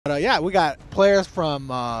But yeah, we got players from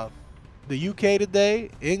the UK today,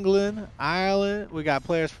 England, Ireland. We got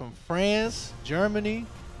players from France, Germany,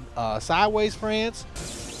 sideways France.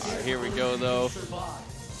 All right, here we go, though.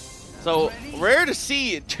 So, rare to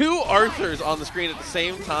see two Arthurs on the screen at the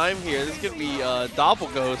same time here. This is going to be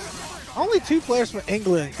Doplghost. Only two players from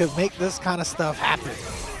England could make this kind of stuff happen.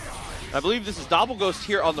 I believe this is Doplghost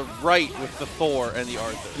here on the right with the Thor and the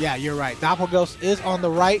Arthur. Yeah, you're right. Doplghost is on the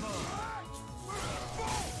right.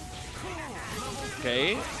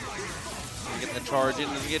 Okay. Getting the charge in.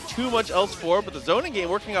 Doesn't get too much else for it, but the zoning game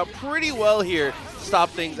working out pretty well here to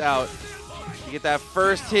stop things out. You get that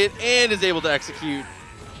first hit and is able to execute.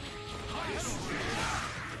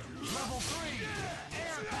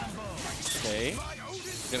 Okay.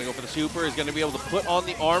 He's going to go for the super. He's going to be able to put on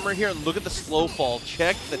the armor here, and look at the slow fall.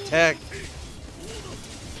 Check the tech.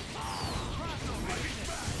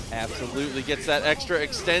 Absolutely gets that extra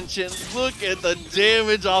extension. Look at the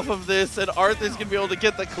damage off of this, and Arthur's going to be able to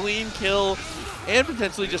get the clean kill and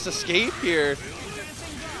potentially just escape here.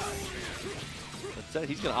 That's it.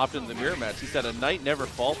 He's going to opt into the mirror match. He said a knight never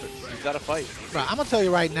falters. He's got to fight. Right, I'm going to tell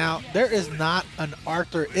you right now, there is not an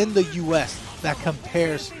Arthur in the U.S. that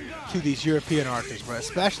compares to these European Arthurs, bro,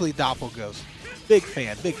 especially Doplghost. Big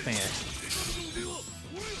fan, big fan.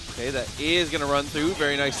 Okay, that is going to run through.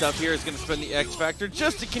 Very nice stuff here. It's going to spend the X Factor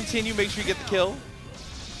just to continue, make sure you get the kill.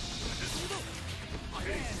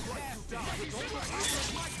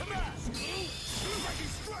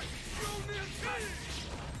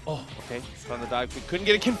 Oh, okay. Found the dive. Couldn't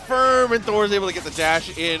get it confirmed, and Thor's able to get the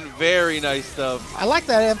dash in. Very nice stuff. I like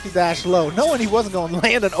that empty dash low, knowing he wasn't going to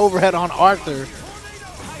land an overhead on Arthur.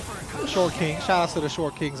 Short King. Shout out to the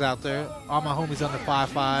Short Kings out there. All my homies under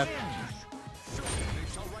 5'5".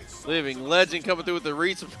 Living legend coming through with the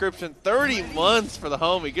resubscription. 30 months for the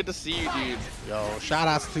homie. Good to see you, dude. Yo, shout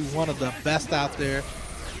outs to one of the best out there.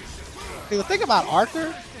 See, the thing about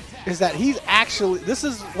Arthur is that he's actually, this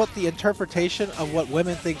is what the interpretation of what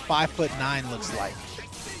women think 5'9" looks like.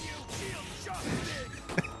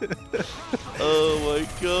 Oh my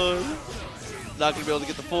god. Not going to be able to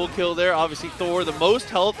get the full kill there. Obviously, Thor, the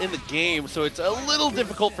most health in the game, so it's a little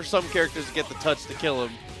difficult for some characters to get the touch to kill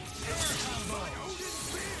him.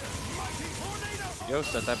 Go,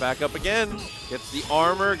 set that back up again. Gets the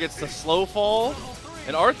armor, gets the slow fall.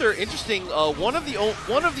 And Arthur, interesting, one of the only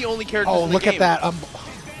characters in the game. Oh, look at that.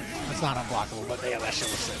 It's not unblockable, but yeah, that shit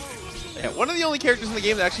was sick. Yeah, one of the only characters in the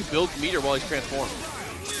game that actually builds meter while he's transformed.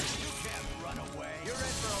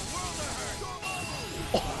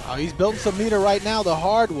 Oh, he's building some meter right now the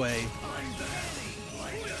hard way.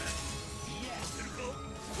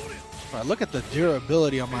 Right, look at the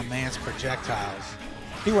durability on my man's projectiles.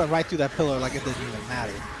 He went right through that pillar like it didn't even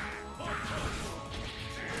matter.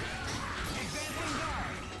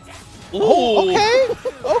 Ooh. Oh, okay,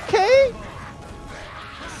 okay.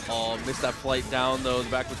 Oh, missed that flight down, though.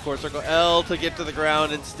 The backward core circle L to get to the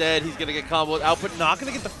ground. Instead, he's going to get comboed out, but not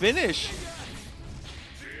going to get the finish.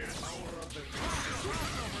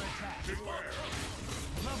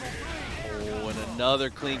 Oh, and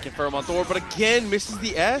another clean confirm on Thor, but again, misses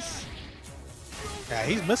the S. Yeah,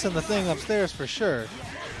 he's missing the thing upstairs for sure.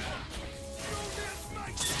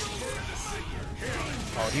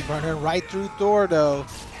 Oh, he burning right through Thor, though.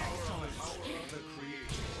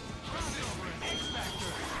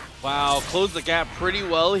 Wow, closed the gap pretty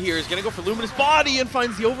well here. He's going to go for Luminous Body and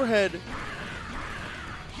finds the overhead.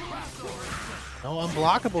 No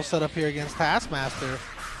unblockable setup here against Taskmaster.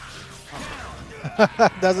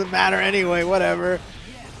 Doesn't matter anyway, whatever.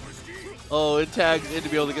 Oh, it tags in to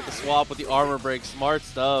be able to get the swap with the armor break. Smart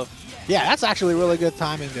stuff. Yeah, that's actually really good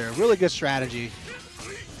timing there. Really good strategy.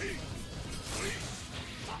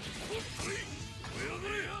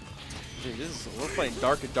 Dude, we're playing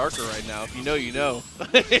dark and darker right now. If you know, you know.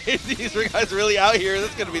 These guys are really out here.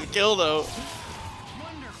 That's going to be the kill, though.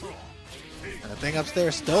 And the thing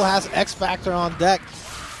upstairs still has X Factor on deck.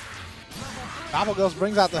 Doplghost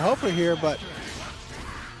brings out the helper here, but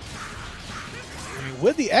I mean,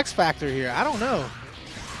 with the X Factor here, I don't know.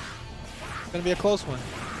 It's going to be a close one.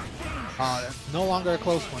 No longer a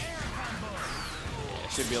close one. Yeah,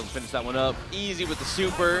 should be able to finish that one up. Easy with the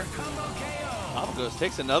super. Doplghost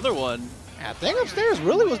takes another one. Yeah, thing upstairs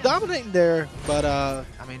really was dominating there, but I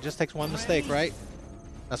mean, just takes one mistake, right?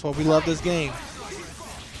 That's why we love this game.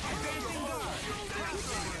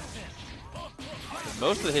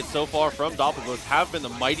 Most of the hits so far from Doplghost have been the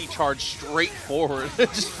mighty charge straight forward,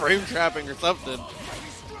 just frame trapping or something.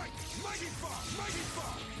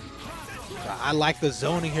 I like the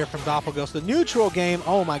zoning here from Doplghost. The neutral game,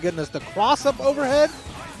 oh my goodness, the cross-up overhead.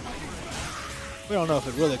 We don't know if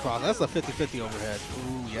it really crossed. That's a 50-50 overhead.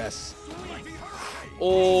 Ooh, yes.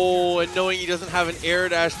 Oh, and knowing he doesn't have an air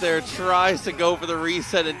dash there, tries to go for the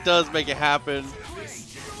reset and does make it happen.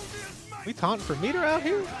 We taunting for meter out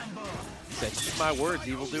here? He said, "Keep my words,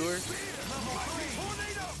 evildoer."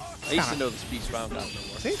 I used to know the speech, but I don't know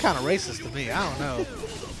more. Seems kind of racist to me. I don't know.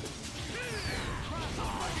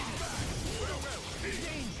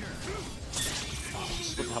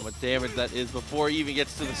 Just look how much damage that is before he even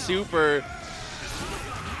gets to the super.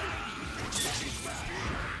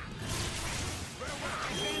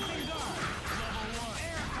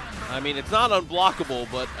 I mean, it's not unblockable,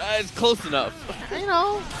 but it's close enough. You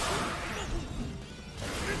know.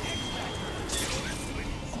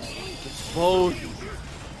 Both.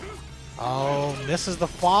 Oh, misses the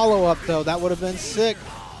follow-up, though. That would have been sick.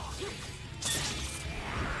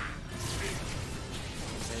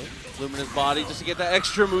 Okay. Luminous body just to get that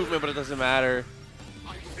extra movement, but it doesn't matter.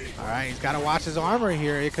 All right, he's got to watch his armor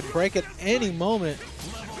here. It could break at any moment.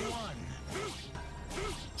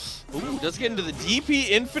 Ooh, does get into the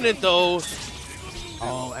DP Infinite, though.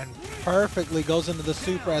 Oh, and perfectly goes into the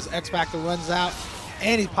super as X Factor runs out,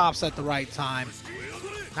 and he pops at the right time.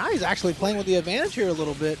 Now he's actually playing with the advantage here a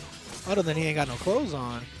little bit, other than he ain't got no clothes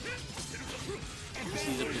on. Just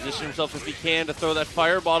needs to position himself if he can to throw that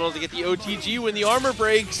fire bottle to get the OTG when the armor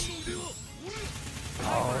breaks.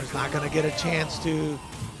 Oh, he's not going to get a chance to.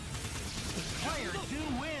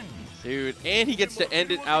 Dude, and he gets to end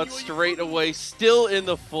it out straight away, still in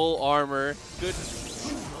the full armor. Good. All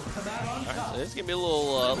right, so this is going to be a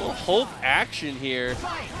little Hulk action here.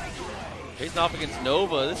 Facing off against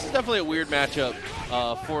Nova. This is definitely a weird matchup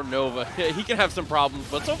for Nova. He can have some problems,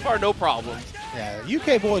 but so far, no problems. Yeah,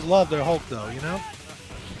 UK boys love their Hulk, though, you know?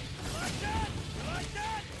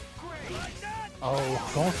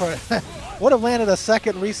 Oh, going for it. Would have landed a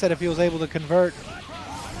second reset if he was able to convert.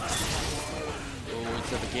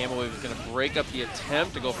 The Gamma Wave is going to break up the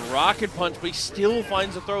attempt to go for Rocket Punch, but he still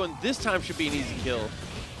finds the throw, and this time should be an easy kill.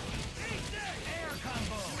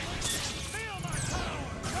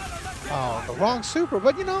 Oh, the wrong super,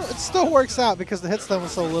 but you know, it still works out because the hit stun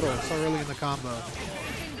was so little, so early in the combo.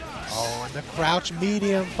 Oh, and the crouch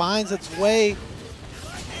medium finds its way.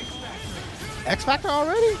 X Factor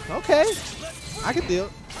already? Okay, I can deal.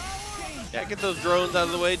 Yeah, get those drones out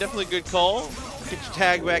of the way. Definitely a good call. Get your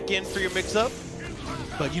tag back in for your mix-up.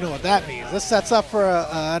 But you know what that means. This sets up for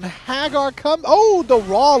an Haggar come. Oh, the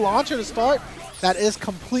raw launcher to start. That is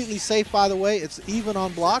completely safe, by the way. It's even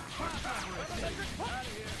on block.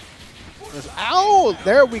 Ow!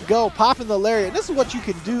 There we go. Popping the lariat. This is what you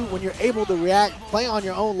can do when you're able to react. Play on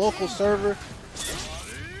your own local server.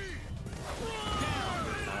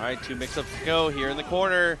 All right, 2 mix-ups to go here in the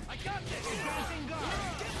corner.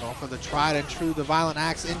 Going for the tried and true. The violent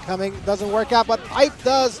axe incoming. Doesn't work out, but Pipe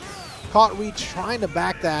does. Caught reach trying to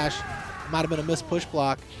backdash. Might have been a missed push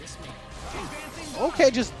block.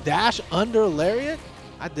 Okay, just dash under lariat.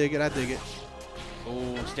 I dig it, I dig it.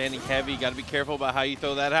 Oh, standing heavy. Got to be careful about how you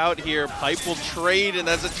throw that out here. Pipe will trade, and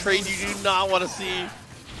that's a trade you do not want to see.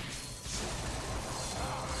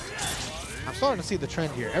 I'm starting to see the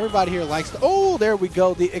trend here. Everybody here likes to. Oh, there we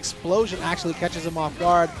go. The explosion actually catches him off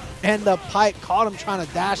guard. And the Pipe caught him trying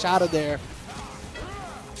to dash out of there.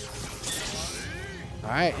 All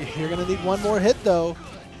right, you're going to need one more hit, though.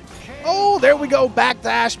 Oh, there we go.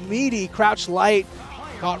 Backdash, meaty, crouch light.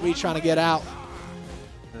 Caught reach trying to get out.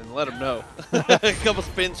 And let him know. A couple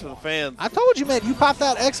spins for the fans. I told you, man, you pop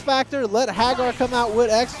that X Factor, let Hagar come out with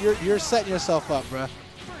X, you're setting yourself up, bruh.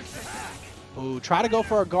 Ooh, try to go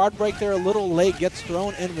for a guard break there a little late. Gets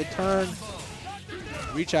thrown in return.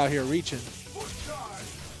 Reach out here, reaching.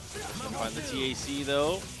 Find the TAC,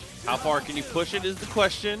 though. How far can you push it is the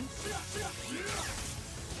question.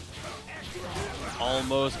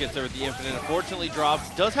 Almost gets there with the infinite. Unfortunately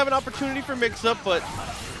drops. Does have an opportunity for mix-up, but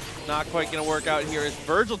not quite going to work out here as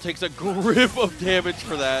Virgil takes a grip of damage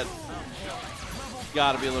for that.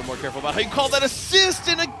 Got to be a little more careful about how you call that assist,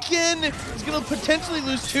 and again, he's going to potentially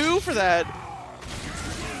lose 2 for that.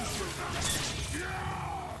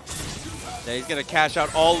 Yeah, he's going to cash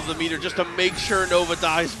out all of the meter just to make sure Nova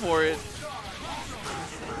dies for it.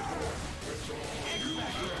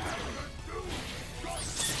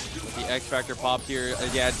 The X Factor pops here.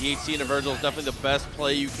 Yeah, DHC into Virgil is definitely the best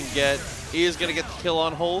play you can get. He is going to get the kill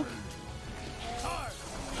on Hulk.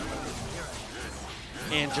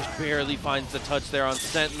 And just barely finds the touch there on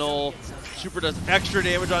Sentinel. Super does extra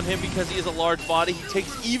damage on him because he is a large body. He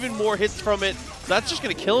takes even more hits from it. So that's just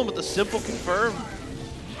going to kill him with a simple confirm.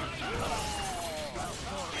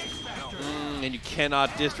 And you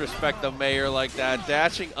cannot disrespect the mayor like that.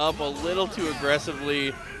 Dashing up a little too aggressively.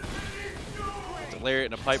 It's a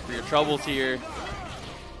lariat and a pipe for your troubles here.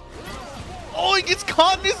 Oh, he gets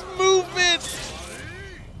caught in his movement!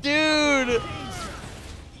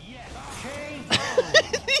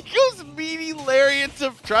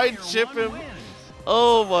 Try and chip him.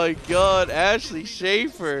 Oh my god,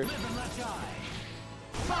 AshleySchafer.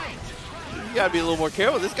 You gotta be a little more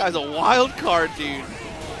careful. This guy's a wild card, dude.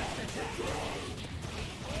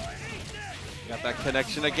 Got that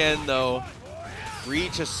connection again, though.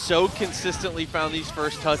 Reach has so consistently found these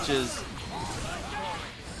first touches.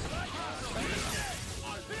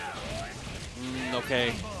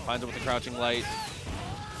 Okay, finds it with the crouching light.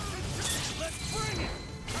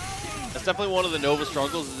 That's definitely one of the Nova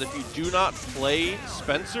struggles, is if you do not play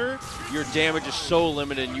Spencer, your damage is so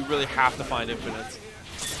limited and you really have to find infinites.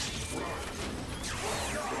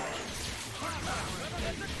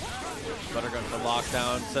 Buttergun for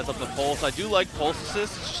lockdown, sets up the pulse. I do like pulse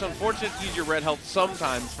assist. It's just unfortunate to use your red health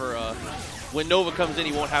sometimes for when Nova comes in,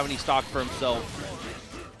 he won't have any stock for himself.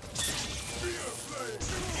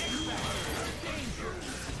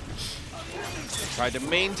 Tried to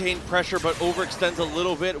maintain pressure, but overextends a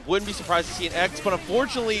little bit. Wouldn't be surprised to see an X, but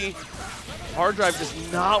unfortunately, hard drive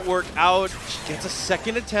does not work out. Gets a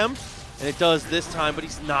second attempt, and it does this time, but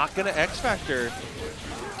he's not going to X Factor.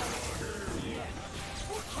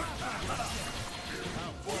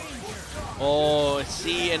 Oh,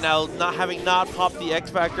 see, and now having not popped the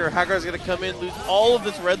X Factor, Haggar's going to come in, lose all of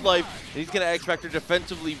this red life, and he's going to X Factor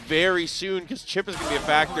defensively very soon because Chip is going to be a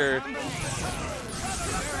factor.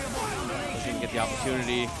 Get the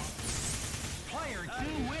opportunity.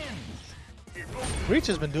 Reach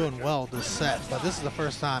has been doing well this set, but this is the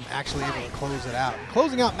first time actually able to close it out.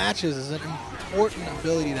 Closing out matches is an important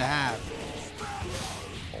ability to have.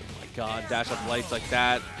 Oh my god, dash up lights like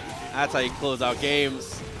that. That's how you close out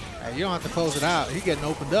games. Hey, you don't have to close it out. He's getting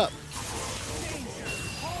opened up.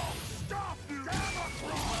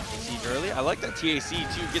 Siege early. I like that TAC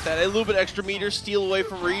too. Get that a little bit extra meter, steal away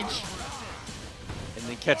from Reach. And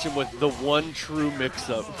then catch him with the one true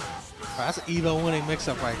mix-up. Oh, that's an Evo winning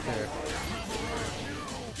mix-up right there.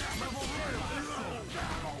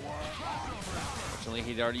 Fortunately,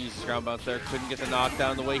 he'd already used his ground bounce there. Couldn't get the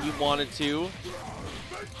knockdown the way he wanted to.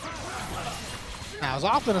 Now, as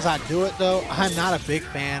often as I do it, though, I'm not a big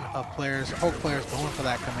fan of Hulk players going for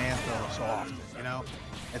that command throw so often, you know?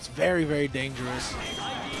 It's very, very dangerous.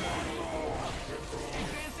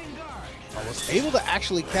 I was able to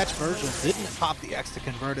actually catch Virgil. Didn't pop the X to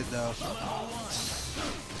convert it, though.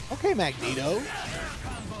 Okay, Magneto.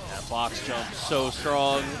 That box jump so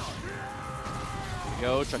strong. There we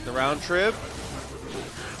go. Check the round trip.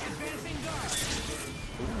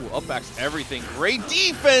 Ooh, up backs everything. Great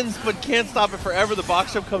defense, but can't stop it forever. The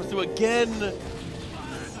box jump comes through again.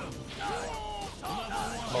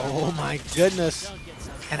 Oh, my goodness.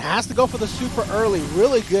 And has to go for the super early.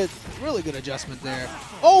 Really good adjustment there.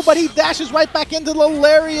 Oh, but he dashes right back into the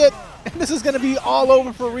lariat. And this is going to be all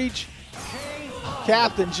over for Reach.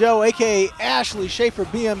 Captain Joe, a.k.a.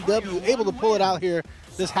 AshleySchaferBMW, able to pull it out here.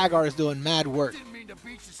 This Haggar is doing mad work.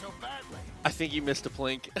 I think you missed a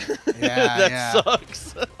plink. Yeah, that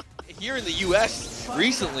sucks. Here in the U.S.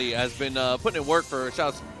 recently has been putting in work for,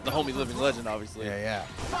 shout out to the homie Living Legend, obviously. Yeah.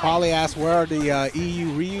 Polly asked, where are the EU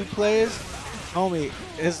Ryu players? Homie,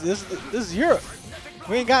 this is Europe.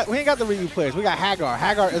 We ain't got the Ryu players. We got Hagar.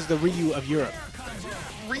 Hagar is the Ryu of Europe.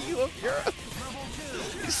 Ryu of Europe.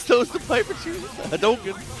 So is the Piper too.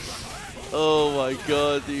 Hadouken. Oh my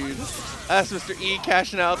god, dude. That's Mr. E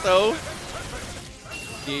cashing out though.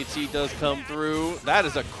 DHC does come through. That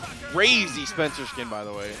is a crazy Spencer skin, by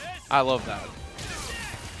the way. I love that.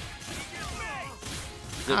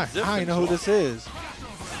 I don't know who this is.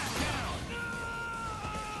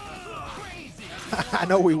 I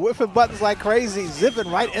know we whiffing buttons like crazy,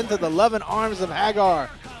 zipping right into the loving arms of Haggar.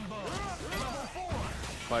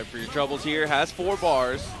 Fight for your troubles here, has 4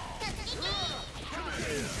 bars.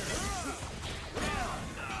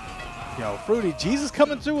 Yo, Fruity Jesus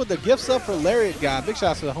coming through with the gifts up for Lariat guy. Big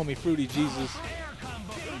shout out to the homie Fruity Jesus.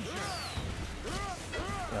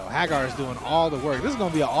 Yo, Haggar is doing all the work. This is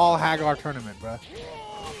going to be an all Haggar tournament, bro.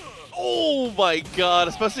 Oh my god,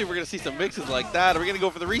 especially if we're going to see some mixes like that. Are we going to go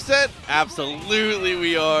for the reset? Absolutely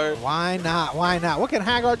we are. Why not? Why not? What can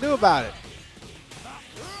Haggar do about it?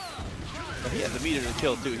 He has the meter to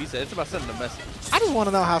kill too. He said it's about sending a message. I just want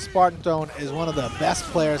to know how Spartan Throne is one of the best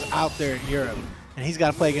players out there in Europe. And he's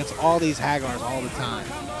got to play against all these Haggars all the time.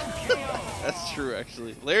 That's true,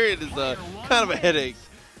 actually. Lariat is kind of a headache.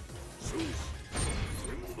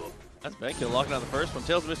 That's Benkill locking down the first one.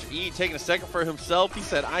 Tails of Mr. E taking a second for himself. He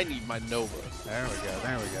said, I need my Nova. There we go.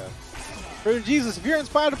 There we go. Fruity Jesus, if you're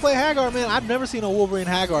inspired to play Haggar, man, I've never seen a Wolverine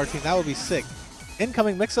Haggar team. That would be sick.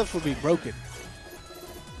 Incoming mix-ups would be broken.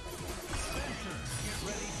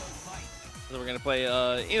 So we're going to play,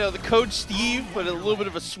 you know, the Coach Steve, but a little bit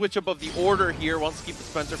of a switch up of the order here. Wants to keep the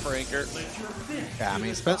Spencer for anchor. Yeah, I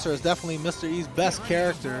mean, Spencer is definitely Mr. E's best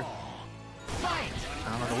character. I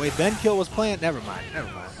don't know, the way Benkill was playing, never mind,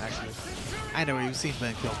 actually. I never even seen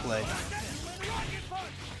Benkill play.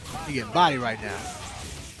 He getting body right now.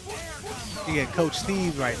 He getting Coach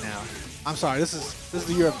Steve right now. I'm sorry, this is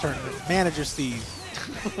the Europe tournament. Manager Steve.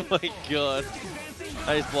 Oh my god.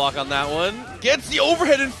 Nice block on that one. Gets the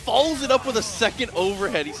overhead and follows it up with a second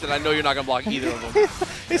overhead. He said, I know you're not going to block either of them.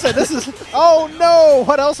 He said, this is, oh no,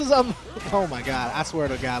 what else is oh my god, I swear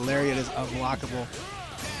to God, Lariat is unblockable.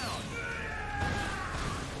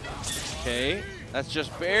 Okay, that's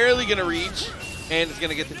just barely going to reach. And it's going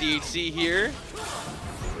to get the DHC here.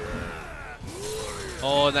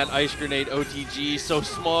 Oh, and that ice grenade OTG, so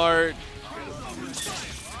smart.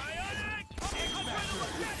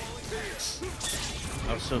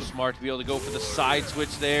 That was so smart to be able to go for the side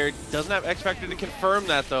switch there. Doesn't have X Factor to confirm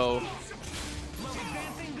that, though.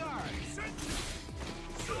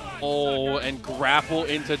 Oh, and grapple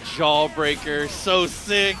into Jawbreaker. So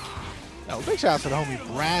sick. Oh, big shout out to the homie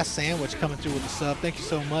Brass Sandwich coming through with the sub. Thank you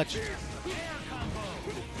so much.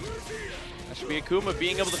 That should be Akuma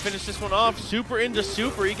being able to finish this one off. Super into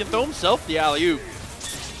super. He can throw himself the alley-oop.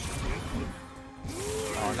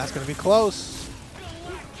 Oh, that's going to be close.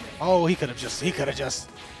 Oh, he could have just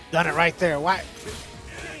done it right there. Why?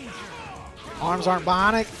 Arms aren't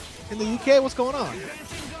bionic in the UK? What's going on?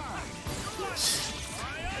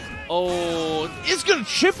 Oh, it's going to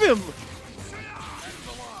chip him.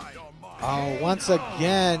 Oh, once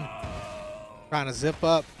again, trying to zip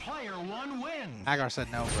up. Haggar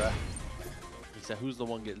said no, bruh. He said, who's the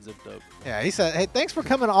one getting zipped up? Yeah, he said, hey, thanks for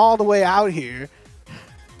coming all the way out here.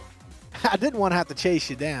 I didn't want to have to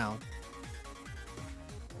chase you down.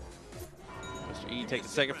 Mr. E takes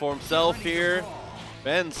the second for himself here.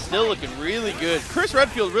 Ben's still looking really good. Chris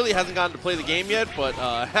Redfield really hasn't gotten to play the game yet, but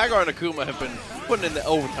Hagar and Akuma have been putting in the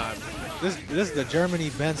overtime. This is the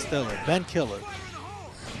Germany Ben Stiller, Ben Killer.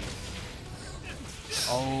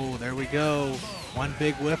 Oh, there we go. One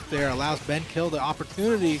big whiff there allows Benkill the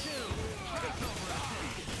opportunity.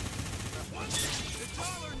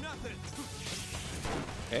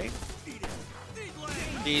 Okay.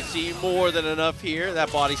 DC more than enough here.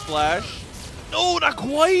 That body splash. No, not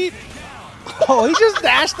quite. Oh, he just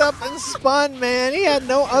dashed up and spun, man. He had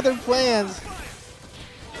no other plans.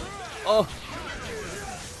 Oh.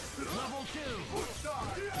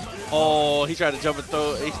 Oh, he tried to jump and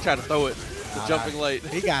throw. He tried to throw it. The jumping light.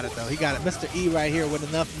 He got it, though. He got it. Mr. E right here with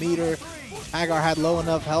enough meter. Hagar had low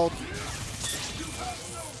enough health.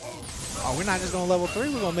 Oh, we're not just going to level 3.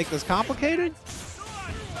 We're going to make this complicated?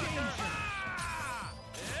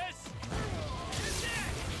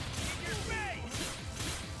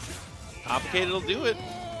 Complicated will do it.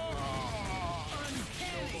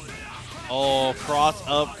 Oh, cross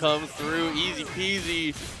up comes through. Easy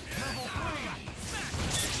peasy.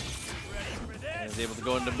 And is able to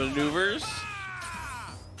go into maneuvers.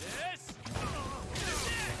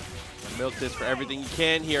 Milk this for everything you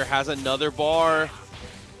can here. Has another bar.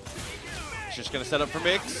 It's just going to set up for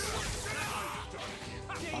mix.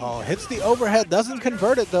 Oh, hits the overhead. Doesn't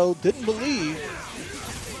convert it, though. Didn't believe.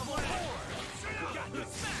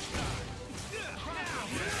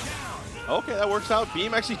 Okay, that works out.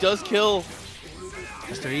 Beam actually does kill.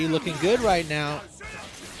 Mr. E looking good right now.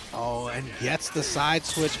 Oh, and gets the side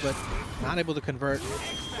switch, but not able to convert.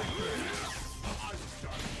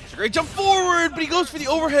 It's a great jump forward, but he goes for the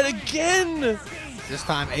overhead again. This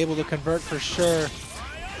time able to convert for sure,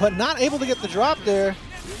 but not able to get the drop there.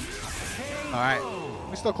 All right,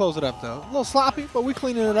 we still close it up though. A little sloppy, but we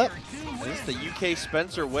cleaning it up. This is the UK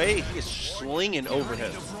Spencer way. He is slinging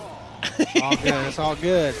overheads. All good, it's all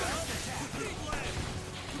good.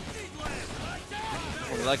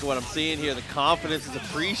 I like what I'm seeing here. The confidence is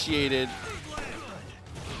appreciated.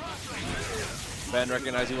 Ben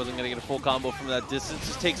recognized he wasn't going to get a full combo from that distance.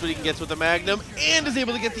 Just takes what he can get with the Magnum and is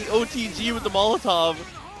able to get the OTG with the Molotov.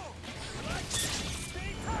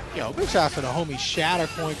 Yo, big shout out to the homie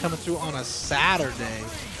Shattercoin coming through on a Saturday.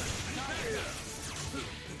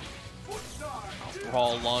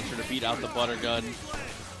 Brawl launcher to beat out the butter gun.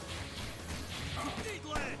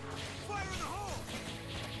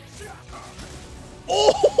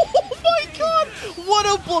 Oh my god!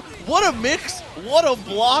 What a mix! What a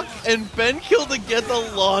block! And Benkill to get the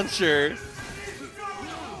launcher.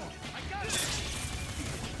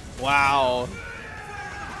 Wow.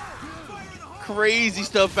 Crazy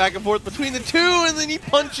stuff back and forth between the two, and then he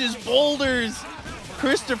punches boulders.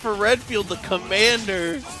 Christopher Redfield, the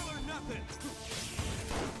commander.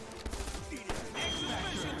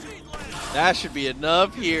 That should be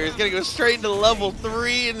enough here. He's going to go straight into level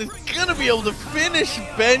 3, and he's going to be able to finish.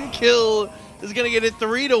 Benkill is going to get it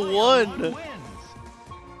 3-1.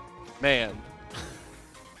 Man,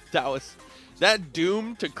 that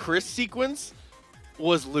Doom to Chris sequence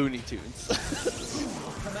was Looney Tunes.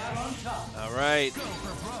 All right.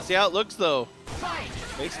 See how it looks, though.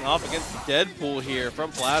 Facing off against Deadpool here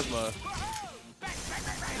from Plasma.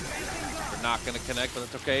 We're not going to connect, but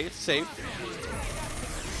it's okay. It's safe.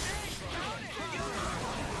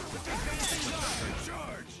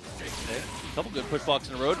 Okay. A couple good push blocks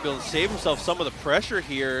in a row to be able to save himself some of the pressure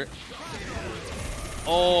here.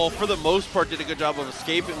 Oh, for the most part, did a good job of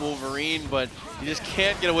escaping Wolverine, but you just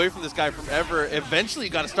can't get away from this guy from ever. Eventually,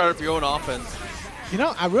 you got to start up your own offense. You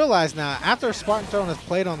know, I realize now, after Spartan Throne has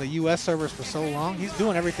played on the US servers for so long, he's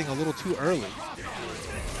doing everything a little too early.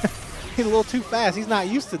 He's a little too fast. He's not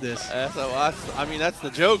used to this. I mean, that's the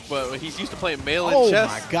joke, but he's used to playing melee chess.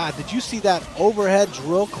 Oh, my God. Did you see that overhead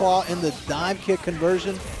drill claw in the dive kick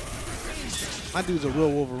conversion? My dude's a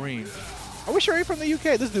real Wolverine. Are we sure he's from the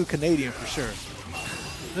UK? This dude Canadian for sure.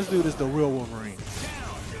 This dude is the real Wolverine.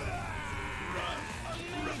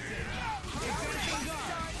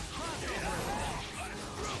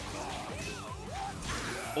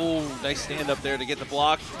 Oh, nice stand up there to get the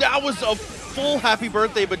block. That was a full happy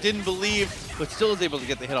birthday, but didn't believe, but still was able to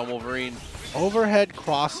get the hit on Wolverine. Overhead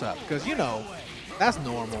cross up, because, you know, that's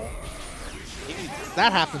normal.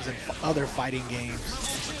 That happens in other fighting games.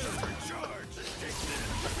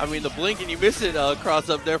 I mean, the blink and you miss it cross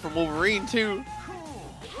up there from Wolverine, too.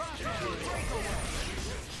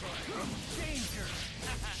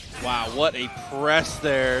 Wow, what a press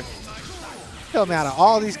there. Tell me, out of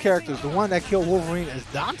all these characters, the one that killed Wolverine is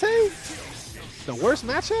Dante? The worst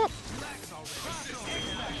matchup?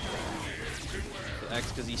 X,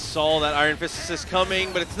 because he saw that Iron Fist assist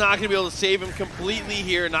coming, but it's not going to be able to save him completely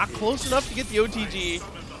here. Not close enough to get the OTG.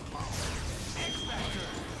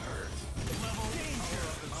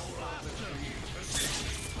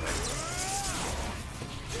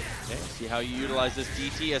 Okay, see how you utilize this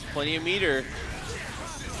DT. Has plenty of meter.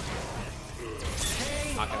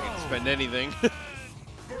 Not going to spend anything.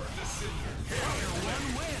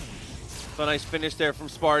 So nice finish there from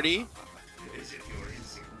Sparty.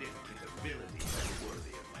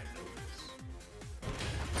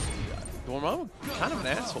 Dormammu, kind of an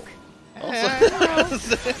asshole.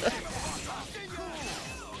 Also.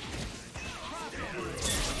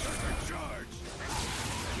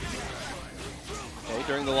 Okay,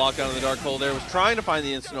 during the lockdown in the dark hole there, was trying to find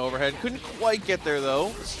the instant overhead. Couldn't quite get there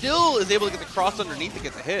though. Still is able to get the cross underneath to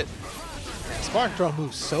get the hit. Spartan Throne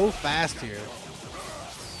moves so fast here.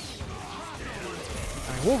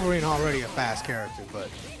 I mean, Wolverine already a fast character, but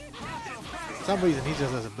for some reason he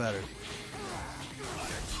just does it better.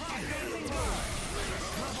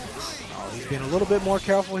 Oh, he's being a little bit more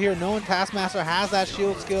careful here, knowing Taskmaster has that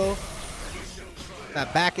shield skill,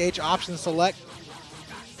 that back H option select.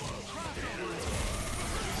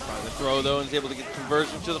 Trying to throw though and is able to get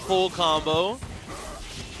conversion to the full combo.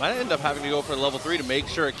 Might end up having to go for level 3 to make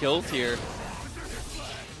sure it kills here.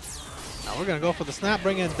 Now we're gonna go for the snap,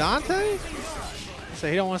 bring in Dante. So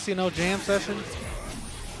he don't want to see no jam session.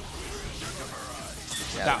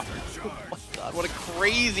 Yeah. Oh my God, what a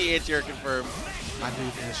crazy anti-air confirm. My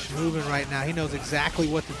dude is moving right now. He knows exactly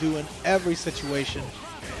what to do in every situation.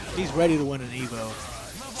 He's ready to win an Evo.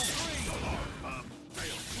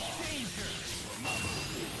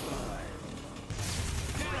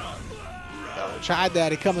 Chai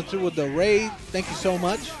Daddy coming through with the raid. Thank you so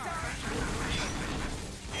much.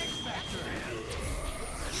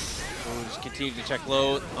 We'll just continue to check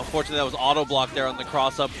low. Unfortunately, that was auto block there on the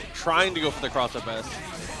cross up. Trying to go for the cross up S.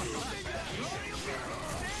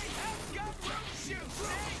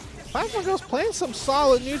 Firebrand was playing some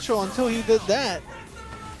solid neutral until he did that.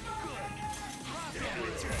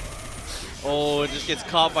 Oh, it just gets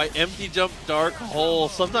caught by empty jump dark hole.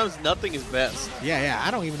 Sometimes nothing is best. Yeah, I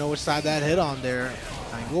don't even know which side that hit on there.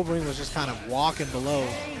 I mean, Wolverine was just kind of walking below.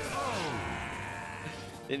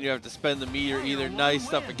 Then you have to spend the meter either. Nice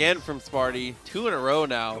stuff again from Sparty. 2 in a row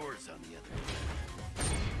now.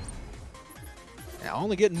 Yeah,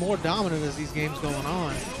 only getting more dominant as these games going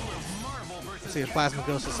on. Let's see if Plasma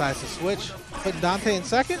Ghost decides to switch. Putting Dante in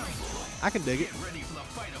second. I can dig it.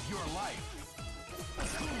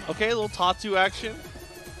 Okay, a little Tatsu action.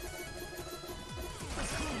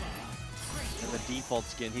 And the default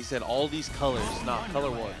skin. He said all these colors, not color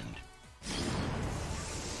 1.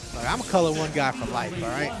 Look, I'm a color 1 guy for life, all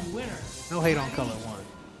right? No hate on color 1.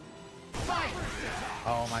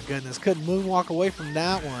 Oh my goodness, couldn't moonwalk away from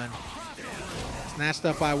that one. Snatched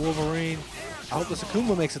up by Wolverine. I hope this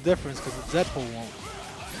Akuma makes a difference because Deadpool won't.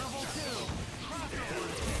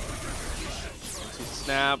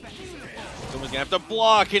 snap. Someone's gonna have to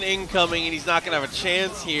block an incoming, and he's not gonna have a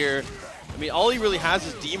chance here. I mean, all he really has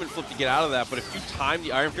is Demon Flip to get out of that, but if you time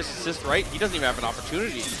the Iron Fist assist right, he doesn't even have an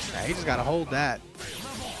opportunity. Yeah, he just gotta hold that.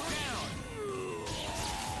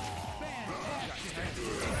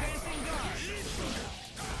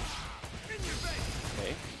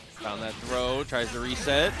 Okay, found that throw, tries to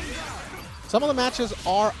reset. Some of the matches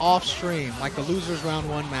are off stream, like the losers round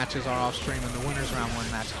 1 matches are off stream and the winners round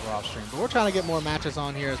 1 matches are off stream. But we're trying to get more matches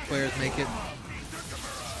on here as players make it.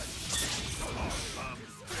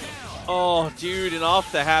 Oh, dude, and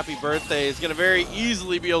off the happy birthday is going to very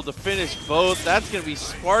easily be able to finish both. That's going to be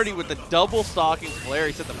Sparty with the double stalking flare.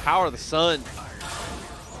 He said the power of the sun.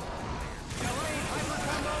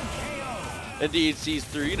 Indeed, sees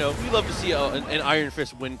through. You know, we love to see an Iron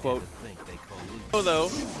Fist win quote. Oh, though,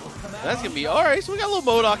 that's going to be all right. So we got a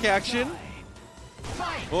little MODOK action.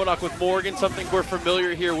 MODOK with Morrigan, something we're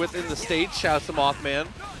familiar here with in the States. Shouts to Mothman.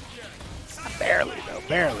 Barely, though,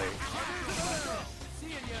 barely.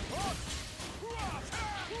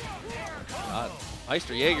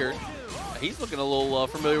 Meister Jaeger, he's looking a little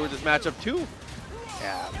familiar with this matchup too.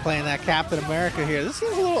 Yeah, playing that Captain America here. This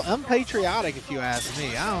seems a little unpatriotic if you ask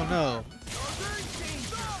me. I don't know.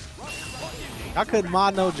 I couldn't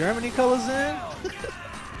mod no Germany colors in.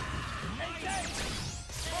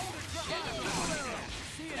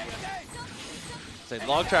 Say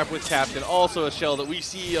log trap with Captain, also a shell that we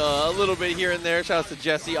see a little bit here and there. Shout out to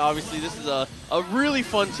Jesse. Obviously, this is a really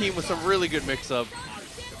fun team with some really good mix-up.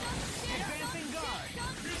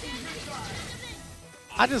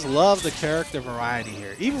 I just love the character variety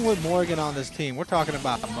here. Even with Morrigan on this team, we're talking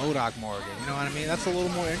about the MODOK Morrigan. You know what I mean? That's a little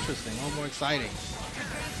more interesting, a little more exciting.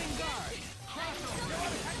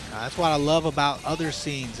 That's what I love about other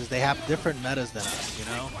scenes is they have different metas than us, you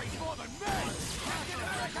know?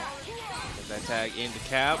 Get that tag into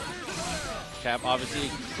Cap. Cap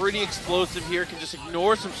obviously pretty explosive here, can just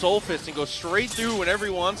ignore some Soul Fist and go straight through whenever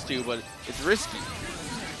he wants to, but it's risky.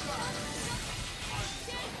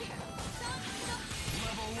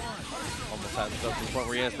 Has it up to the point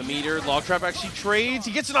where he has the meter. Log trap actually trades.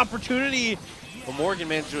 He gets an opportunity, but Morrigan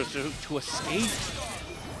manages to escape.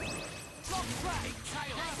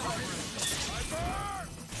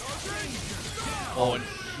 Oh, and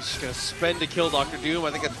he's just going to spend to kill Dr. Doom.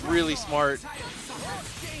 I think that's really smart.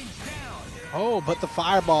 Oh, but the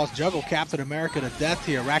fireballs juggle Captain America to death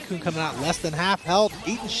here. Racoon coming out less than half health,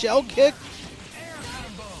 eating shell kick.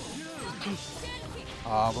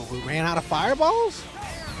 But we ran out of fireballs?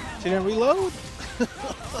 She didn't reload?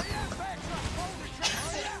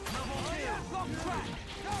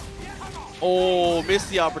 Oh,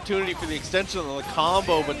 missed the opportunity for the extension on the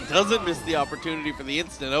combo, but doesn't miss the opportunity for the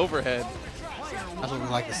instant overhead. That's what we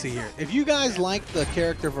like to see here. If you guys like the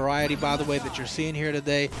character variety, by the way, that you're seeing here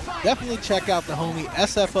today, definitely check out the homie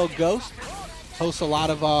SFO Ghost. Hosts a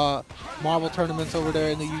lot of Marvel tournaments over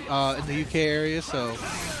there in the UK area, so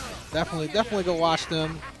definitely go watch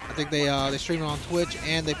them. I think they stream it on Twitch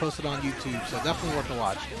and they post it on YouTube, so definitely worth a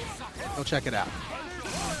watch. Go check it out.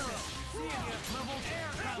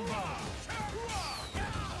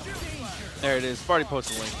 There it is. Sparty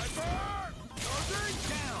posted a link.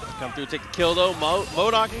 Come through, take the kill though.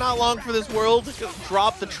 MODOK not long for this world. He's gonna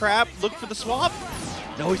drop the trap, look for the swap.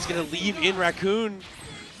 No, he's gonna leave in Racoon.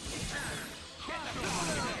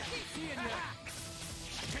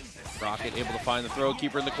 Rocket able to find the throw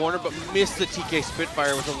keeper in the corner, but missed the TK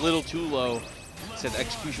Spitfire, was a little too low. He said the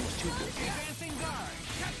execution was too good.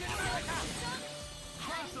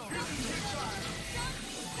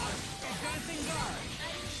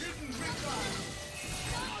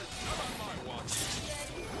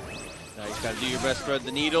 Now you just gotta do your best, thread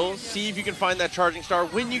the needle, see if you can find that charging star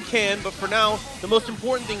when you can, but for now, the most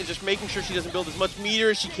important thing is just making sure she doesn't build as much meter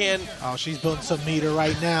as she can. Oh, she's building some meter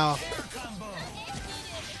right now.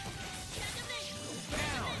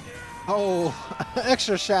 Oh,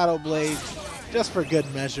 extra Shadow Blade, just for good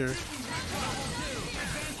measure.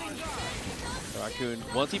 Racoon,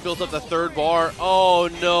 once he built up the third bar, oh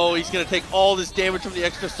no, he's going to take all this damage from the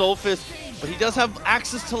extra Soul Fist, but he does have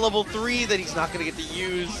access to level 3 that he's not going to get to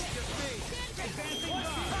use.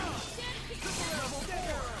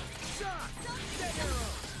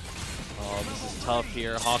 Oh, this is tough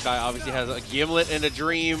here. Hawkeye obviously has a Gimlet and a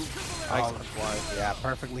Dream. Yeah,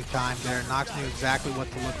 perfectly timed there. Nox knew exactly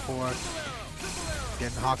what to look for.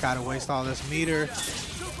 Getting Hawkeye to waste all this meter.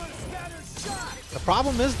 The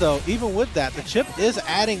problem is, though, even with that, the chip is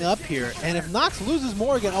adding up here. And if Nox loses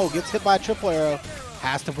Morrigan, gets hit by a triple arrow,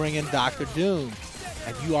 has to bring in Dr. Doom.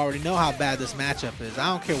 And you already know how bad this matchup is. I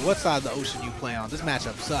don't care what side of the ocean you play on. This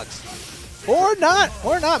matchup sucks. Or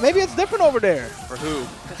not. Maybe it's different over there. For who?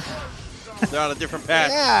 They're on a different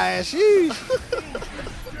patch. Yeah, sheesh.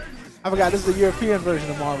 I forgot this is the European version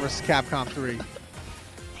of Marvel vs. Capcom 3.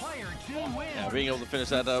 Yeah, being able to finish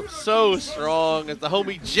that up so strong as the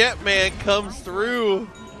homie Jetman comes through.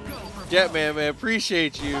 Jetman, man,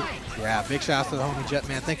 appreciate you. Yeah, big shout out to the homie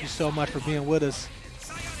Jetman. Thank you so much for being with us.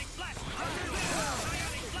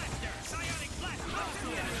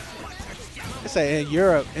 They say in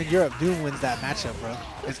Europe, Doom wins that matchup, bro.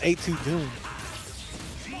 It's 8-2 Doom.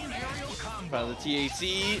 By the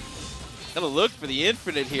TAC. Gonna look for the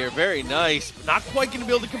infinite here. Very nice. Not quite gonna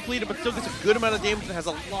be able to complete it, but still gets a good amount of damage and has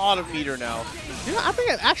a lot of meter now. You know, I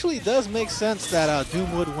think it actually does make sense that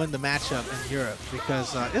Doom would win the matchup in Europe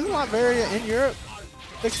because isn't a lot of area in Europe,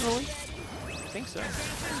 fictionally? I think so.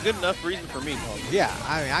 It's good enough reason for me. Yeah,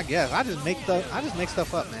 I mean, I guess I just make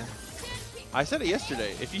stuff up, man. I said it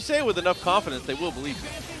yesterday. If you say it with enough confidence, they will believe you.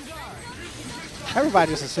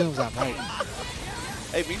 Everybody just assumes I'm right.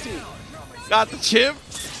 Hey, me too. Got the chip.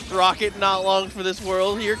 Rocket not long for this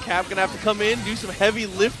world here. Cap gonna have to come in, do some heavy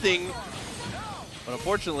lifting. But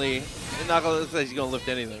unfortunately, he's not gonna say he's gonna lift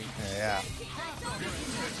anything. Yeah.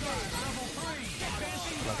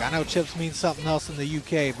 Look, I know chips mean something else in the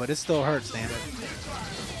UK, but it still hurts, damn it.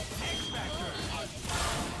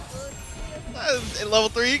 In level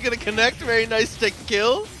 3, gonna connect. Very nice to take the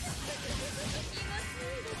kill.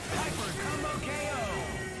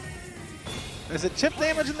 Is it chip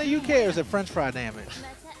damage in the UK or is it French fry damage?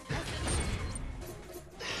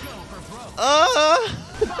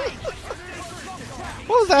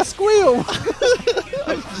 What was that squeal?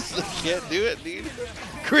 I just can't do it, dude.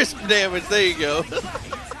 Crisp damage. There you go.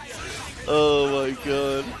 Oh my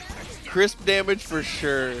god. Crisp damage for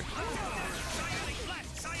sure.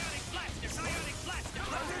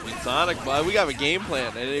 Sonic, but we got a game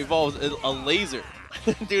plan, and it involves a laser.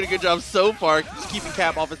 Doing a good job so far, just keeping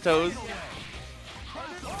Cap off his toes.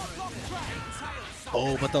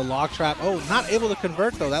 Oh, but the lock trap. Oh, not able to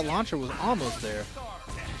convert, though. That launcher was almost there.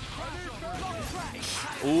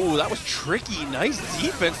 Ooh, that was tricky. Nice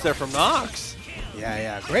defense there from Nox.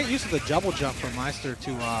 Yeah. Great use of the double jump from Meister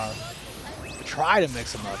to try to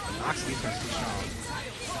mix him up. The Nox defense is strong.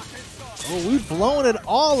 Oh, we've blown it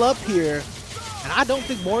all up here. And I don't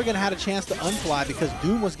think Morrigan had a chance to unfly because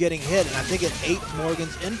Doom was getting hit, and I think it ate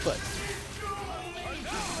Morrigan's input.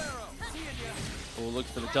 Oh, looks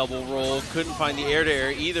for the double roll. Couldn't find the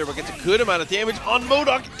air-to-air either, but gets a good amount of damage on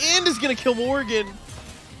MODOK and is going to kill Morrigan.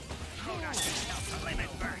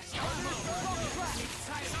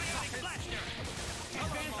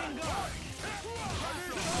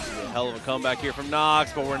 A hell of a comeback here from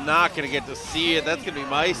Nox, but we're not going to get to see it. That's going to be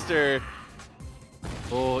Meister.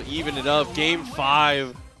 Oh, even it up. Game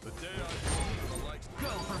 5.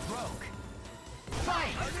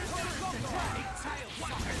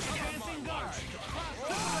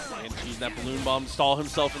 And using that balloon bomb to stall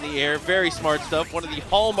himself in the air. Very smart stuff. One of the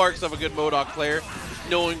hallmarks of a good MODOK player.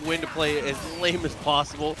 Knowing when to play it as lame as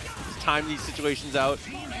possible. Just time these situations out.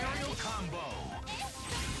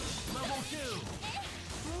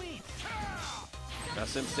 Now,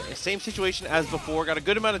 same situation as before. Got a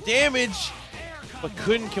good amount of damage, but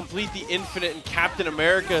couldn't complete the infinite, and Captain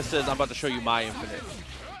America says, I'm about to show you my infinite.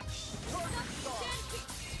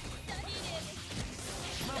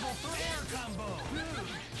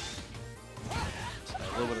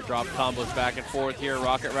 A little bit of drop combos back and forth here.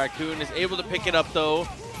 Rocket Racoon is able to pick it up, though.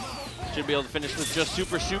 Should be able to finish with just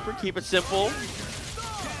super, keep it simple.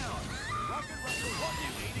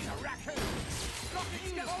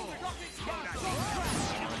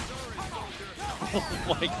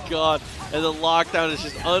 Oh my god, and the lockdown is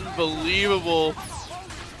just unbelievable.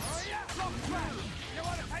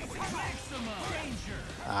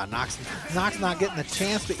 Nox not getting a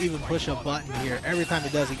chance to even push a button here. Every time he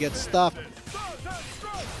does, he gets stuffed.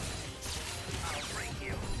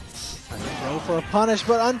 Throw for a punish,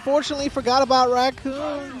 but unfortunately forgot about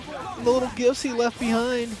Racoon. The little gifts he left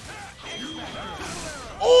behind.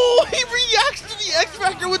 Oh, he reacts to the X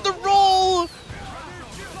Factor with the roll.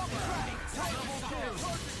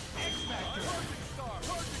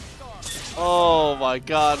 Oh my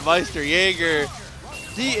god, Meister Jaeger.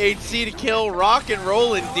 DHC to kill, rock and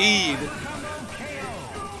roll indeed.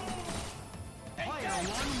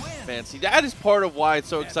 Man, see, that is part of why it's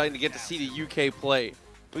so exciting to get to see the UK play.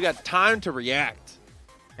 We got time to react.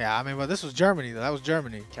 Yeah, I mean, but this was Germany, though. That was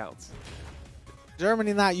Germany. Counts.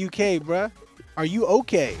 Germany, not UK, bruh. Are you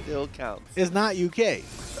okay? Still counts. It's not UK.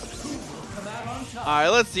 All right,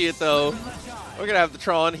 let's see it, though. We're going to have the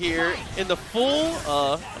Tron here in the full,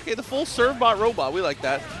 the full Servbot robot. We like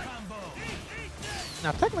that.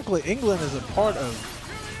 Now, technically, England is a part of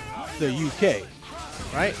the UK,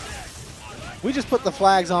 right? We just put the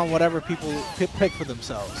flags on whatever people pick for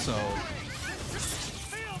themselves. So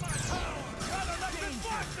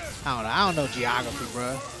I don't know geography,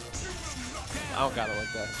 bro. I don't got it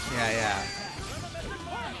like that. Yeah.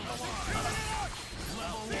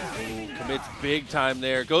 Ooh, commits big time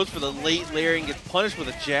there. Goes for the late layering, gets punished with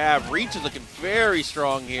a jab. Reach is looking very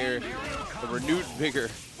strong here. The renewed vigor.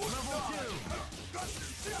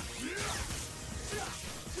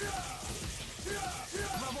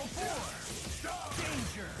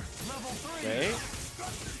 Okay.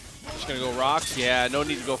 Just gonna go rocks. Yeah, no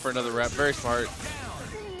need to go for another rep. Very smart.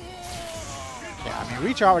 Yeah, I mean,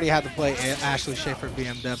 Reach already had to play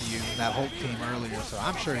AshleySchaferBMW, that Hulk team earlier, so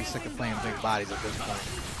I'm sure he's sick of playing big bodies at this point.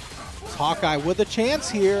 It's Hawkeye with a chance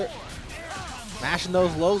here. Mashing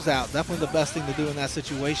those lows out, definitely the best thing to do in that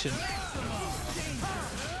situation.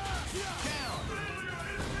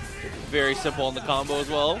 Very simple on the combo as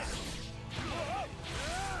well.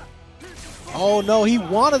 Oh no, he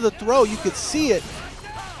wanted the throw. You could see it.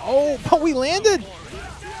 Oh, but we landed.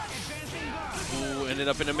 Ooh, ended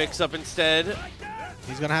up in a mix-up instead.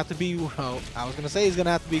 He's going to have to be, well, I was going to say he's going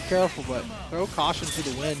to have to be careful, but throw caution to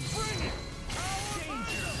the wind.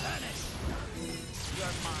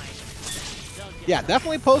 Yeah,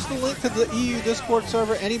 definitely post the link to the EU Discord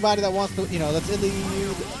server. Anybody that wants to, you know, that's in the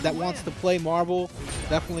EU that wants to play Marvel,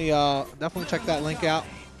 definitely check that link out.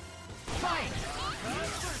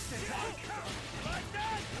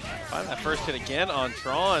 Find that first hit again on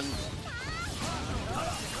Tron.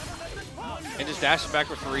 And just dash it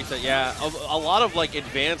backwards for reset. Yeah, a lot of like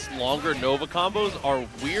advanced, longer Nova combos are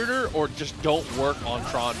weirder or just don't work on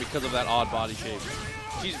Tron because of that odd body shape.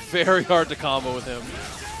 She's very hard to combo with him.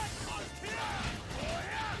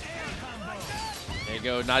 There you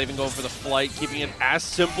go, not even going for the flight, keeping it as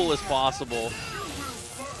simple as possible.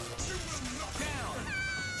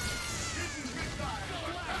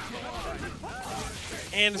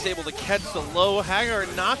 And is able to catch the low. Haggar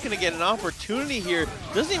not going to get an opportunity here.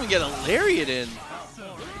 Doesn't even get a lariat in.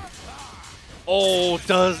 Oh,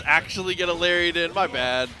 does actually get a lariat in. My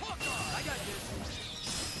bad.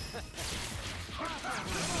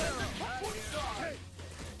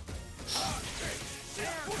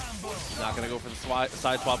 Not going to go for the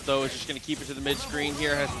side swap, though. It's just going to keep it to the mid-screen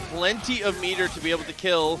here. Has plenty of meter to be able to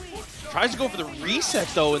kill. Tries to go for the reset,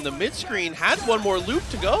 though, in the mid-screen. Had one more loop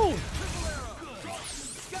to go.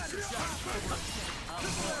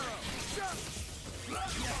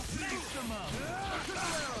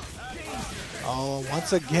 Oh,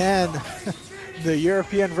 once again, the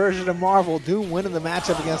European version of Marvel, Doom winning the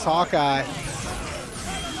matchup against Hawkeye.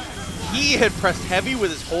 He had pressed heavy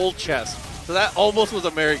with his whole chest, so that almost was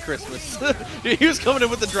a Merry Christmas. He was coming in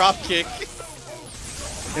with the drop kick.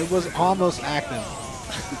 It was almost active.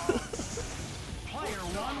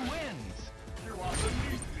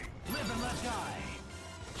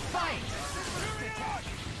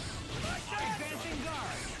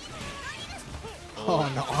 Oh,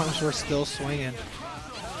 and the arms were still swinging.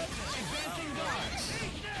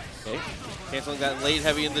 Okay, canceling that late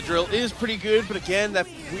heavy in the drill is pretty good, but again, that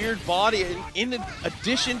weird body in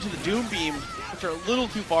addition to the Doom Beam, which are a little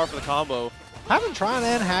too far for the combo. Having Tron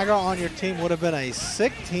and Hagar on your team would have been a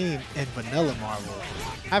sick team in Vanilla Marvel.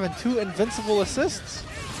 Having 2 invincible assists.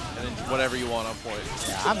 And then whatever you want on point.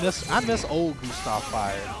 Yeah, I miss old Gustav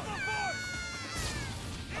Fire.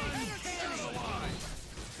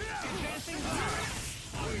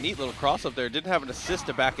 Neat little cross up there. Didn't have an assist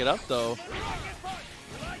to back it up though.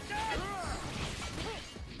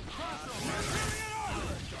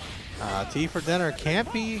 TeaForDinner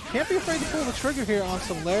can't be afraid to pull the trigger here on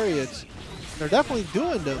some lariats. They're definitely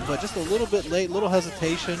doing them, but just a little bit late, little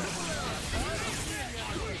hesitation.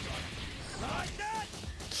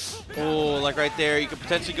 Oh, like right there, you could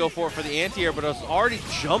potentially go for it for the anti-air, but I was already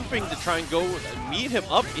jumping to try and go meet him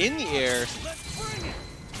up in the air.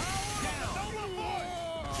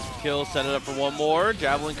 Kill, set it up for one more.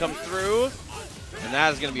 Javelin comes through. And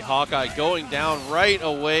that is going to be Hawkeye going down right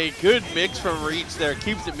away. Good mix from Reach there.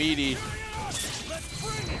 Keeps it meaty.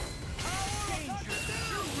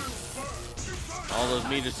 All those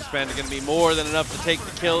meters to spend are going to be more than enough to take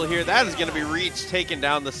the kill here. That is going to be Reach taking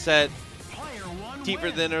down the set.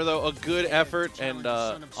 TeaForDinner, though, a good effort. And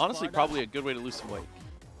honestly, probably a good way to lose some weight.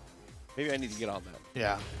 Maybe I need to get on that.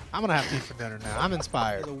 Yeah, I'm going to have TeaForDinner now. I'm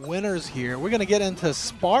inspired. The winners here, we're going to get into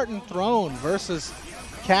Spartan Throne versus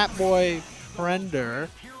Catboy Friender.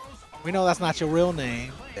 We know that's not your real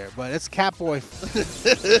name there, but it's Catboy.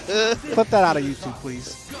 Clip that out of YouTube,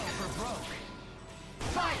 please.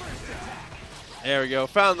 There we go.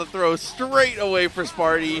 Found the throw straight away for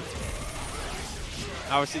Sparty.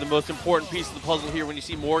 Obviously, the most important piece of the puzzle here when you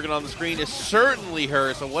see Morrigan on the screen is certainly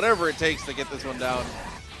her, so whatever it takes to get this one down.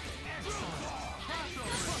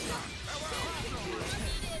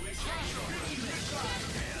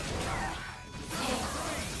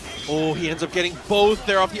 Oh, he ends up getting both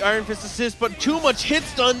there off the Iron Fist assist, but too much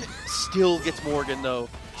hits done. Still gets Morrigan, though.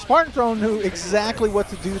 Spartan Throne knew exactly what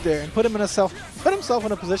to do there and put himself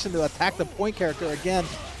in a position to attack the point character again.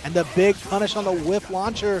 And the big punish on the whip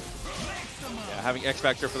launcher. Yeah, having X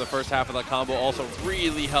Factor for the first half of that combo also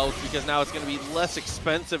really helps because now it's going to be less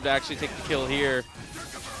expensive to actually take the kill here.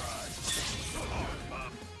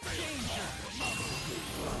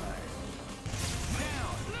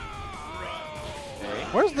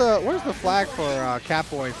 Where's the flag for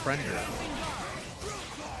Catboy Friender?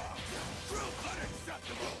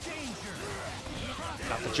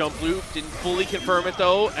 Got the jump loop, didn't fully confirm it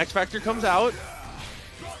though. X Factor comes out.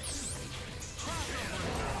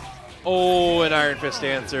 Oh, and Iron Fist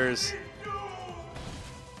answers.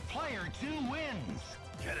 Player 2 wins.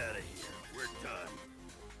 Get out of here. We're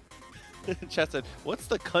done. Chat said, what's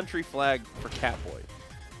the country flag for Catboy?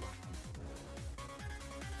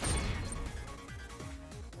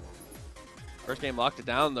 First game locked it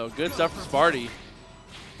down though. Good stuff for Sparty.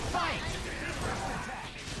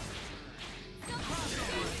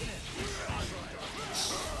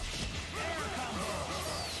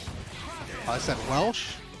 Oh, I said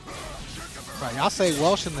Welsh? Right, y'all say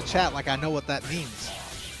Welsh in the chat like I know what that means.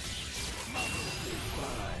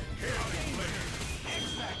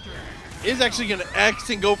 Is actually going to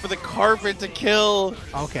X and go for the carpet to kill.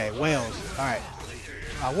 Okay, Wales. All right.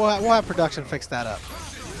 We'll have production fix that up.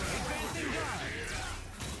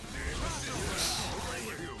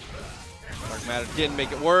 Dark Matter didn't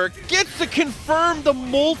make it work. Gets to confirm the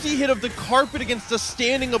multi-hit of the carpet against a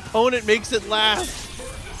standing opponent. Makes it last.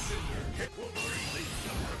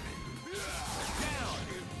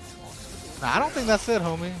 Nah, I don't think that's it,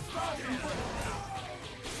 homie.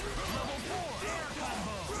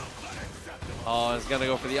 Oh, it's going to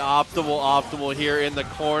go for the optimal here in the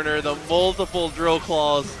corner. The multiple drill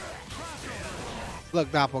claws.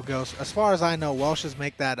 Look, Doplghost, as far as I know, Welsh's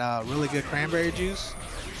make that really good cranberry juice.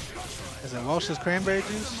 Is it Welsh's cranberry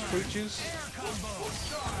juice? Fruit juice?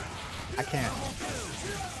 I can't.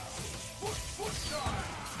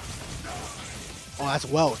 Oh, that's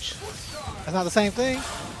Welch. That's not the same thing?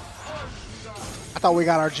 I thought we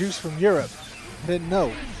got our juice from Europe. Didn't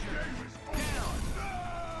know.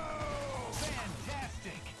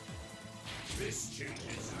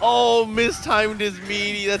 Oh, mistimed his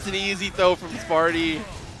meaty. That's an easy throw from Sparty.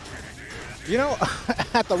 You know,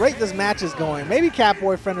 at the rate this match is going, maybe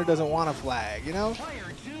Catboy Friender doesn't want a flag, you know?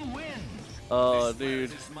 Oh,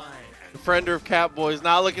 dude. The Friender of Catboy's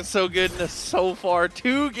not looking so good so far.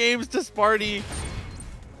 2 games to Sparty.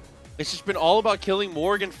 It's just been all about killing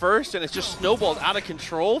Morrigan first, and it's just snowballed out of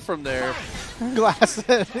control from there. Glass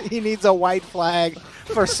said he needs a white flag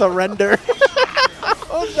for surrender.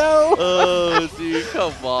 Oh, no. Oh, dude,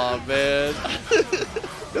 come on, man.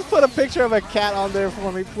 Just put a picture of a cat on there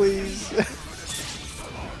for me, please.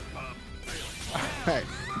 All right.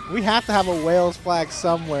 We have to have a Wales flag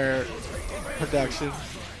somewhere, production.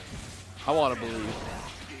 I want to believe.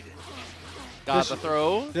 Got the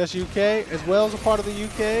throw. Just UK? Is Wales a part of the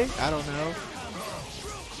UK? I don't know.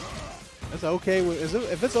 It's okay with,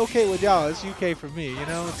 if it's okay with y'all, it's UK for me, you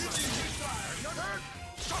know?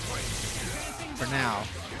 For now.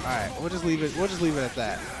 All right, we'll just leave it at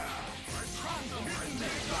that.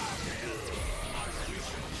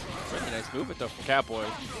 Really nice movement though from Catboy.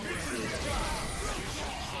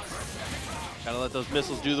 Gotta let those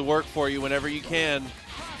missiles do the work for you whenever you can.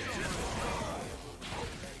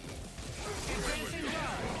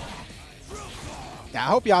 Yeah, I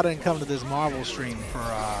hope y'all didn't come to this Marvel stream for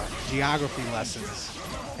geography lessons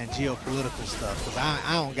and geopolitical stuff, because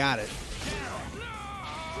I don't got it.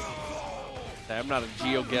 I'm not a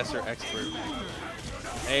GeoGuessr expert.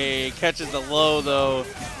 Hey, catches the low though.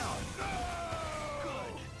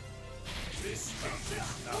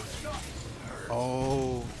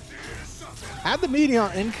 Oh. Have the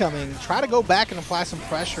Meteor incoming. Try to go back and apply some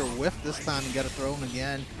pressure. Whiff this time and get a throw in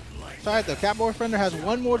again. It's all right though. Catboy Friender has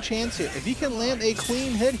one more chance here. If he can land a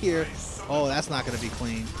clean hit here. Oh, that's not going to be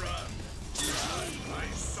clean.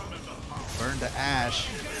 Burn to ash.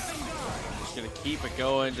 Just going to keep it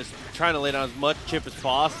going. Just trying to lay down as much chip as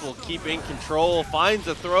possible. Keep in control. Finds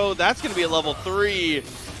a throw. That's going to be a level 3.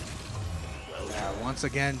 Yeah, once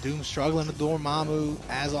again, Doom struggling to Dormammu,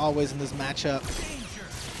 as always in this matchup.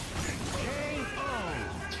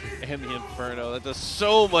 And the Inferno. That does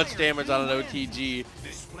so much damage on an OTG.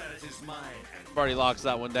 Already locks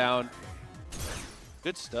that one down.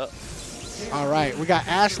 Good stuff. All right, we got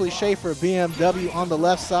AshleySchaferBMW on the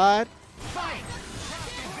left side.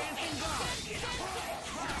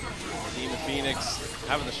 Demon Phoenix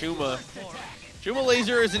having the Shuma. Shuma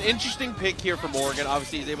Laser is an interesting pick here for Morrigan.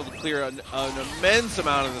 Obviously, he's able to clear an immense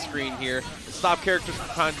amount of the screen here and stop characters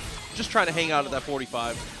from just trying to hang out at that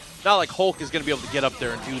 45. Not like Hulk is going to be able to get up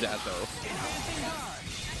there and do that, though.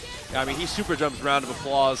 Yeah, I mean, he super jumps round of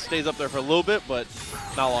applause, stays up there for a little bit, but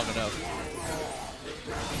not long enough.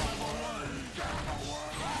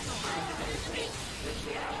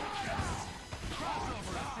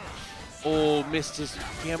 Oh, missed his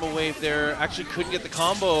Gamma Wave there. Actually couldn't get the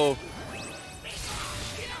combo.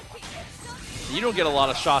 You don't get a lot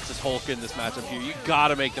of shots as Hulk in this matchup here. You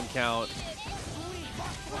gotta make them count.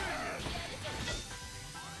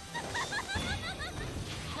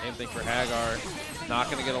 Same thing for Hagar. Not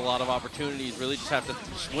gonna get a lot of opportunities. Really just have to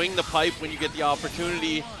swing the pipe when you get the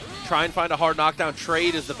opportunity. Try and find a hard knockdown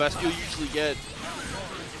trade is the best you'll usually get.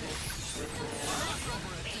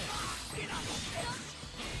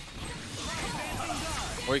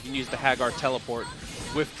 Or you can use the Hagar teleport,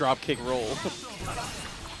 whiff, drop, kick, roll.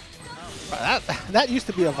 That used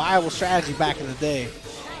to be a viable strategy back in the day.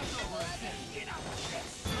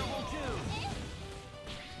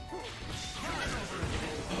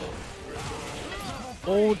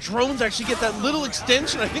 Oh, drones actually get that little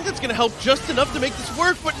extension. I think that's going to help just enough to make this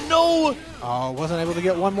work, but no! Oh, wasn't able to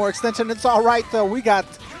get one more extension. It's all right, though. We got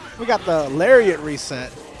the lariat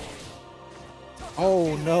reset.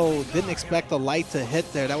 Oh, no. Didn't expect the light to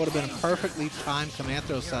hit there. That would have been a perfectly timed command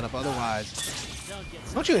throw setup otherwise.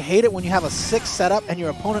 Don't you hate it when you have a 6 setup and your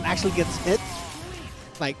opponent actually gets hit?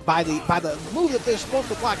 Like, by the move that they're supposed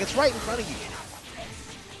to block. It's right in front of you.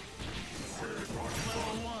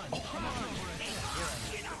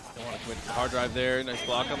 Hard drive there, nice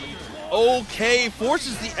block on the... Okay,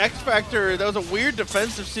 forces the X Factor. That was a weird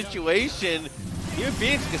defensive situation. Demon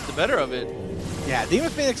Phoenix gets the better of it. Yeah, Demon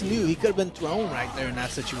Phoenix knew he could have been thrown right there in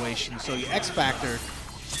that situation. So the X Factor.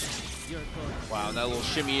 Wow, that little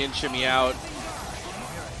shimmy in, shimmy out.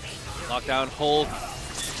 Lockdown Hulk.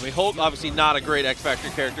 I mean, Hulk obviously not a great X Factor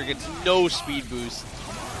character. Gets no speed boost.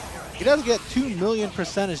 He does get 2 million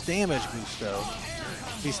percentage damage boost though.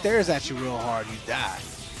 If he stares at you real hard, you die.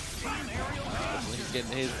 He's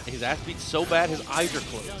getting his ass beat so bad, his eyes are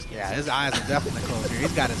closed. Yeah, his eyes are definitely closed here.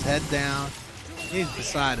 He's got his head down. He's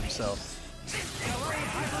beside himself.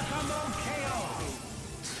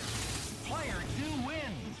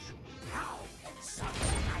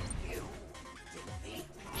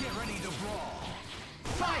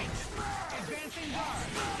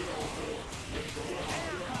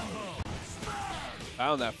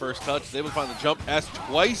 Found that first touch. He's able to find the jump S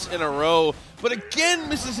twice in a row, but again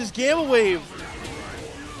misses his Gamma Wave.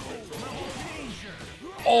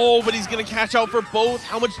 Oh, but he's going to catch out for both.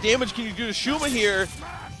 How much damage can you do to Shuma here?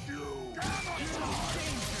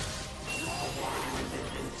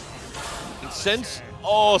 And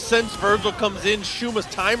since Virgil comes in, Shuma's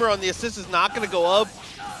timer on the assist is not going to go up.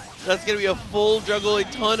 That's going to be a full juggle, a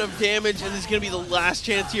ton of damage, and this is going to be the last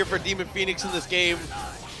chance here for Demon Phoenix in this game.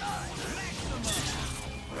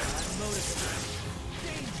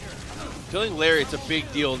 Killing Lariat's a big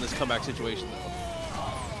deal in this comeback situation, though.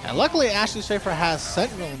 And luckily, Ashley Schaefer has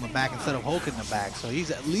Sentinel in the back instead of Hulk in the back, so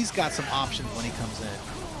he's at least got some options when he comes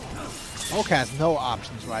in. Hulk has no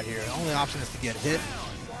options right here. The only option is to get hit.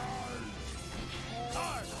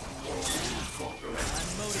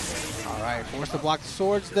 All right, forced to block the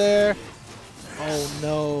swords there. Oh,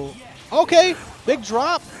 no. Okay, big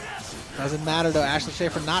drop. Doesn't matter, though. Ashley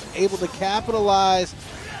Schaefer not able to capitalize.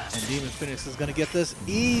 And Demon Phoenix is going to get this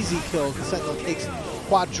easy kill because Sentinel takes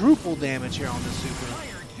quadruple damage here on this super.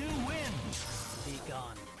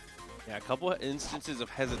 Yeah, a couple of instances of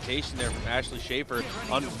hesitation there from Ashley Schaefer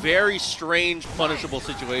on very strange, punishable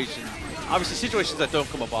situations. Obviously, situations that don't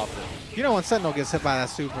come up often. You know when Sentinel gets hit by that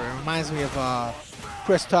super, it reminds me of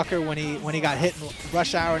Chris Tucker when he got hit in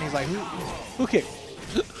Rush Hour and he's like, who kicked?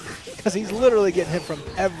 Because he's literally getting hit from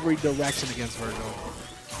every direction against Virgil.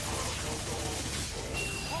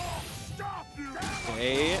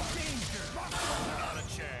 Okay.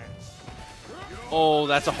 Oh,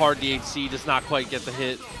 that's a hard DHC. Does not quite get the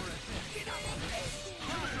hit.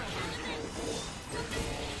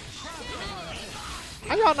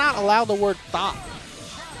 How y'all not allow the word thought?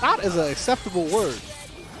 Thought is an acceptable word.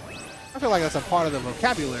 I feel like that's a part of the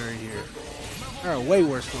vocabulary here. There are way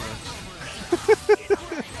worse words.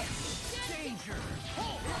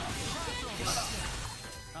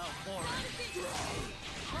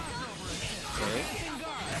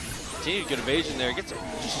 Continued good evasion there. Gets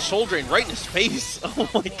just a soul drain right in his face. Oh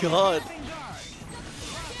my god.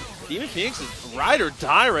 Demon Phoenix is ride or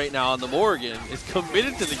die right now on the Morrigan. Is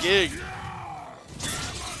committed to the gig.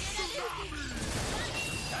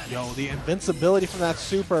 Yo, the invincibility from that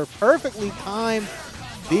super, perfectly timed.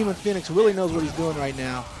 Demon Phoenix really knows what he's doing right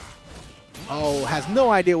now. Oh, has no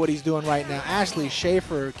idea what he's doing right now.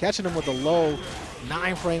 AshleySchafer catching him with the low,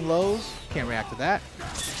 9-frame lows. Can't react to that.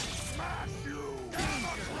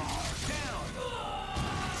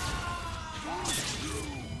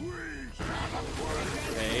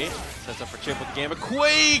 Okay, sets up for Chip with the Gamma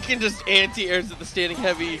Quake and just anti-airs at the standing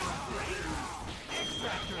heavy.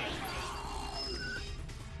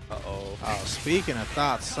 Uh-oh. Oh, speaking of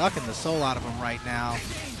thoughts, sucking the soul out of him right now.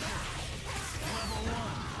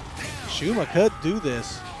 Shuma could do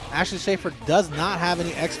this. AshleySchafer does not have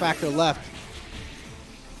any X Factor left.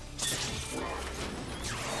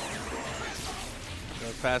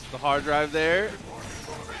 Goes past the hard drive there.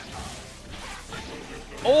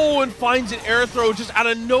 Oh, and finds an air throw just out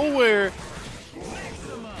of nowhere.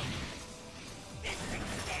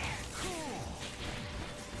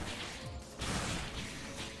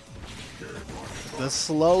 The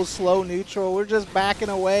slow neutral. We're just backing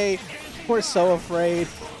away. We're so afraid.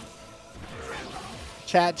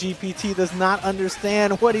 ChatGPT does not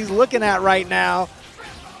understand what he's looking at right now.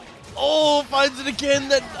 Oh, finds it again.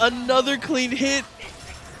 That another clean hit.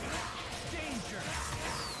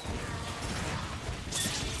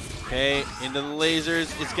 Okay, into the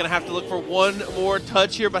lasers. It's going to have to look for one more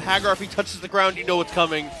touch here, but Haggar, if he touches the ground, you know what's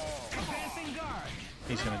coming.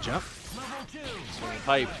 He's going to jump.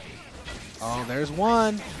 Hype. Oh, there's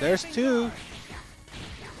one. There's two.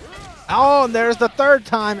 Oh, and there's the third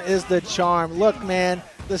time is the charm. Look, man,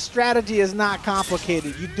 the strategy is not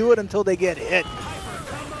complicated. You do it until they get hit.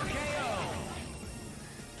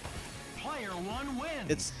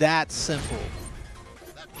 It's that simple.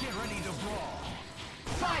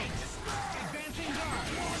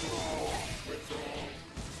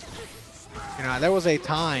 You know, there was a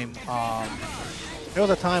time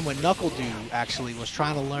when Knuckle Dude actually was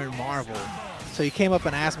trying to learn Marvel. So he came up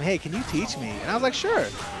and asked me, hey, can you teach me? And I was like, sure.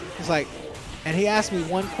 He's like, and he asked me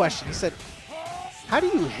one question. He said, how do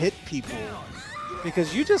you hit people?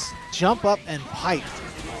 Because you just jump up and pipe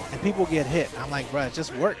and people get hit. I'm like, bro, it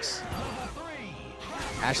just works.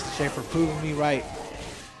 AshleySchafer proving me right.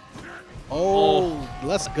 Oh,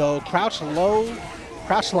 let's go. Crouch low,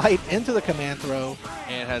 crouch light into the command throw.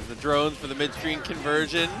 And has the drones for the midstream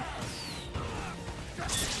conversion.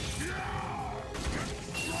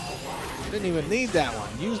 Didn't even need that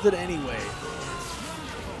one. Used it anyway.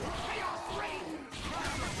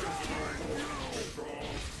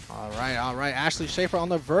 All right. AshleySchafer on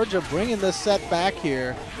the verge of bringing this set back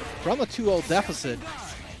here from a 2-0 deficit.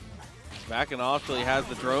 Backing off till he has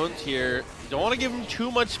the drones here. Don't want to give him too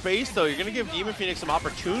much space, though. You're going to give Demon Phoenix some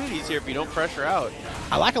opportunities here if you don't pressure out.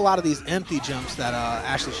 I like a lot of these empty jumps that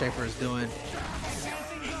AshleySchafer is doing.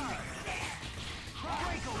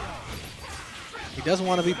 He doesn't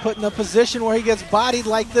want to be put in a position where he gets bodied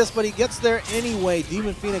like this, but he gets there anyway.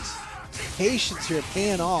 Demon Phoenix patience here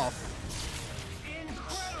paying off.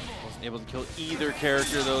 Wasn't able to kill either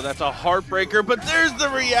character, though. That's a heartbreaker, but there's the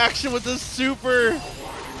reaction with the super.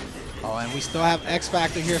 Oh, and we still have X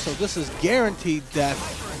Factor here, so this is guaranteed death.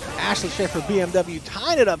 AshleySchaferBMW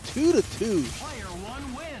tying it up 2-2.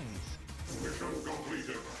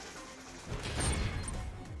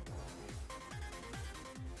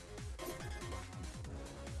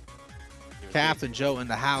 Captain Joe in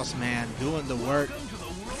the house, man, doing the work.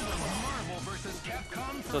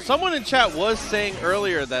 So someone in chat was saying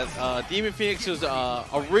earlier that Demon Phoenix was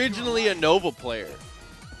originally a Nova player.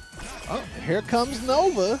 Oh, here comes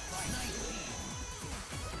Nova.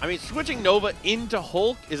 I mean, switching Nova into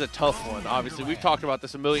Hulk is a tough one. Obviously, we've talked about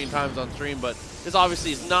this a million times on stream, but this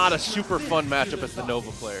obviously is not a super fun matchup as the Nova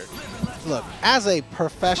player. Look, as a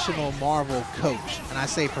professional Marvel coach, and I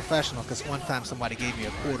say professional because one time somebody gave me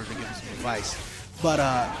a quarter to give me some advice, but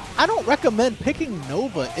I don't recommend picking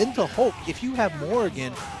Nova into Hulk if you have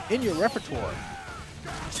Morrigan in your repertoire.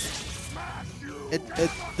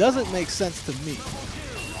 It doesn't make sense to me.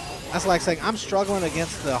 That's like saying, I'm struggling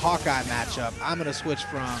against the Hawkeye matchup. I'm going to switch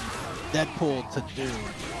from Deadpool to Doom.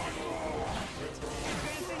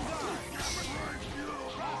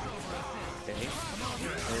 Okay.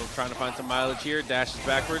 We're trying to find some mileage here. Dashes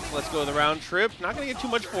backwards. Let's go the round trip. Not going to get too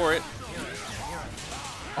much for it.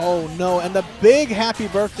 Oh, no. And the big happy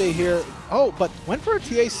birthday here. Oh, but went for a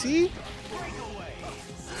TAC?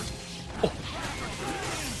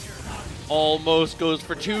 Almost goes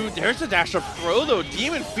for two. There's a dash up throw, though.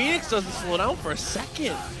 Demon Phoenix doesn't slow down for a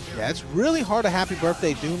second. Yeah, it's really hard to Happy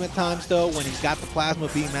Birthday Doom at times, though, when he's got the Plasma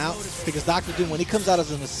Beam out, because Dr. Doom, when he comes out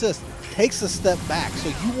as an assist, takes a step back, so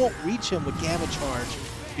you won't reach him with Gamma Charge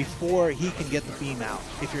before he can get the beam out,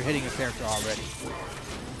 if you're hitting a character already.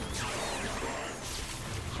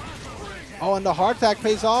 Oh, and the hard attack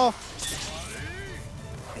pays off.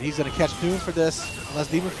 And he's going to catch Doom for this, unless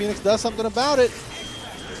Demon Phoenix does something about it.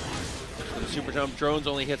 The super jump drones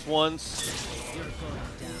only hits once.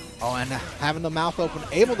 Oh, and having the mouth open,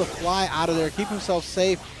 able to fly out of there, keep himself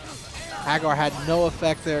safe. Haggar had no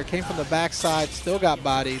effect there. Came from the backside, still got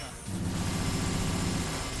bodied.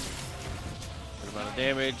 Good amount of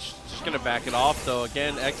damage. Just going to back it off, though.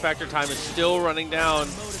 Again, X Factor time is still running down.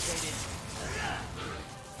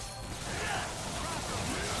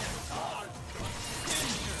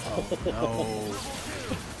 Oh, no.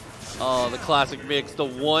 Oh, the classic mix. The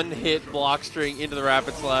one-hit block string into the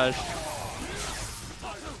Rapid Slash.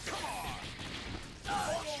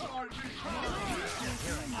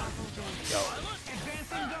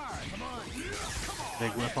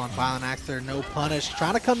 Big whip on Violent Axe there, no punish.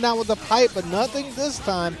 Trying to come down with the pipe, but nothing this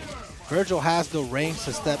time. Virgil has the range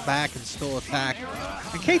to step back and still attack.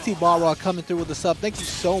 And KT Balrog coming through with the sub. Thank you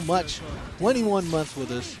so much. 21 months with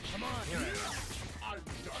us.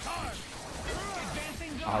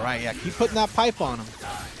 All right, yeah, keep putting that pipe on him.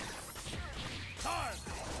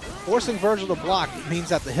 Forcing Virgil to block means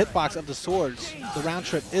that the hitbox of the swords, the round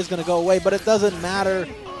trip, is going to go away, but it doesn't matter.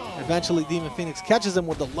 Eventually, Demon Phoenix catches him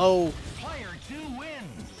with the low.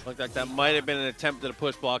 Looked like that might have been an attempt at a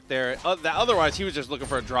push block there. Otherwise, he was just looking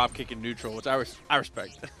for a drop kick in neutral, which I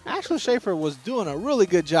respect. Ashley Schafer was doing a really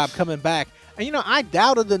good job coming back. And, you know, I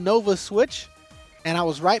doubted the Nova switch, and I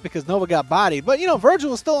was right because Nova got bodied. But, you know, Virgil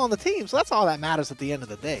was still on the team, so that's all that matters at the end of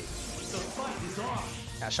the day.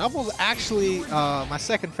 Yeah, Shuffle's actually my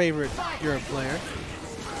second favorite Europe player,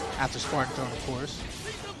 after Spartan Tron, of course.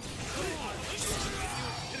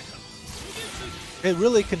 It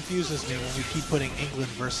really confuses me when we keep putting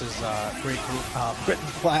England versus Britain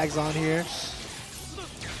flags on here.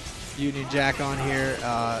 Union Jack on here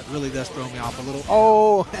really does throw me off a little.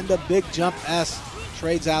 Oh, and the big jump S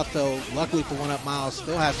trades out, though. Luckily for 1-up Miles,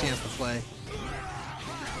 still has a chance to play.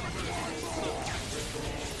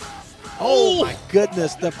 Oh my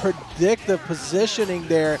goodness, the predictive positioning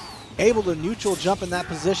there. Able to neutral jump in that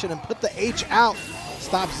position and put the H out.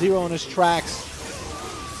 Stop Zero in his tracks.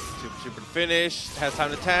 Super finish, has time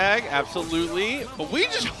to tag, absolutely. But we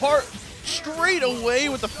just straight away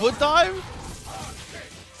with the foot dive.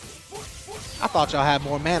 I thought y'all had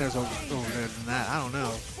more manners over there than that. I don't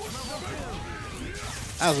know.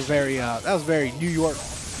 That was a very New York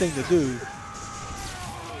thing to do.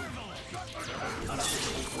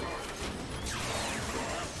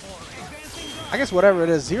 I guess whatever it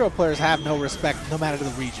is, Zero players have no respect no matter the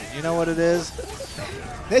region. You know what it is?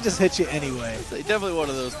 They just hit you anyway. They definitely one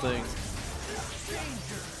of those things.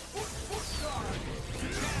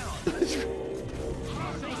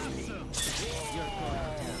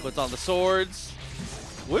 Puts on the swords.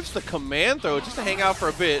 Whips the command throw just to hang out for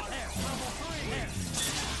a bit.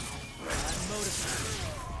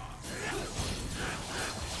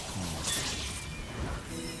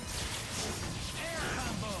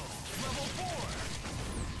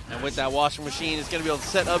 And with that washing machine, it's going to be able to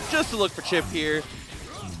set up just to look for Chip here.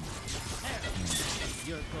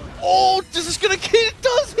 Oh, this is going to hit. It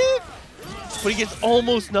does hit. But he gets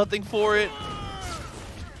almost nothing for it.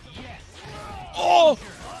 Oh!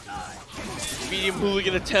 Medium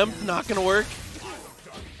hooligan attempt, not going to work.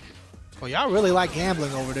 Well, y'all really like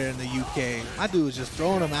gambling over there in the UK. My dude was just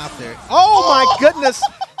throwing them out there. Oh, my goodness.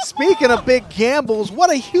 Speaking of big gambles,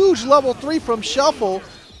 what a huge level 3 from Shuffle.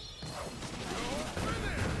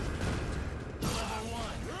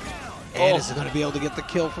 And is going to be able to get the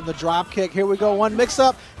kill from the drop kick. Here we go, one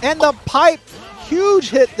mix-up. And the pipe, huge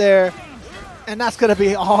hit there. And that's going to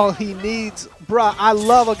be all he needs. Bruh, I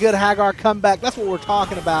love a good Haggar comeback. That's what we're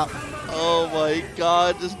talking about. Oh my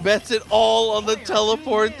god, just bets it all on the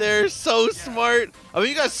teleport there. So smart. I mean,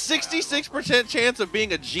 you got 66% chance of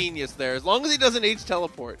being a genius there, as long as he doesn't H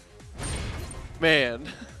teleport. Man.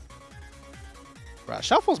 Bruh,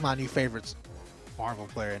 Shuffle's my new favorite Marvel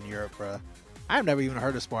player in Europe, bruh. I've never even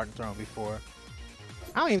heard of Spartan Throne before.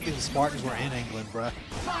 I don't even think the Spartans were in England, bruh.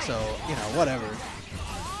 So, you know, whatever.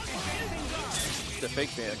 The fake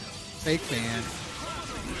fan. Fake fan.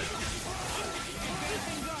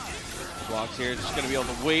 Blocks here, just going to be able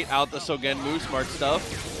to wait out the Sogenmu. Smart stuff.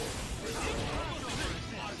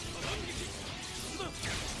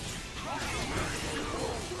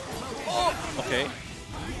 Oh, okay.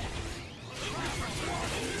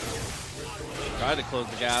 Try to close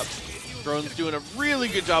the gap. Drone's doing a really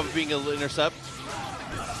good job of being able to intercept.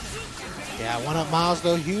 Yeah, 1-up Miles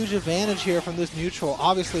though, huge advantage here from this neutral.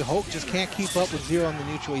 Obviously, Hulk just can't keep up with Zero on the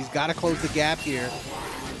neutral. He's got to close the gap here.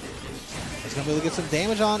 He's going to be able to get some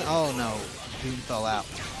damage on. Oh no, Doom fell out.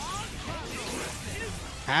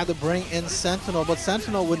 Had to bring in Sentinel, but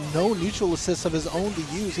Sentinel with no neutral assist of his own to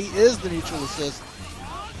use. He is the neutral assist.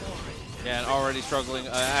 Yeah, and already struggling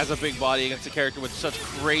as a big body against a character with such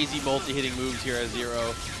crazy multi-hitting moves here as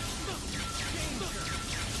Zero.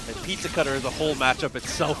 And Pizza Cutter is a whole matchup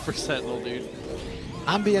itself for Sentinel, dude.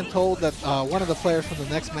 I'm being told that one of the players from the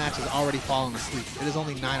next match has already fallen asleep. It is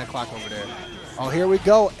only 9 o'clock over there. Oh, here we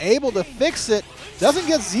go. Able to fix it. Doesn't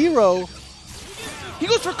get Zero. He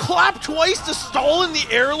goes for clap twice to stall in the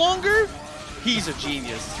air longer? He's a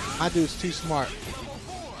genius. My dude's too smart.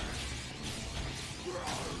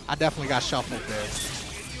 I definitely got shuffled there.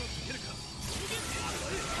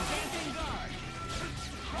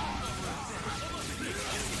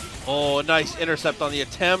 Oh, nice intercept on the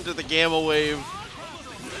attempt at the Gamma Wave.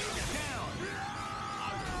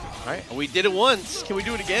 All right, we did it once. Can we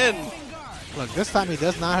do it again? Look, this time he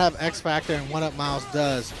does not have X Factor and 1-up Miles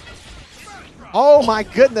does. Oh my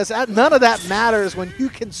goodness, none of that matters when you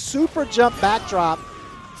can super jump backdrop.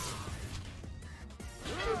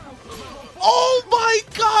 Oh my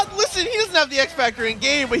god, listen, he doesn't have the X Factor in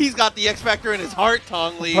game, but he's got the X Factor in his heart,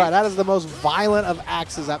 Tong Li. Right, that is the most violent of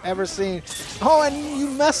axes I've ever seen. Oh, and you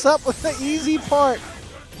mess up with the easy part.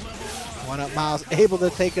 1-up Miles able to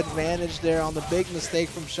take advantage there on the big mistake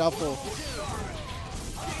from Shuffle.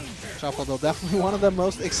 Shuffle, though, definitely one of the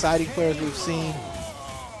most exciting players we've seen.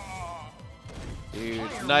 Dude,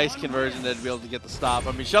 nice conversion there to be able to get the stop.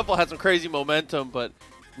 I mean, Shuffle had some crazy momentum, but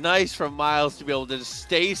nice from Miles to be able to just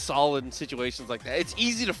stay solid in situations like that. It's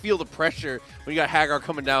easy to feel the pressure when you got Hagar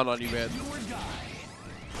coming down on you, man.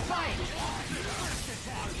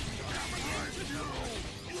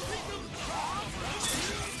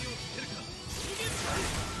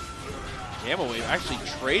 Gamma Wave actually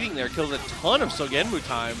trading there kills a ton of Sogenmu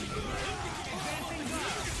time.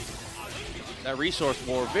 That resource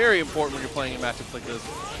war, very important when you're playing in matchups like this.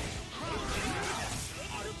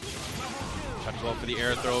 Trying to go up for the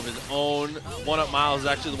air throw of his own. 1-up Miles is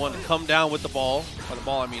actually the one to come down with the ball. By the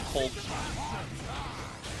ball, I mean Hulk.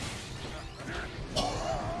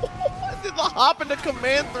 Did the hop into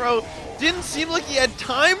command throw. Didn't seem like he had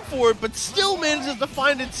time for it, but still manages to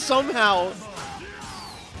find it somehow.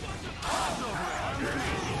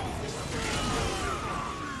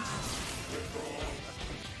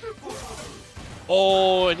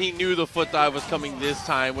 Oh, and he knew the foot dive was coming this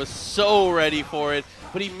time, was so ready for it,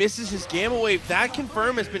 but he misses his Gamma Wave. That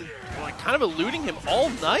confirm has been like kind of eluding him all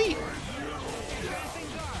night.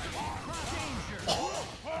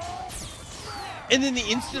 And then the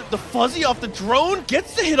instant the fuzzy off the drone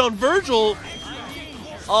gets the hit on Virgil.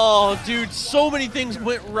 Oh, dude, so many things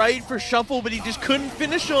went right for Shuffle, but he just couldn't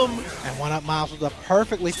finish them. And 1-up Miles with a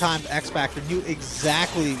perfectly timed X Factor, knew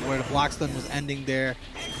exactly where the block stun was ending there.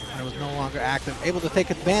 And it was no longer active. Able to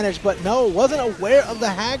take advantage, but no, wasn't aware of the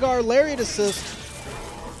Hagar Lariat assist.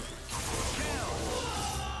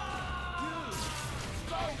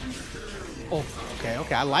 Oh,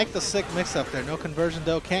 okay. I like the sick mix-up there. No conversion,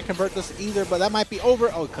 though. Can't convert this either, but that might be over.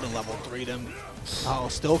 Oh, could have level 3'd him. Oh,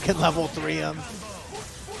 still can level 3 him.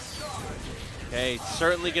 Okay,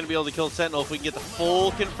 certainly going to be able to kill Sentinel if we can get the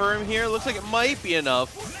full confirm here. Looks like it might be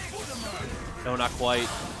enough. No, not quite.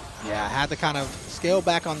 Yeah, I had to kind of scale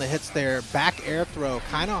back on the hits there. Back air throw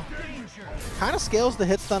kind of scales the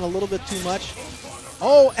hit stun a little bit too much.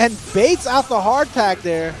 Oh, and baits out the hard tag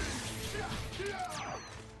there.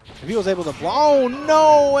 If he was able to blow, oh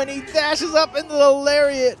no, and he dashes up into the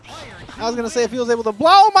lariat. I was going to say if he was able to blow,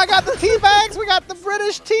 oh my god, the tea bags, we got the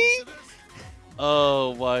British tea.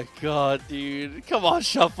 Oh my god, dude. Come on,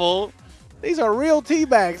 Shuffle. These are real tea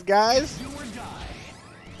bags, guys.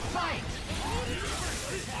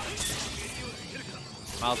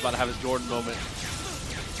 Miles about to have his Jordan moment.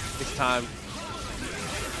 It's time.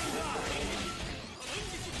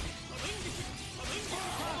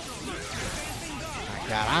 My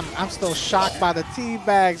god, I'm still shocked by the tea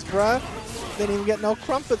bags, bruh. Didn't even get no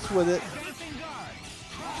crumpets with it.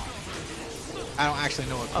 I don't actually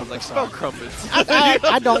know what crumpets spell are. crumpets.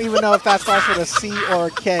 I don't even know if that starts with a C or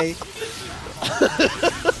a K.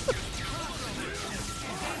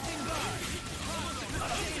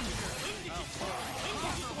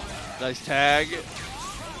 Nice tag.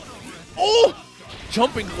 Oh!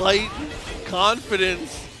 Jumping light.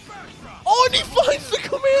 Confidence. Oh, and he finds the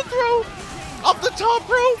command throw up the top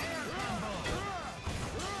rope.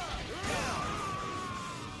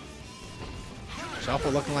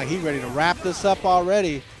 Shuffle looking like he's ready to wrap this up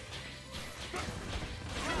already.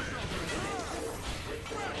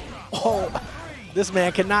 Oh, This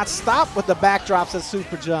man cannot stop with the backdrops at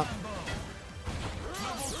super jump.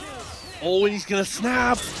 Oh, and he's gonna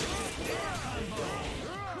snap.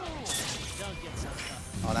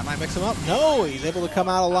 Oh, that might mix him up. No, he's able to come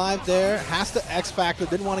out alive there. Has to X Factor,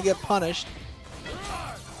 didn't want to get punished.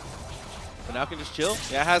 But now can just chill.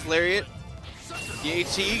 Yeah, has Lariat. The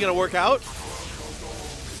HC gonna work out.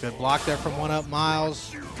 Good block there from 1UP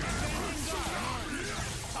Miles.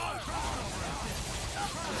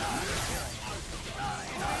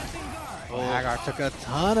 Oh, Haggar took a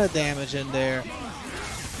ton of damage in there.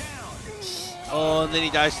 Oh, and then he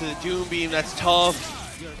dies to the Doom Beam. That's tough.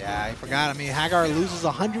 Yeah, I forgot. I mean, Haggar loses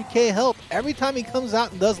 100k health every time he comes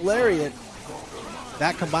out and does Lariat.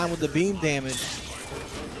 That combined with the beam damage.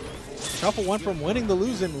 Shuffle went from winning to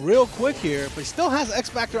losing real quick here, but he still has X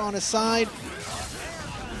Factor on his side.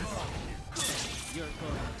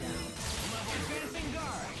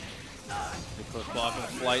 Close block and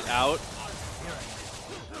flight out.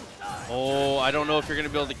 Oh, I don't know if you're going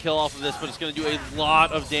to be able to kill off of this, but it's going to do a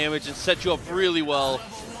lot of damage and set you up really well.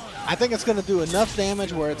 I think it's going to do enough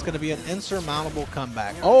damage where it's going to be an insurmountable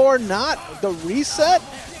comeback. Or not. The reset?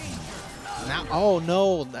 Now, oh,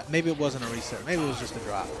 no. Maybe it wasn't a reset. Maybe it was just a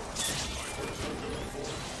drop.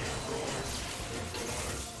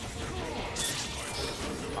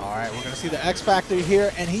 All right, we're going to see the X Factor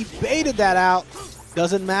here, and he baited that out.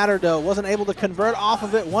 Doesn't matter, though. Wasn't able to convert off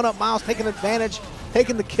of it. 1UP Miles taking advantage,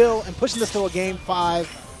 taking the kill, and pushing this to a game 5.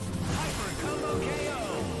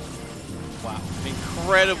 Wow.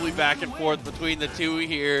 Incredibly back and forth between the two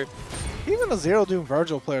here. Even the Zero Doom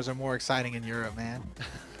Virgil players are more exciting in Europe, man.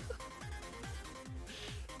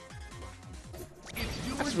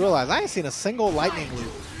 I just realized I ain't seen a single lightning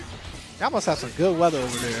loop. Y'all must have some good weather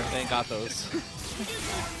over there. They ain't got those.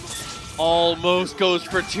 Almost goes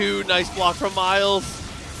for 2. Nice block from Miles.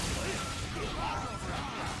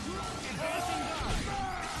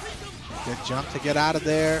 Good jump to get out of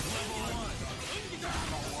there.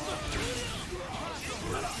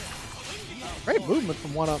 Great movement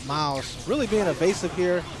from 1UP Miles. Really being evasive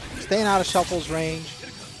here. Staying out of Shuffle's range.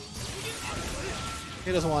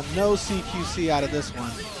 He doesn't want no CQC out of this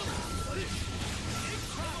one.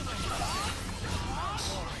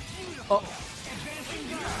 Oh.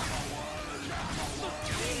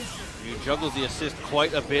 He juggles the assist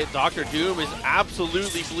quite a bit. Dr. Doom is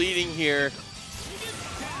absolutely bleeding here.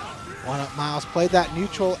 1UP Miles played that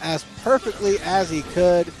neutral as perfectly as he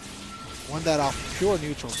could. Won that off pure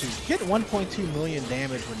neutral too. Getting 1.2 million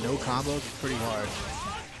damage with no combos is pretty hard.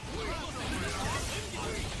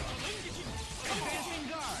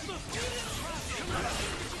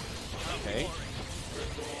 Okay.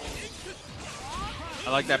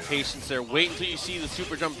 I like that patience there. Wait until you see the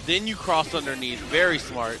super jump, then you cross underneath. Very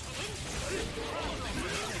smart.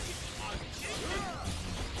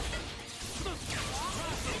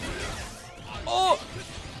 Oh!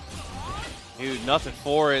 Dude, nothing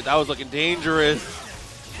for it. That was looking dangerous.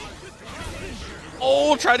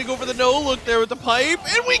 Oh, trying to go for the no-look there with the pipe.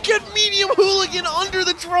 And we get medium hooligan under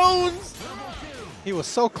the drones. He was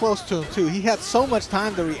so close to him too. He had so much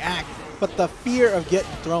time to react, but the fear of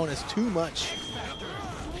getting thrown is too much.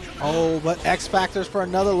 Oh, but X Factors for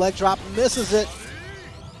another leg drop, misses it.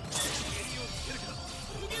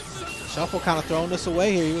 Shuffle kind of throwing this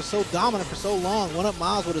away here. He was so dominant for so long. 1UP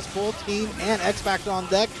Miles with his full team and X Factor on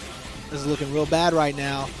deck. This is looking real bad right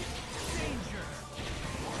now.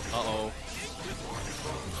 Uh-oh.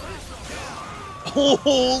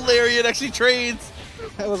 Oh, Lariat actually trades.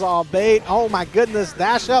 That was all bait. Oh my goodness.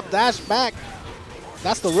 Dash up, dash back.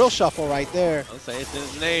 That's the real Shuffle right there. I'll say it's in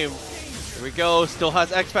his name. Here we go. Still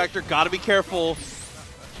has X Factor. Gotta be careful.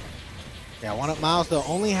 Yeah, 1UP Miles though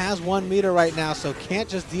only has 1 meter right now, so can't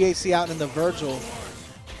just DHC out into Virgil.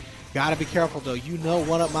 Gotta be careful though. You know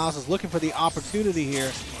 1UP Miles is looking for the opportunity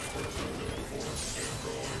here.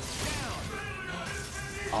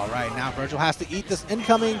 All right, now Virgil has to eat this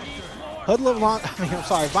incoming hoodlum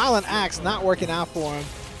Violent Axe not working out for him.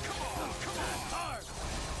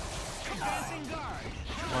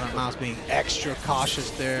 1UP Miles being extra cautious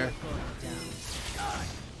there.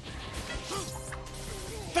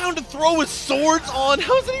 Found to throw his swords on.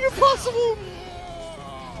 How is that even possible?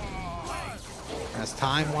 As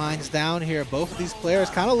time winds down here, both of these players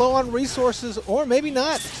kind of low on resources, or maybe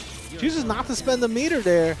not. Chooses not to spend the meter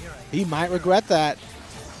there. He might regret that.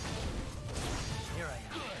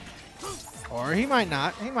 Or he might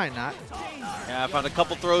not. He might not. Yeah, I found a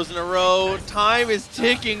couple throws in a row. Time is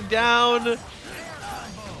ticking down.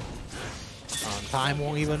 Time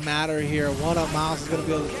won't even matter here. 1UP Miles is going to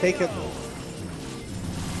be able to take it.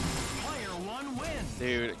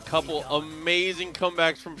 Dude, a couple amazing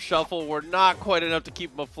comebacks from Shuffle were not quite enough to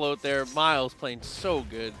keep him afloat there. Miles playing so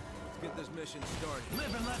good. Get this mission started.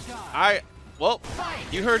 All right, well,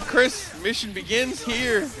 you heard Chris. Mission begins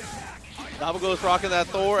here. Doplghost rocking that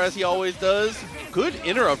Thor as he always does. Good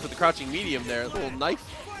interrupt with the crouching medium there. A little knife.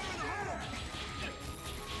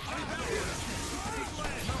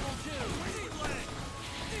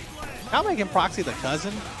 Not making Proxy the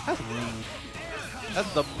cousin? That's rude.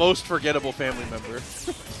 That's the most forgettable family member.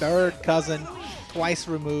 Third cousin, twice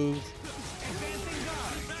removed.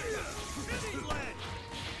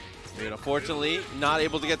 Dude, unfortunately, not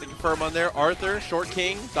able to get the confirm on there. Arthur, Short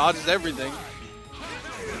King, dodges everything.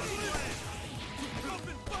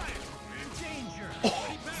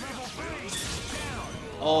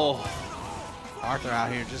 Oh. Arthur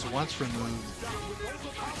out here just once removed.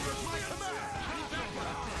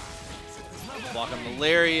 Blocking the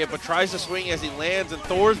lariat, but tries to swing as he lands, and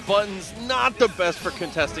Thor's button's not the best for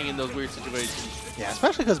contesting in those weird situations. Yeah,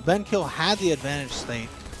 especially because Benkill had the advantage state.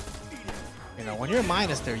 You know, when you're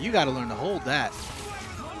minus there, you got to learn to hold that.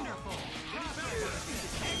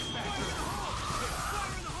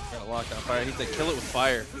 Got a lockdown fire. He said kill it with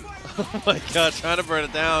fire. Oh my god, trying to burn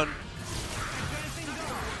it down.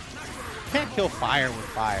 You can't kill fire with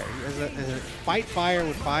fire. Is it fight fire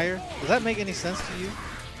with fire? Does that make any sense to you?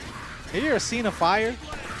 Have you ever seen a fire?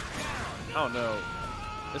 I don't know.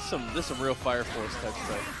 This some real Fire Force type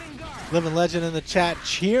stuff. Living Legend in the chat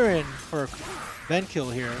cheering for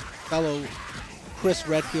Benkill here. Fellow Chris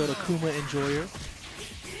Redfield Akuma enjoyer.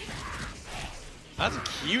 That's a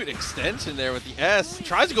cute extension there with the S.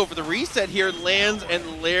 Tries to go for the reset here, lands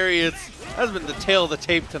and lariats. That's been the tail of the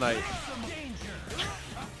tape tonight.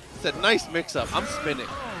 It's a nice mix-up. I'm spinning.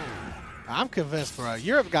 I'm convinced, bro.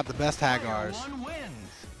 Europe got the best Haggars.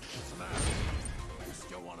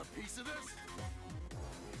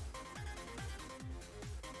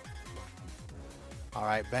 All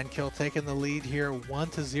right, Benkill taking the lead here,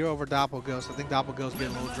 1-0 over Doplghost. I think Doplghost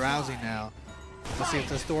getting a little drowsy now. Let's see if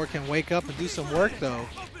this Thor can wake up and do some work, though.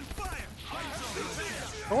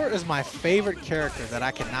 Thor is my favorite character that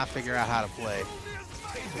I cannot figure out how to play.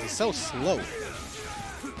 He's so slow.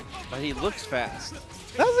 But he looks fast.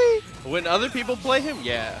 Does he? When other people play him,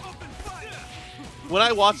 yeah. When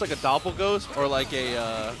I watch like a Doplghost or like a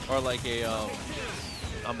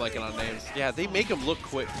I'm blanking on names. Yeah, they make him look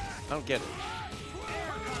quick. I don't get it.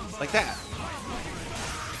 Like that.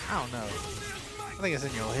 I don't know. I think it's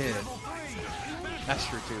in your head. That's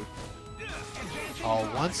true too. Oh,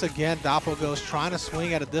 once again, Doplghost trying to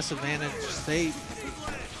swing at a disadvantaged state.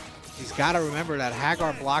 He's got to remember that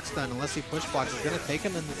Haggar block stun, unless he push blocks, is going to take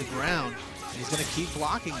him into the ground. And he's going to keep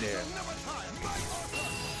blocking there.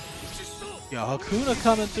 Yo, Hakuna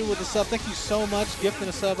coming through with the sub. Thank you so much, gifting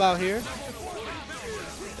a sub out here.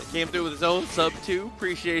 Came through with his own sub too.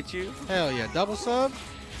 Appreciate you. Hell yeah, double sub.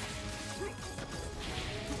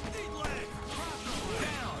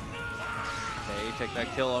 Okay, take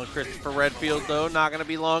that kill on Christopher Redfield though. Not going to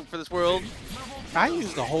be long for this world. I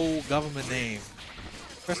used the whole government name.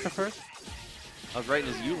 Christopher? I was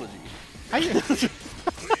writing his eulogy.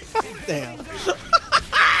 Damn.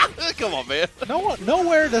 Come on, man.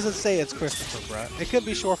 Nowhere does it say it's Christopher, bro. It could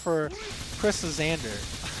be short for Chris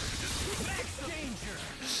Xander.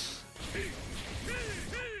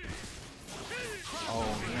 Oh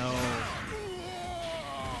no.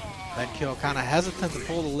 Benkill kind of hesitant to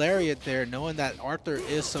pull the lariat there, knowing that Arthur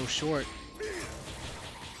is so short.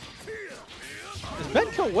 Is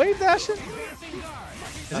Benkill wave dashing?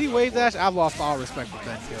 Is he wave dash? I've lost all respect for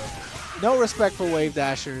Benkill. No respect for wave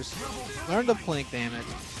dashers. Learn to plink, damn it.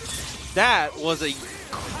 That was a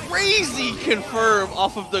crazy confirm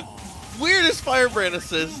off of the weirdest Firebrand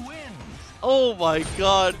assist. Oh my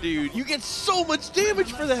god, dude. You get so much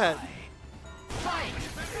damage for that.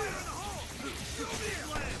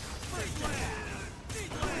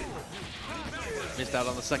 Missed out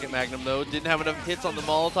on the second Magnum though. Didn't have enough hits on the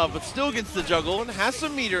Molotov, but still gets the juggle and has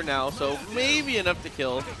some meter now, so maybe enough to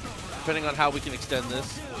kill, depending on how we can extend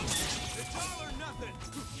this.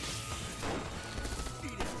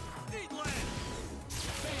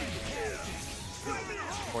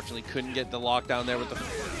 Unfortunately, couldn't get the lockdown there with the.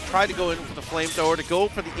 Tried to go in for the flamethrower to go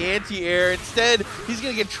for the anti-air. Instead, he's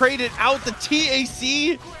gonna get traded out the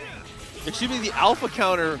TAC. Excuse me, the alpha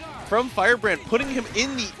counter from Firebrand, putting him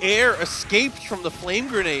in the air, escaped from the flame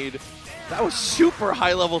grenade. That was super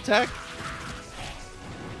high level tech.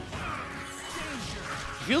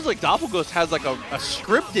 It feels like Doplghost has like a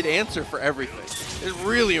scripted answer for everything. It's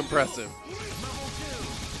really impressive.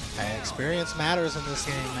 Hey, experience matters in this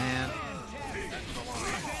game, man.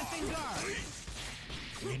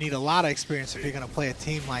 You need a lot of experience if you're going to play a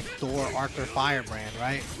team like Thor, Arthur, Firebrand,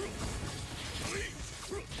 right?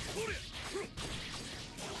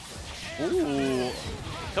 Ooh.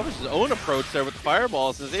 Covers his own approach there with the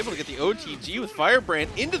fireballs and is able to get the OTG with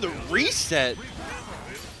Firebrand into the reset.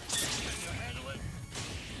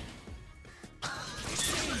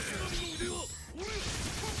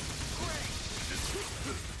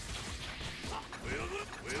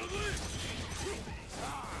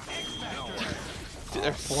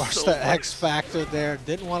 Forced the X Factor there.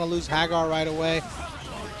 Didn't want to lose Hagar right away.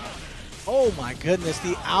 Oh my goodness,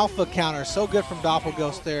 the alpha counter. So good from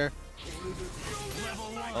Doplghost there.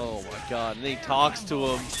 Oh my god, and then he talks to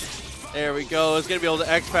him. There we go. He's going to be able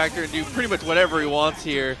to X Factor and do pretty much whatever he wants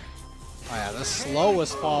here. Oh yeah, the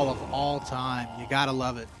slowest fall of all time. You gotta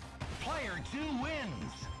love it. Player 2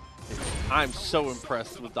 wins. I'm so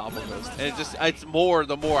impressed with Doplghost. And it's more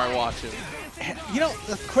the more I watch him. You know,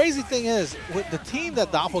 the crazy thing is, with the team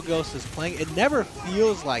that Doplghost is playing, it never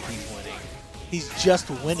feels like he's winning. He's just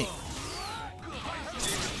winning.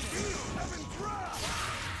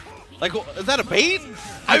 Like, is that a bait?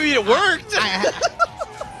 I mean, it worked.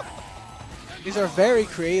 These are very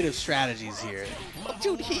creative strategies here.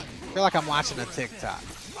 Dude, I feel like I'm watching a TikTok.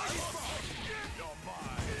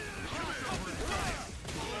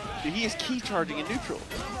 Dude, he is key charging in neutral.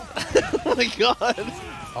 Oh my god.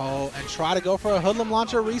 Oh, and try to go for a hoodlum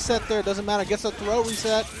launcher reset there. Doesn't matter. Gets a throw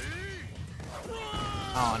reset.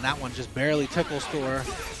 Oh, and that one just barely tickles Thor.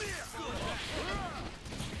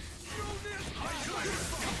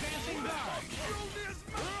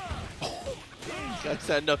 That's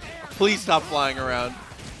enough. Please stop flying around.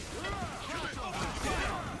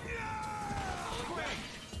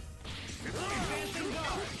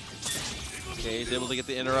 Okay, he's able to get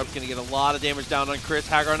the interrupt. Going to get a lot of damage down on Chris.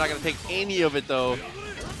 Hagar not going to take any of it, though.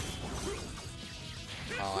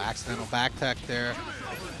 Oh, accidental back tech there.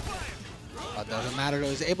 Oh, doesn't matter, though.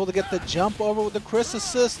 He's able to get the jump over with the Chris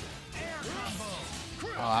assist.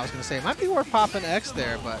 Oh, I was going to say, it might be worth popping X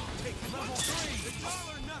there, but...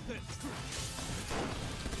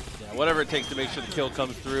 Yeah, whatever it takes to make sure the kill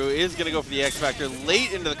comes through. Is going to go for the X Factor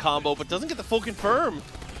late into the combo, but doesn't get the full confirm.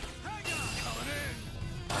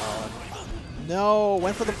 No,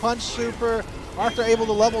 went for the punch super. Arthur able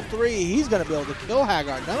to level 3. He's going to be able to kill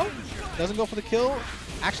Hagar. No, doesn't go for the kill.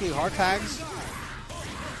 Actually, hard tags.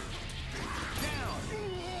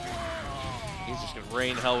 He's just going to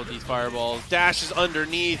rain hell with these fireballs. Dashes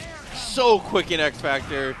underneath. So quick in X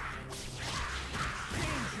Factor.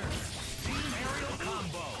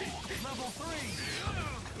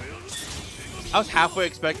 I was halfway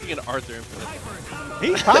expecting an Arthur infinite.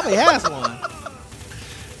 He probably has one.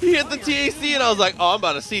 He hit the TAC and I was like, oh, I'm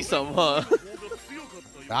about to see something, huh?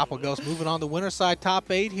 Doplghost moving on the winner side, top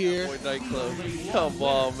 8 here. Boy, nightclub. Come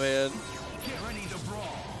on, man.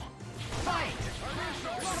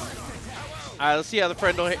 Alright, let's see how the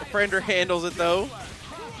friender handles it, though.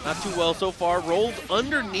 Not too well so far. Rolls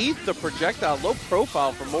underneath the projectile. Low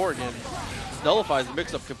profile for Morrigan. Nullifies the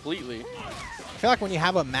mix-up completely. I feel like when you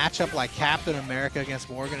have a matchup like Captain America against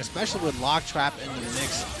Morrigan, especially with Lock Trap in the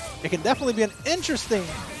mix, it can definitely be an interesting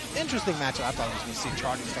matchup. I thought I was going to see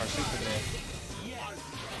Charging Star Super there.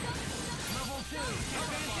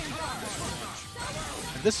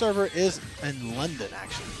 And this server is in London,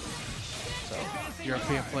 actually. So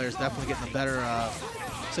European players definitely getting a better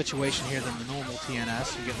situation here than the normal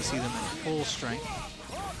TNS. You get to see them in full strength.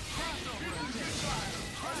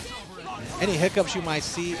 Any hiccups you might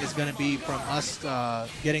see is going to be from us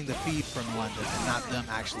getting the feed from London and not them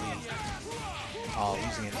actually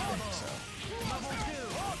losing anything. So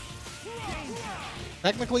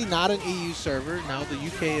technically not an EU server. No, the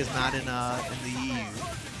UK is not in the EU.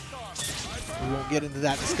 We won't get into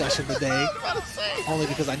that discussion today, only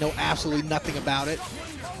because I know absolutely nothing about it.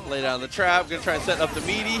 Lay down the trap. Gonna try and set up the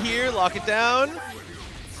meaty here. Lock it down.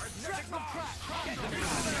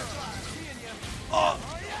 Oh.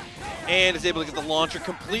 And is able to get the launcher.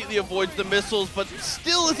 Completely avoids the missiles, but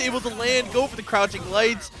still is able to land. Go for the crouching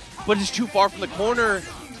lights, but it's too far from the corner.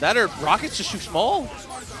 That or rockets just too small.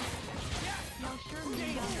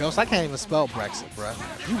 Ghost, I can't even spell Brexit, bro.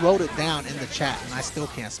 You wrote it down in the chat, and I still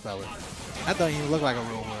can't spell it. That doesn't even look like a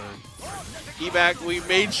real word. Ebac, we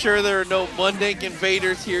made sure there are no Mundink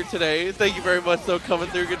invaders here today. Thank you very much, though, coming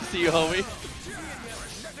through. Good to see you, homie.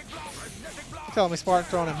 You telling me Spartan,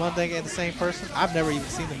 Tron, and Mundink ain't the same person? I've never even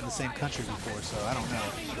seen them in the same country before, so I don't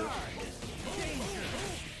know.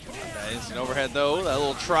 That instant overhead, though. That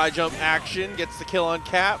little tri-jump action gets the kill on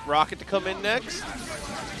Cap. Rocket to come in next.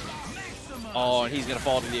 Oh, and he's going to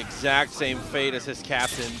fall to the exact same fate as his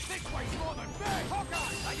captain.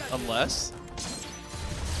 Unless...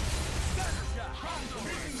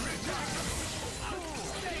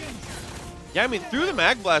 Yeah, I mean, through the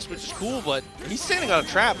Mag Blast, which is cool, but he's standing on a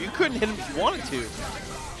trap. You couldn't hit him if you wanted to.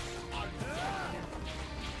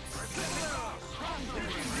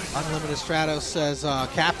 Unlimited Stratos says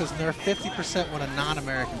Cap is nerfed 50% when a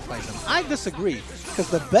non-American plays him. I disagree, because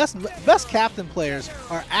the best captain players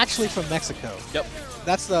are actually from Mexico. Yep.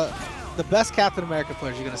 That's the best Captain America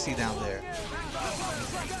players you're going to see down there.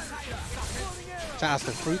 Shout out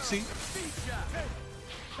to Fruitsy.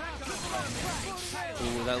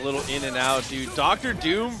 Ooh, that little in and out, dude. Dr.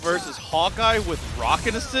 Doom versus Hawkeye with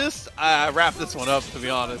rocket assist. I wrapped this one up, to be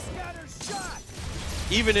honest.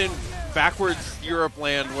 Even in backwards Europe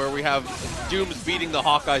land where we have Dooms beating the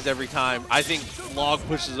Hawkeyes every time, I think Log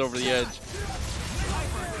pushes over the edge.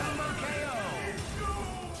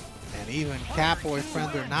 And even Catboy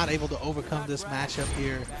Friend are not able to overcome this matchup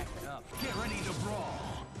here. Get ready to brawl.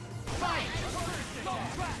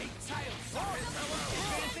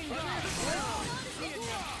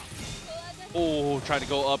 Oh, trying to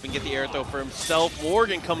go up and get the air throw for himself.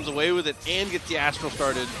 Morrigan comes away with it and gets the Astral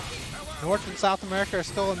started. North and South America are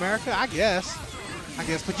still America? I guess.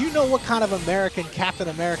 But you know what kind of American Captain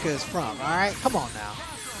America is from, all right? Come on now.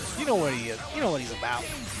 You know what he is. You know what he's about.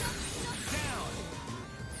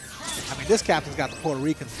 I mean, this captain's got the Puerto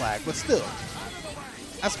Rican flag, but still,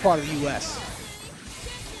 that's part of the U.S.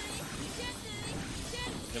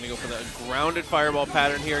 Gonna go for the grounded fireball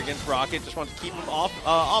pattern here against Rocket. Just wants to keep him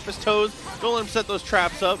off his toes. Don't let him set those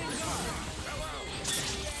traps up.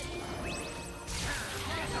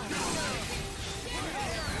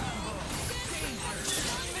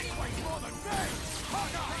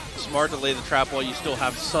 Smart to lay the trap while you still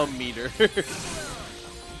have some meter.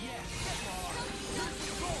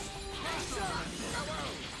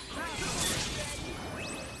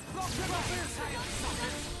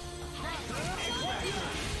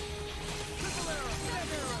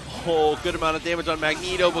 Oh, good amount of damage on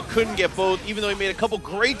Magneto, but couldn't get both, even though he made a couple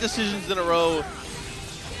great decisions in a row.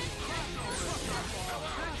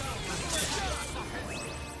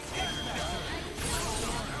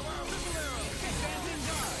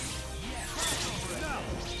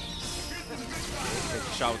 Take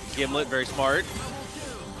a shot with the Gimlet, very smart.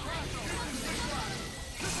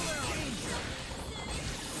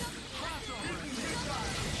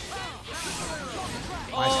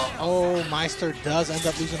 Oh, Meister does end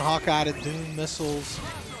up losing Hawkeye to Doom missiles.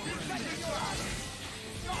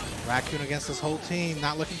 Racoon against this whole team,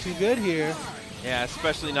 not looking too good here. Yeah,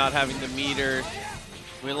 especially not having the meter.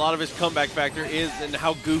 I mean, a lot of his comeback factor is in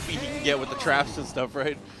how goofy he can get with the traps and stuff,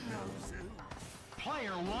 right?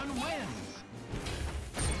 Player one wins.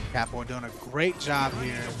 Catboy doing a great job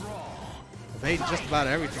here. Evading just about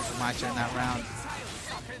everything from Meister in that round.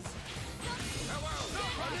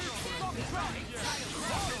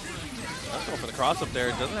 Let's go for the cross up there.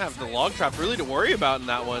 It doesn't have the log trap really to worry about in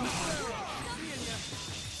that one.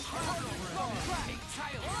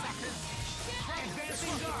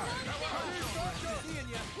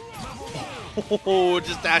 Oh,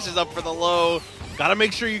 just dashes up for the low. Gotta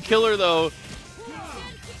make sure you kill her though.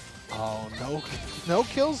 Oh, no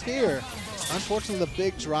kills here. Unfortunately, the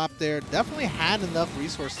big drop there. Definitely had enough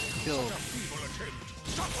resources to kill.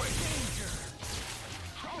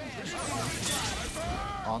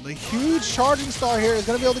 On the huge charging star here, is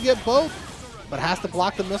going to be able to get both, but has to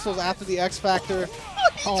block the missiles after the X Factor.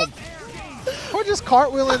 Home. We're just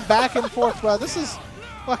cartwheeling back and forth, bro. This is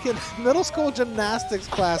fucking middle school gymnastics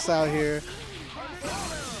class out here.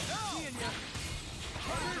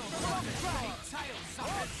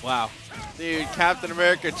 Wow. Dude, Captain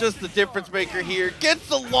America, just the difference maker here. Gets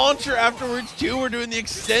the launcher afterwards, too. We're doing the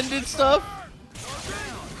extended stuff.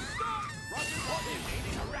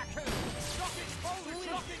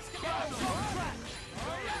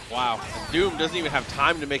 Wow. And Doom doesn't even have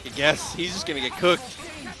time to make a guess. He's just going to get cooked.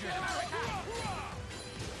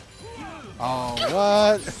 Oh,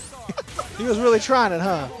 what? He was really trying it,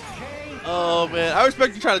 huh? Oh, man. I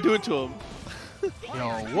respect you trying to do it to him.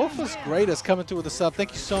 Yo, Wolf's Greatest coming through with the sub.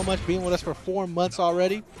 Thank you so much for being with us for 4 months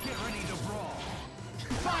already.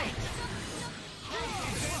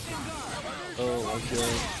 Oh,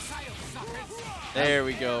 okay. There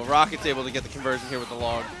we go. Rocket's able to get the conversion here with the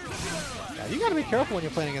log. Yeah, you gotta be careful when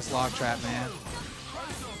you're playing against log trap, man.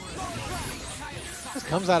 This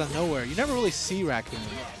comes out of nowhere. You never really see Racoon.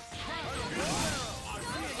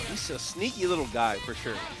 He's a sneaky little guy for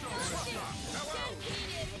sure.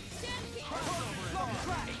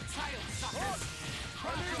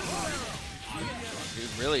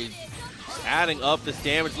 Dude, really just adding up this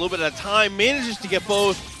damage a little bit at a time. Manages to get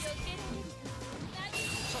both.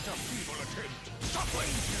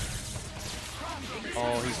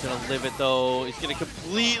 Oh, he's going to live it, though. He's going to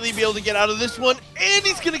completely be able to get out of this one, and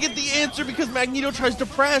he's going to get the answer because Magneto tries to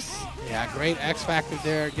press. Yeah, great X Factor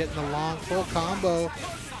there, getting the long full combo.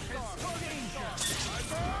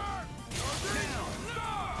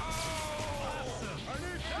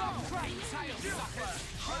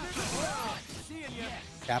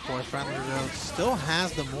 Catboy Friendly though still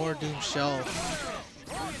has the more Doom shell.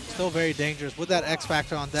 Still very dangerous with that X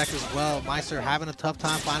Factor on deck as well. Meister having a tough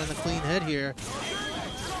time finding the clean hit here.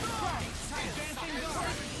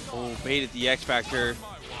 Oh, baited the X Factor.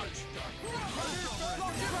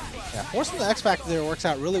 Yeah, forcing the X Factor there works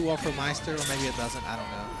out really well for Meister, or maybe it doesn't. I don't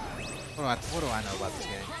know. What do I know about this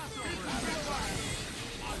game?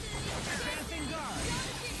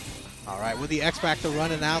 All right, with the X Factor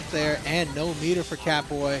running out there and no meter for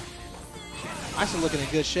Catboy, Meister looking in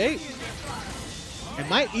good shape. It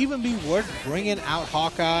might even be worth bringing out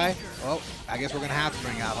Hawkeye. Well, I guess we're going to have to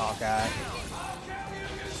bring out Hawkeye.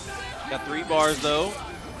 Got 3 bars, though.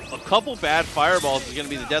 A couple bad fireballs is going to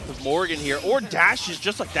be the death of Morrigan here, or dashes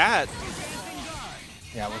just like that.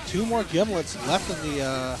 Yeah, with 2 more gimlets left in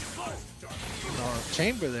the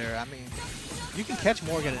chamber there, I mean, you can catch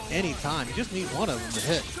Morrigan at any time. You just need one of them to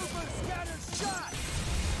hit.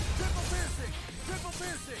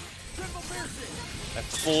 That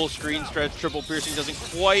full screen stretch, triple piercing doesn't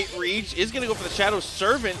quite reach. Is going to go for the Shadow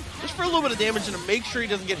Servant just for a little bit of damage and to make sure he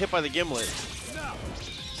doesn't get hit by the gimlet.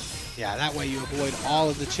 Yeah, that way you avoid all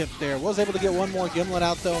of the chip there. Was able to get 1 more gimlet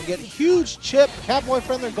out though and get huge chip. Catboy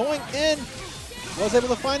Friendly going in. Was able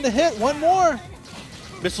to find the hit. 1 more.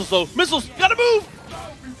 Missiles though. Missiles! Gotta move!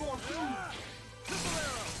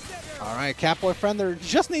 All right, Catboy Friendly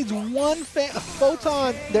just needs 1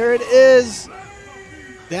 photon. There it is.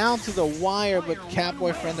 Down to the wire, but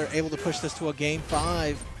Catboy Friendly able to push this to a game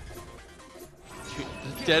 5.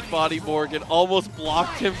 Dead body Morgan almost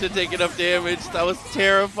blocked him to take enough damage. That was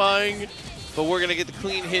terrifying. But we're going to get the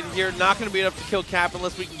clean hit here. Not going to be enough to kill Cap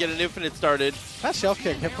unless we can get an infinite started. That shelf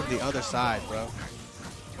kick hit from the other side, bro.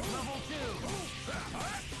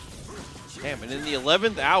 Damn, and in the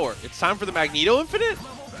 11th hour, it's time for the Magneto infinite?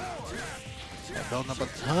 Yeah, building up a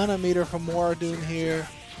ton of meter for Morrigan here.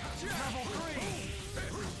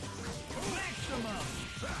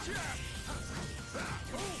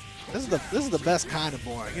 This is the best kind of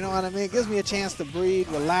boring. You know what I mean? It gives me a chance to breathe,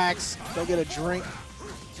 relax, go get a drink.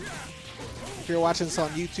 If you're watching this on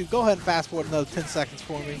YouTube, go ahead and fast forward another 10 seconds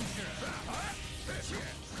for me.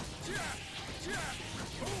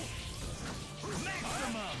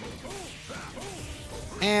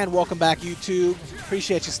 And welcome back, YouTube.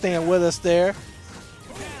 Appreciate you staying with us there.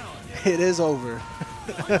 It is over.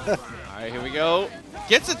 All right, here we go.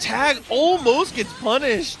 Gets a tag, almost gets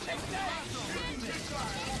punished.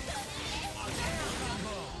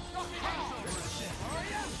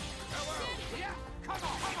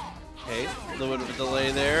 Okay, a little bit of a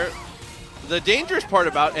delay there. The dangerous part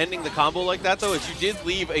about ending the combo like that, though, is you did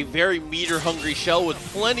leave a very meter-hungry shell with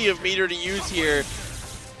plenty of meter to use here.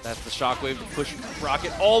 That's the shockwave to push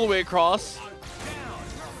Rocket all the way across.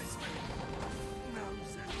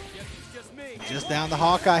 Just down the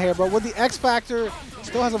Hawkeye here, but with the X Factor,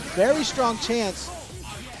 still has a very strong chance.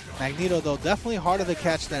 Magneto, though, definitely harder to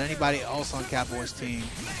catch than anybody else on Catboy's team.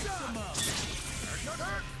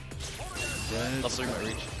 Good.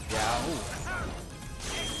 Reach. Yeah. Ooh.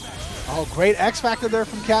 Oh, great X Factor there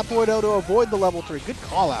from Catboy though to avoid the level 3. Good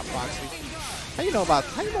call out, Foxy. How you know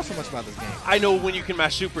so much about this game? I know when you can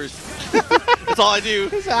mash supers. That's all I do.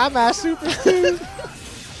 He said I mash supers too.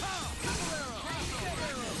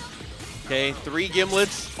 Okay, 3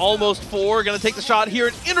 gimlets, almost 4. Gonna take the shot here.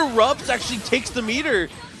 It interrupts, actually takes the meter.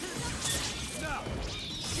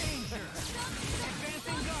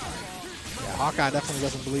 Hawkeye definitely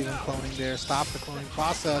doesn't believe in cloning there. Stop the cloning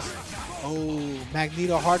process. Oh,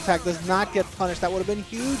 Magneto hard attack does not get punished. That would have been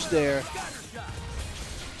huge there.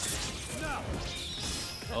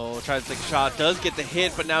 Oh, tries to take a shot. Does get the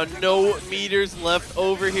hit, but now no meters left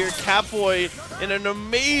over here. Catboy in an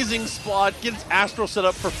amazing spot. Gets Astral set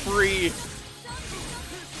up for free.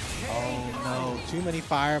 Oh, no. Too many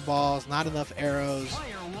fireballs. Not enough arrows.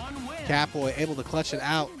 Catboy able to clutch it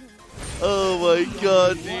out. Oh, my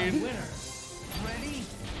God, dude.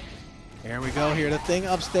 Here we go here. The thing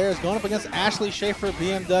upstairs going up against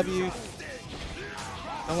AshleySchaferBMW.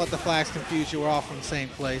 Don't let the flags confuse you. We're all from the same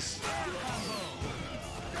place.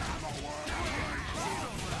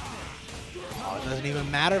 Oh, it doesn't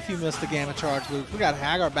even matter if you miss the gamma charge loop. We got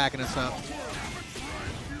Hagar backing us up.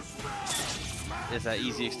 Is that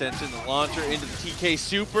easy extension. The launcher into the TK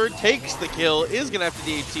Super. Takes the kill. Is going to have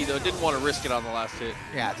to DHT, though. Didn't want to risk it on the last hit.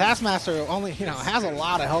 Yeah, Taskmaster only, has a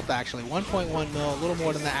lot of health, actually. 1.1 mil, a little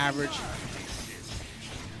more than the average.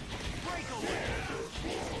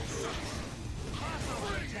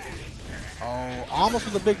 Oh, almost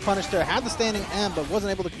with a big punish there. Had the standing M, but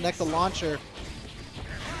wasn't able to connect the launcher.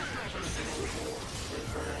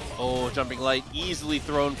 Oh, jumping light easily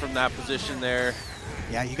thrown from that position there.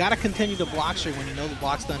 Yeah, you got to continue to block share when you know the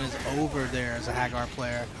block stun is over there as a Haggar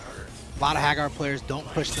player. A lot of Haggar players don't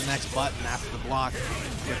push the next button after the block.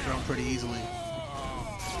 Get thrown pretty easily.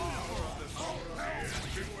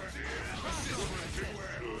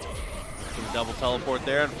 Double teleport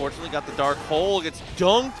there. Unfortunately, got the dark hole. Gets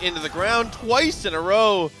dunked into the ground twice in a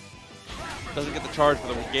row. Doesn't get the charge for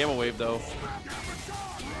the gamma wave though.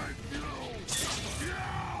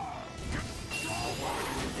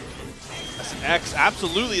 That's an X.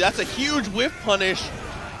 Absolutely. That's a huge whiff punish.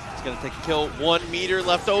 It's going to take a kill. 1 meter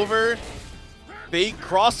left over. Big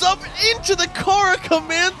cross up into the Kara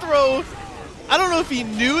command throw. I don't know if he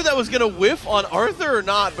knew that was going to whiff on Arthur or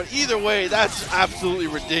not, but either way, that's absolutely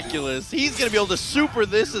ridiculous. He's going to be able to super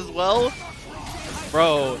this as well.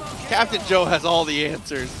 Bro, Captain Joe has all the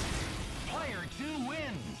answers. Player 2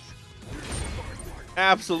 wins.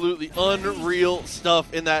 Absolutely unreal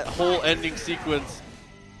stuff in that whole ending sequence.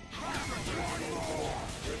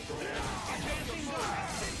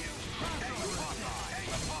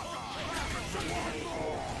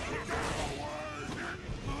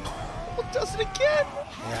 Does it again?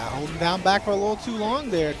 Yeah, holding down back for a little too long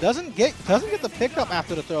there. Doesn't get the pickup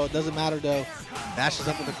after the throw. It doesn't matter though. Dashes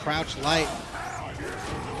up with a crouch light.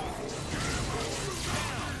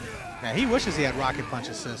 Man, he wishes he had rocket punch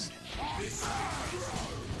assist.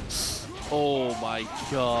 Oh my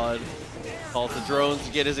god. Calls the drones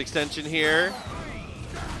to get his extension here.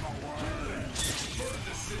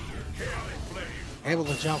 Able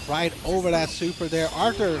to jump right over that super there.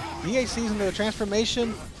 Arthur, BAC's into the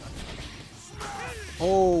transformation.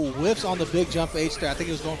 Oh, whiffs on the big jump H there. I think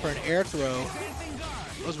he was going for an air throw.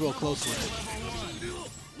 It was real close with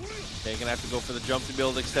it. They're going to have to go for the jump to be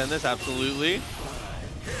able to extend this, absolutely.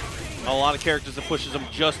 A lot of characters that pushes them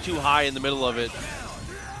just too high in the middle of it.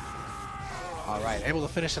 All right, able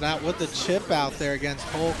to finish it out with the chip out there against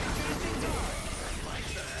Hulk.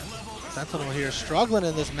 Sentinel here struggling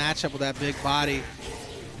in this matchup with that big body.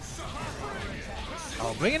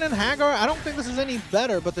 Oh, bringing in Hagar, I don't think this is any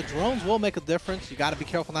better, but the drones will make a difference. You got to be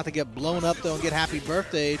careful not to get blown up, though, and get happy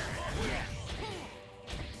birthday.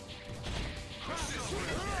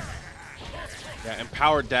 Yeah, and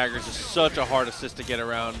powered daggers is such a hard assist to get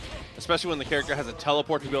around, especially when the character has a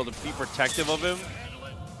teleport to be able to be protective of him.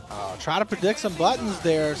 Try to predict some buttons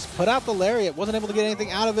there. Put out the lariat. Wasn't able to get anything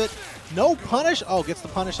out of it. No punish. Oh, gets the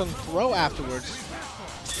punish on the throw afterwards.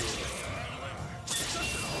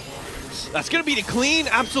 That's going to be the clean,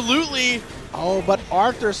 absolutely. Oh, but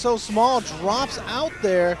Arthur, so small, drops out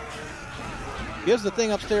there. Gives the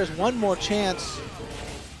thing upstairs one more chance.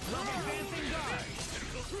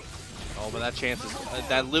 Oh, but that chance is,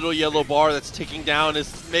 that little yellow bar that's ticking down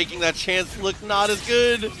is making that chance look not as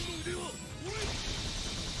good.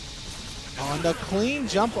 Oh, and the clean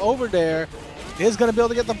jump over there is going to be able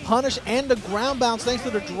to get the punish and the ground bounce thanks to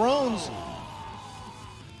the drones.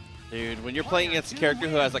 Dude, when you're playing against a character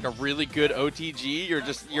who has like a really good OTG,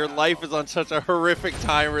 your life is on such a horrific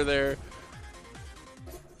timer there.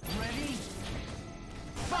 Ready?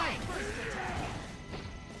 Fight!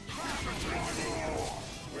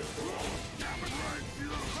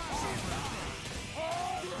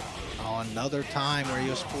 Oh, another time where he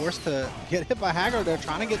was forced to get hit by Haggar there,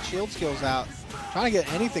 trying to get shield skills out, trying to get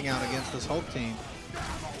anything out against this Hulk team.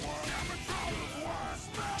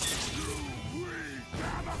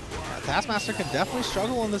 Taskmaster can definitely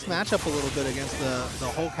struggle in this matchup a little bit against the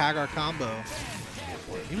Hulk Haggar combo,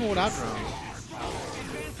 even without drones.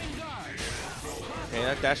 Okay,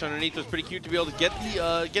 that dash underneath was pretty cute to be able to get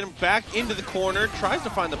him back into the corner. Tries to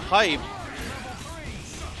find the pipe.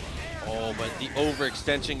 Oh, but the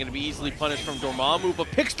overextension going to be easily punished from Dormammu, but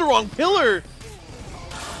picks the wrong pillar.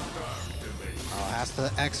 Oh, has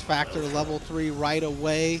to X Factor level 3 right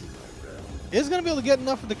away. Is going to be able to get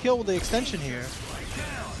enough for the kill with the extension here.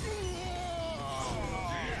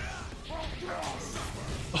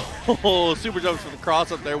 Oh, super jumps for the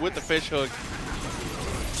cross up there with the fish hook.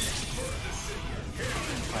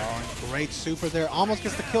 Oh, great super there. Almost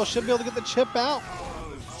gets the kill. Should be able to get the chip out.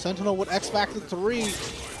 Sentinel with X Factor 3.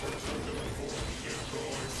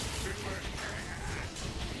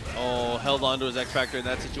 Oh, held on to his X Factor in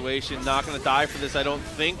that situation. Not going to die for this, I don't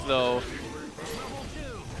think, though.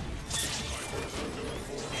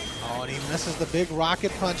 Oh, and he misses the big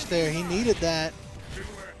rocket punch there. He needed that.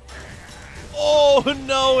 Oh,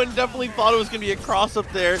 no, and definitely thought it was going to be a cross up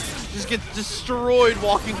there. Just gets destroyed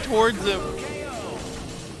walking towards him.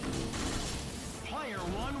 Player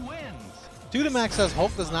 1 wins. Dudamax says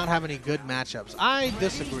Hulk does not have any good matchups. I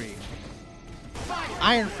disagree.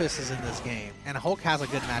 Iron Fist is in this game, and Hulk has a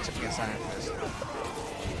good matchup against Iron Fist.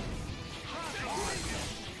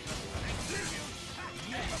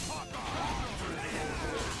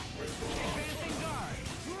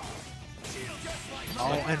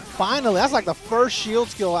 Oh, and finally, that's like the first shield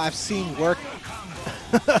skill I've seen work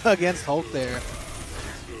against Hulk there.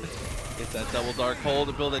 Gets that double dark hole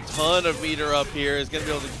to build a ton of meter up here. Is going to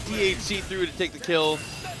be able to DHC through to take the kill.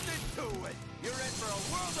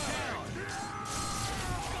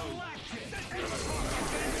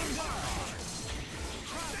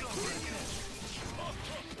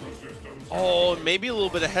 Oh, maybe a little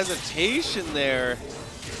bit of hesitation there.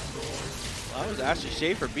 That was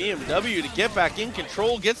AshleySchaferBMW to get back in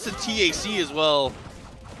control. Gets the TAC as well.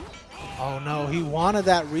 Oh no, he wanted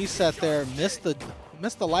that reset there. Missed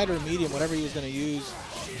the lighter medium, whatever he was going to use.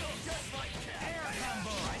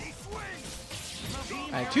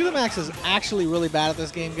 All right, ToTheMax is actually really bad at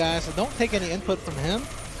this game, guys, so don't take any input from him.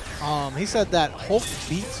 He said that Hulk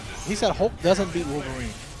doesn't beat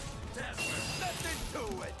Wolverine.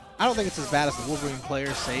 I don't think it's as bad as the Wolverine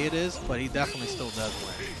players say it is, but he definitely still does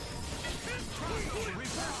win.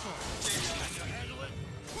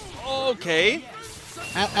 Okay.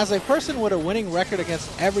 As a person with a winning record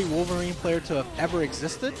against every Wolverine player to have ever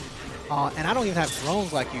existed, and I don't even have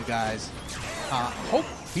drones like you guys, Hulk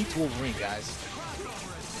beats Wolverine, guys.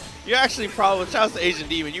 You actually probably, shouts to Asian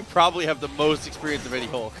Demon, you probably have the most experience of any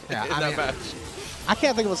Hulk in that match. I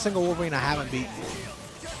can't think of a single Wolverine I haven't beaten.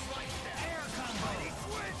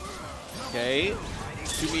 Okay,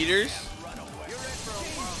 2 meters.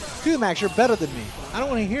 ToTheMax, you're better than me. I don't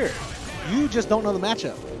want to hear it. You just don't know the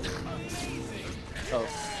matchup. Oh.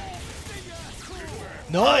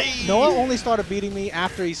 Noah only started beating me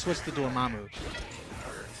after he switched to Dormammu.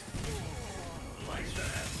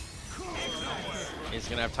 He's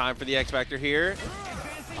going to have time for the X Factor here.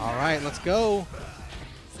 All right, let's go.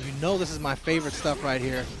 You know this is my favorite stuff right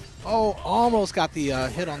here. Oh, almost got the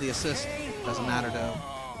hit on the assist. Doesn't matter, though.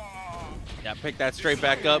 Yeah, pick that straight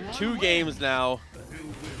back up. 2 games now.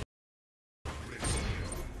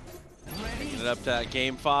 Taking it up to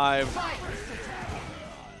game 5.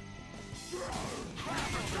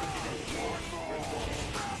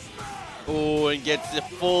 Oh, and gets the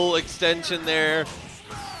full extension there.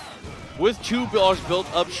 With 2 bars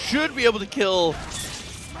built up, should be able to kill.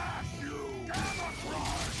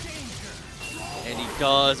 And he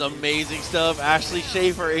does amazing stuff.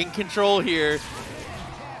 AshleySchafer in control here.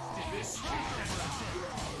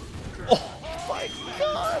 Oh my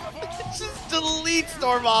god! It just deletes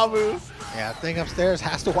Dormammu. Yeah, thing upstairs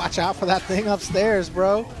has to watch out for that thing upstairs,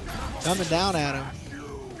 bro. Coming down at him.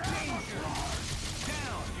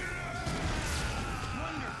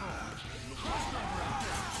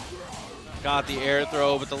 Got the air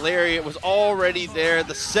throw, but the lariat was already there.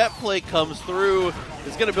 The set play comes through.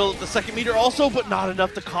 It's going to build up the second meter also, but not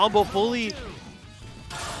enough to combo fully.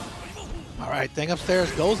 All right, thing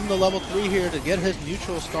upstairs goes into level 3 here to get his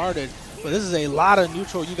neutral started. But this is a lot of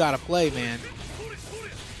neutral you got to play, man.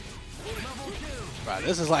 Right,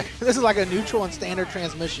 this is like a neutral and standard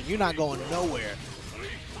transmission. You're not going nowhere.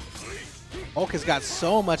 Hulk has got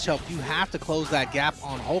so much help. You have to close that gap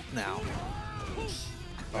on Hulk now.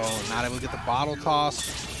 Oh, not able to get the bottle toss.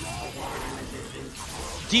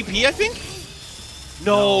 DP, I think?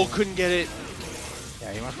 No, couldn't get it.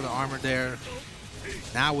 Yeah, he went for the armor there.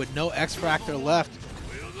 Now with no X Factor left,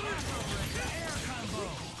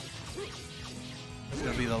 it's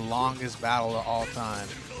going to be the longest battle of all time.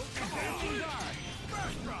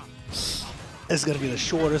 It's going to be the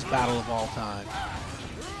shortest battle of all time.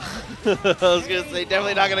 I was going to say,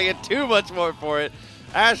 definitely not going to get too much more for it.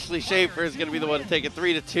 AshleySchafer is going to be the one to take it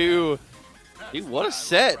 3-2. Dude, what a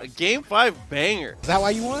set. A game 5 banger. Is that why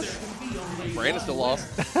you won? Brandon still lost.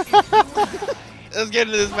 Let's get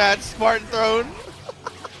into this match. Spartan thrown.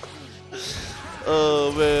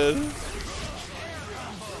 Oh, man.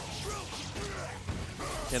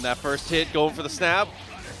 And that first hit going for the snap.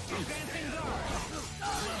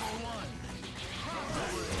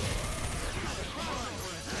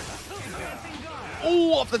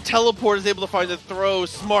 Oh, off the teleport is able to find the throw.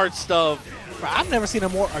 Smart stuff. I've never seen a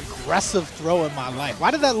more aggressive throw in my life.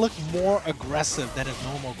 Why did that look more aggressive than his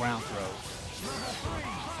normal ground throw?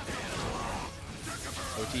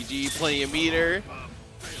 OTG, plenty of meter.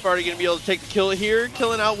 Spartan going to be able to take the kill here,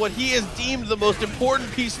 killing out what he has deemed the most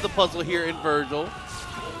important piece of the puzzle here in Virgil.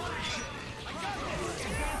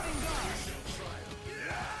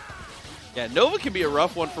 Yeah, Nova can be a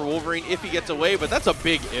rough one for Wolverine if he gets away, but that's a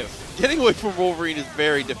big if. Getting away from Wolverine is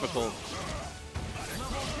very difficult.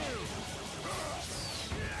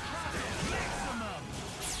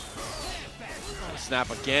 Snap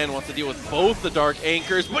again, wants to deal with both the Dark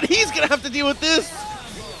Anchors, but he's going to have to deal with this.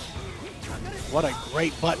 What a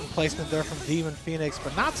great button placement there from Demon Phoenix,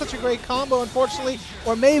 but not such a great combo, unfortunately.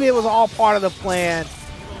 Or maybe it was all part of the plan.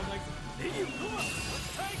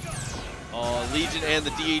 Legion and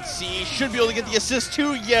the DHC should be able to get the assist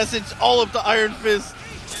too. Yes, it's all up to Iron Fist.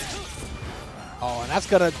 Oh, and that's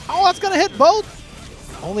gonna hit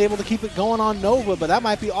both. Only able to keep it going on Nova, but that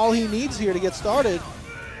might be all he needs here to get started.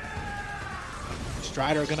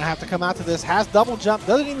 Strider gonna have to come out to this. Has double jump,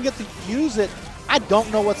 doesn't even get to use it. I don't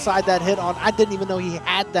know what side that hit on. I didn't even know he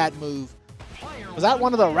had that move. Was that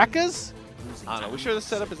one of the Rekkas? I don't know. We sure the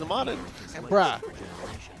setup is a modded. And bruh,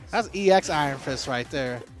 that's EX Iron Fist right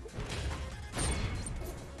there.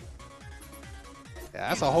 Yeah,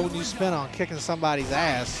 that's a whole new spin on kicking somebody's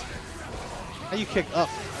ass. How you kick up?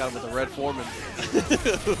 Got him with the red foreman.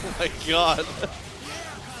 Oh my god.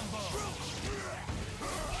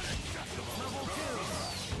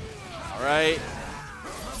 All right.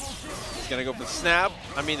 He's going to go for the snap.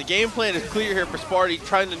 I mean, the game plan is clear here for Sparty,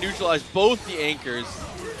 trying to neutralize both the anchors.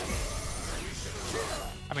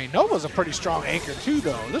 I mean, Nova's a pretty strong anchor too,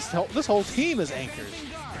 though. This whole team is anchors.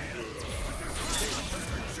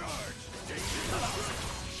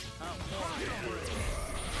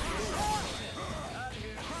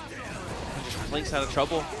 Link's out of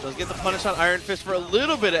trouble. Does get the punish on Iron Fist for a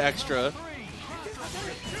little bit of extra.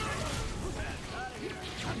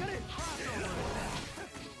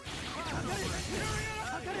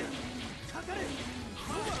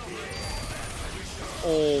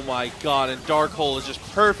 Oh my god, and Dark Hole is just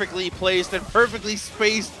perfectly placed and perfectly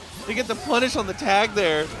spaced to get the punish on the tag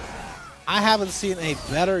there. I haven't seen a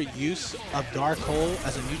better use of Dark Hole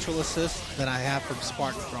as a neutral assist than I have from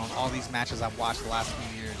Spartan Throne all these matches I've watched the last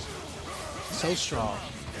few years. So strong.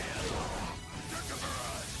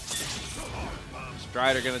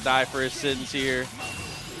 Strider gonna die for his sins here.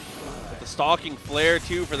 With the stalking flare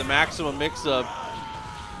too for the maximum mix-up.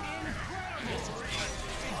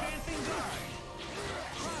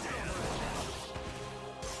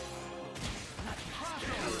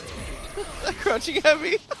 Crouching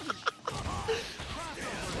heavy.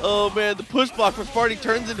 Oh man, the push block for Sparty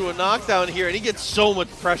turns into a knockdown here, and he gets so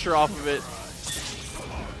much pressure off of it.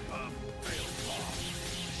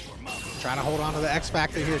 Trying to hold on to the X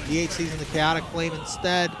Factor here. DHC's in the Chaotic Flame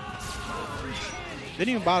instead. Didn't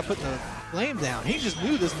even bother putting the flame down. He just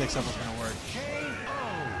knew this mix-up was going to work.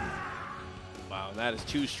 Wow, that is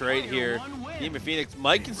 2 straight here. Demon Phoenix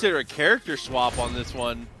might consider a character swap on this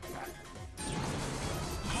one.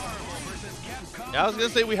 Yeah, I was going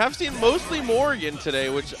to say, we have seen mostly Morrigan today,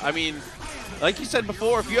 which, I mean, like you said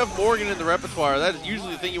before, if you have Morrigan in the repertoire, that is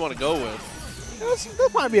usually the thing you want to go with. This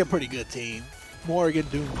might be a pretty good team. Morrigan,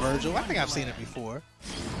 Doom, Virgil. I think I've seen it before.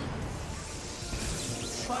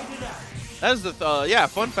 That is the, yeah,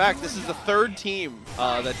 fun fact, this is the 3rd team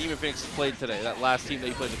that Demon Phoenix has played today, that last team that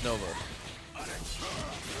he played with Nova.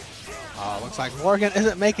 Looks like Morrigan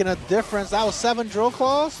isn't making a difference. That was 7 drill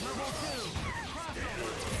claws.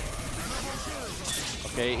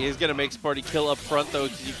 Okay, he is going to make Sparty kill up front, though,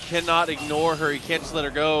 because you cannot ignore her. You can't just let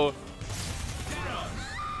her go.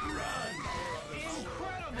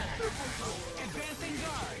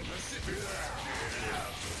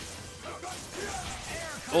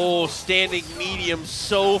 Oh, standing medium.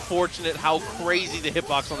 So fortunate how crazy the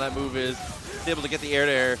hitbox on that move is. He's able to get the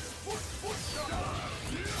air-to-air.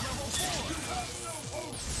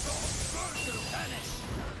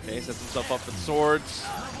 Okay, sets himself up with swords.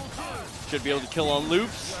 Should be able to kill on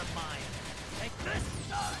loops.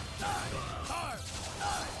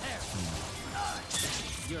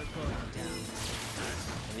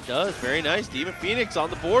 And he does. Very nice. Demon Phoenix on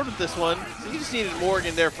the board with this one. So you just needed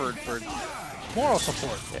Morrigan there for moral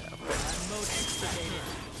support. Yeah, of course.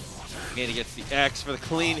 And he gets the X for the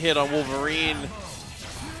clean hit on Wolverine.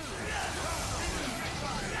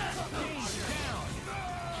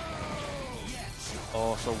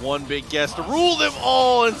 Oh, so one big guess to rule them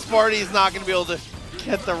all, and Sparty's not going to be able to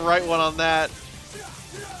get the right one on that. Is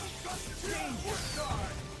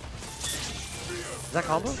that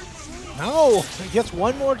combo? No, he gets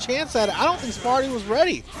one more chance at it. I don't think Sparty was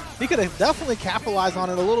ready. He could have definitely capitalized on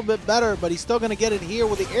it a little bit better, but he's still going to get it here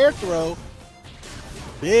with the air throw.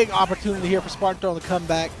 Big opportunity here for Spartan Throne to come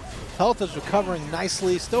back. Health is recovering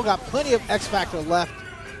nicely. Still got plenty of X Factor left.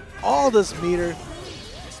 All this meter.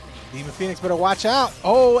 Demon Phoenix better watch out.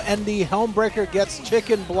 Oh, and the Helmbreaker gets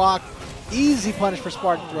chicken blocked. Easy punish for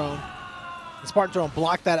Spartan Throne. And Spartan Throne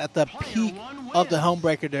blocked that at the peak of the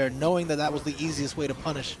Helmbreaker there, knowing that that was the easiest way to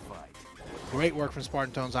punish. Great work from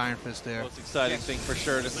Spartan Throne's Iron Fist there. Most exciting thing for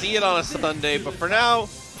sure to see it on a Sunday, but for now,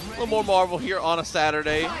 A little more Marvel here on a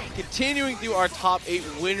Saturday. Continuing through our top 8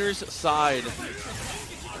 winners side.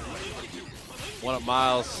 One up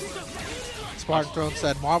Miles. Spartan Throne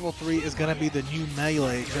said Marvel 3 is going to be the new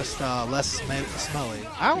Melee, just less smelly.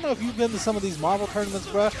 I don't know if you've been to some of these Marvel tournaments,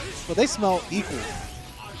 bruh, but they smell equal.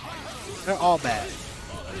 They're all bad.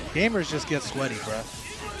 Gamers just get sweaty, bruh.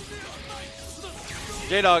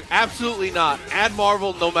 J-Dog, absolutely not. Add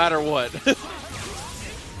Marvel no matter what.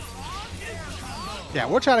 Yeah,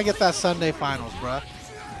 we're trying to get that Sunday finals, bruh.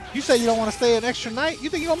 You say you don't want to stay an extra night? You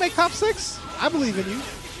think you're going to make top 6? I believe in you.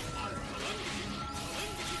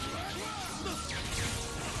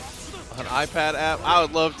 An iPad app. I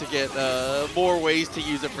would love to get more ways to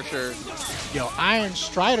use it for sure. Yo, Iron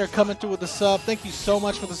Strider coming through with the sub. Thank you so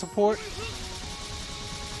much for the support.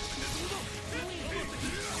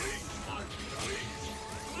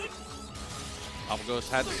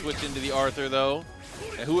 Doplghost had to switch into the Arthur though,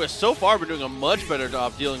 and who has so far been doing a much better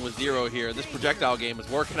job dealing with Zero here. This projectile game is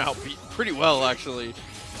working out pretty well actually.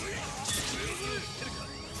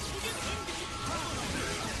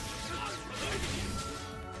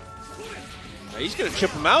 He's going to chip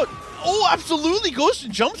him out. Oh, absolutely. Goes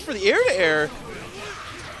and jumps for the air-to-air.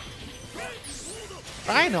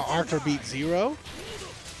 I know Arthur beat Zero.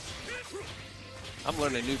 I'm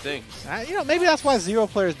learning new things. You know, maybe that's why Zero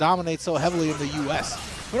players dominate so heavily in the U.S.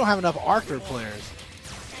 We don't have enough Arthur players.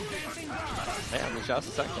 Man, I mean, shouts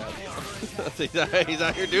to Sectad. He's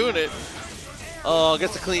out here doing it. Oh,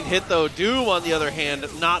 gets a clean hit, though. Doom, on the other hand,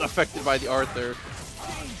 not affected by the Arthur.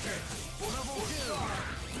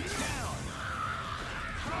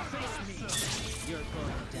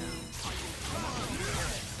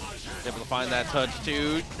 Able to find that touch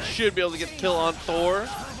too. Should be able to get the kill on Thor.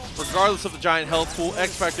 Regardless of the giant health pool,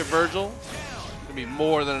 X Factor Virgil. Gonna be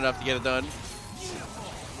more than enough to get it done.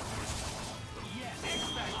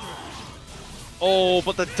 Oh,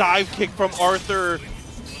 but the dive kick from Arthur.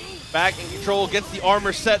 Back in control, gets the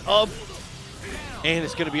armor set up. And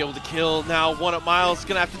it's gonna be able to kill. Now one up Miles,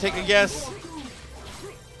 gonna have to take a guess.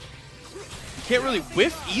 You can't really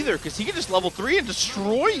whiff either, because he can just level 3 and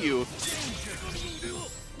destroy you.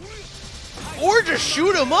 Or just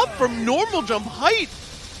shoot him up from normal jump height.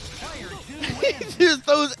 He just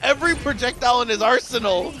throws every projectile in his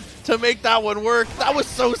arsenal to make that one work. That was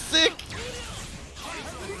so sick.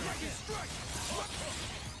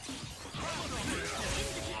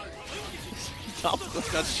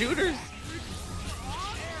 Doplghost got shooters.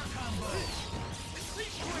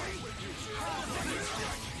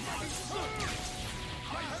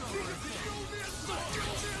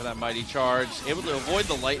 That mighty charge, able to avoid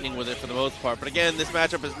the lightning with it for the most part. But again, this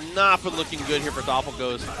matchup has not been looking good here for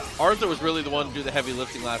Doplghost. Arthur was really the one to do the heavy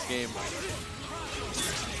lifting last game.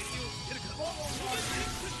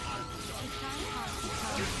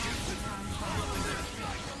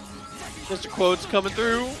 Mr. Quotes coming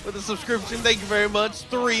through with a subscription. Thank you very much.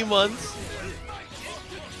 3 months.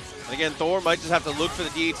 And again, Thor might just have to look for the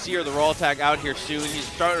DHC or the raw tag out here soon.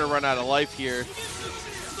 He's starting to run out of life here.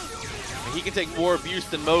 He can take more abuse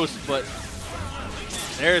than most, but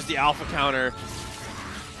there's the alpha counter.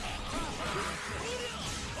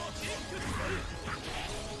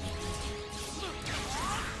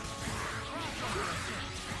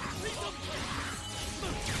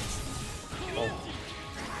 Oh.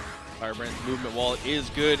 Firebrand's movement, while it is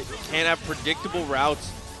good, it can't have predictable routes.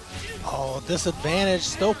 Oh, disadvantage,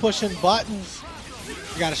 still pushing buttons.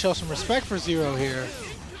 You got to show some respect for Zero here.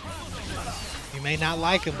 You may not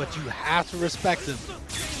like him, but you have to respect him.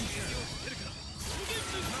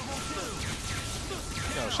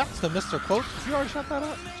 Yo, shots to Mr. Quote. Did you already shut that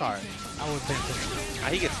up? Sorry, I wasn't paying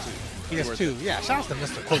attention. He gets 2. He gets 2. Yeah, shots to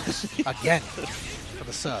Mr. Quote again for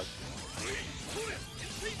the sub.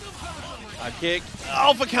 A kick,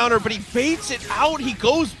 alpha counter, but he baits it out. He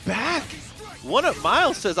goes back. One up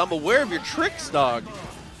Miles says, "I'm aware of your tricks, dog."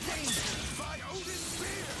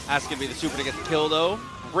 That's gonna be the super to get the kill though.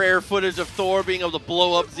 Rare footage of Thor being able to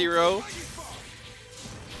blow up Zero.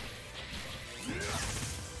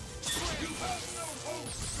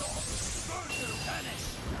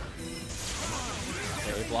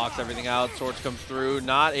 Okay, he blocks everything out. Swords comes through,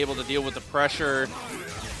 not able to deal with the pressure.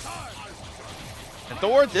 And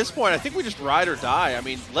Thor, at this point, I think we just ride or die. I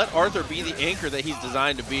mean, let Arthur be the anchor that he's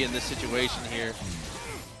designed to be in this situation here.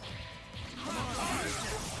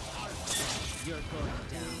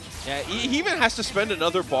 Yeah, he even has to spend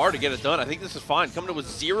another bar to get it done. I think this is fine. Coming in with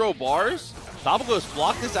 0 bars. Doplghost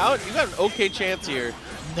block this out. You got an okay chance here.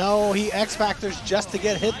 No, he X-Factors just to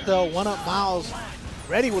get hit, though. One up Miles,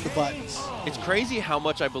 ready with the buttons. It's crazy how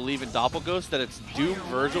much I believe in Doplghost, that it's Doom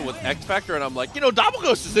Virgil with X-Factor, and I'm like, you know,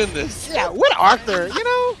 Doplghost is in this. Yeah, with Arthur, you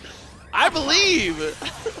know. I believe.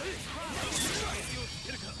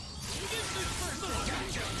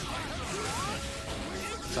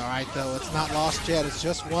 It's all right, though. It's not lost yet. It's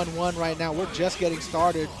just 1-1 right now. We're just getting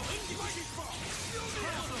started.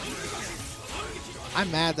 I'm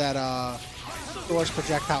mad that Thor's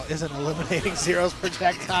projectile isn't eliminating Zero's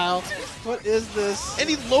projectile. What is this? And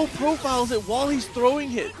he low profiles it while he's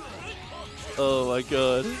throwing it. Oh my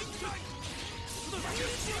god.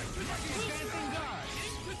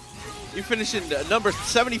 You finishing number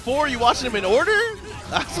 74? You watching him in order?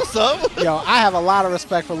 That's what's up. Yo, I have a lot of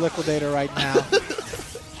respect for Liquidator right now.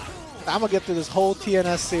 I'm gonna get through this whole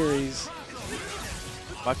TNS series.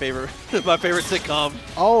 My favorite sitcom.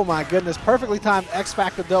 Oh my goodness, perfectly timed X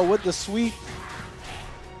Factor though with the sweep.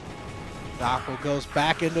 Doppel goes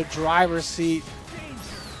back into driver's seat.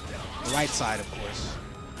 The right side, of course.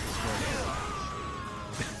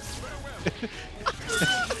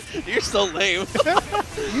 You're so lame.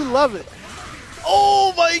 You love it.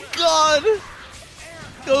 Oh my god!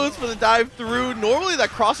 Goes for the dive through. Normally that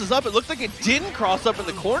crosses up. It looked like it didn't cross up in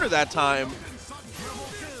the corner that time.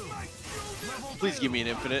 Please give me an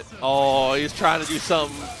infinite. Oh, he's trying to do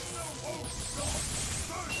something.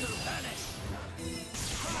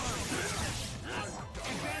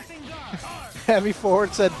 Heavy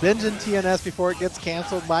Forward said binge in TNS before it gets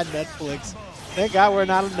canceled by Netflix. Thank God we're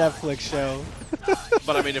not a Netflix show.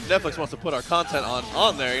 But I mean, if Netflix wants to put our content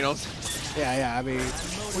on there, you know. Yeah, I mean,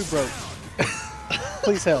 we broke.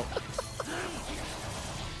 Please help.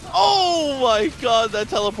 Oh my god, that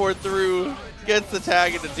teleport through. Gets the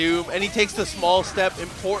tag into Doom, and he takes the small step.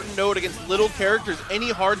 Important note against little characters.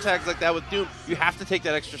 Any hard tags like that with Doom, you have to take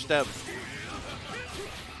that extra step.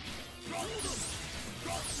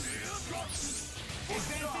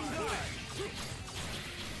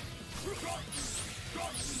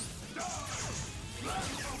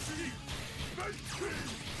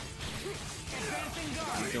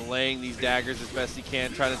 He's delaying these daggers as best he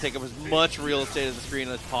can, trying to take up as much real estate of the screen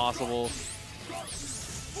as possible.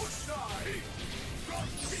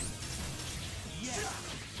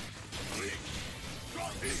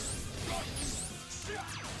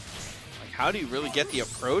 How do you really get the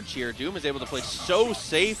approach here? Doom is able to play so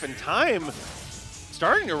safe, and time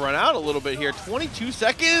starting to run out a little bit here. 22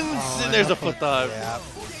 seconds, and there's a foot dive. Yeah.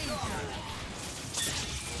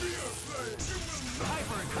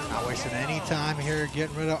 Not wasting any time here,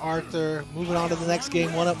 getting rid of Arthur. Moving on to the next game,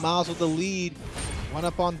 1-up Miles with the lead.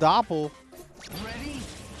 1-up on Doppel. Ready?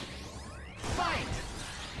 Fight!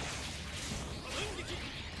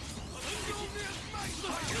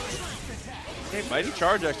 Okay, Mighty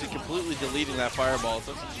Charge actually completely deleting that fireball,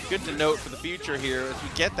 so it's good to note for the future here as we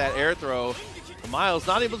get that air throw. Miles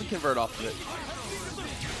not able to convert off of it.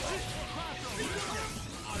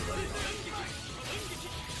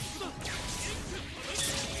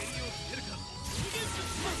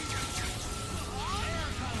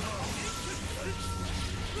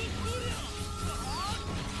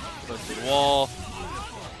 Close to the wall.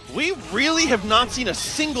 We really have not seen a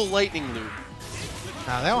single lightning loop.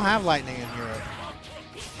 Now, they don't have lightning in Europe.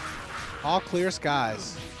 All clear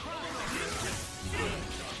skies.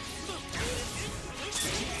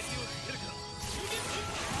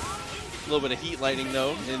 A little bit of heat lightning,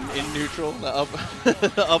 though, in neutral. The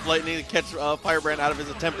up lightning to catch Firebrand out of his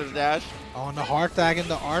attempt at a dash. Oh, and the hard tag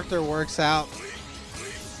into Arthur works out.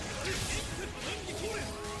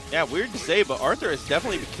 Yeah, weird to say, but Arthur is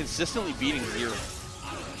definitely consistently beating Zero.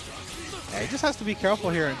 Yeah, he just has to be careful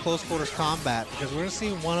here in close quarters combat because we're going to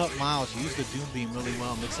see 1-up Miles use the Doom Beam really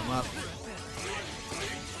well, mix him up.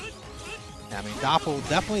 Yeah, I mean, Doppel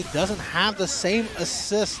definitely doesn't have the same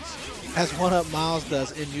assist as 1-up Miles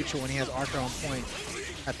does in neutral when he has Arthur on point.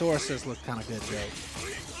 That Thor assist looked kind of good, Jay.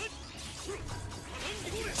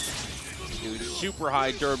 Dude, super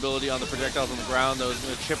high durability on the projectiles on the ground, though. It's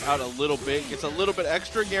going to chip out a little bit. Gets a little bit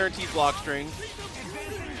extra guaranteed block string.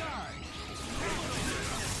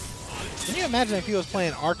 Can you imagine if he was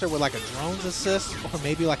playing Arthur with like a drones assist or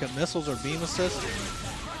maybe like a missiles or beam assist?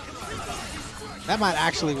 That might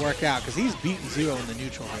actually work out because he's beaten Zero in the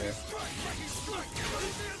neutral here.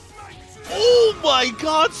 Oh my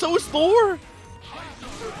god, so is Thor! And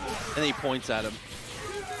then he points at him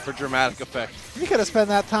for dramatic effect. He could have spent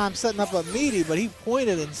that time setting up a meaty, but he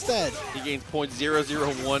pointed instead. He gains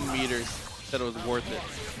 0.001 meters. Said it was worth it.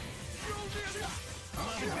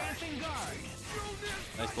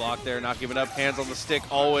 Nice block there, not giving up. Hands on the stick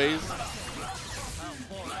always.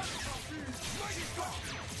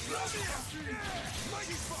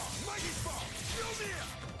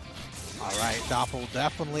 All right, Doppel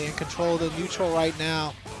definitely in control of the neutral right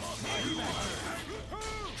now.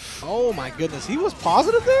 Oh my goodness, he was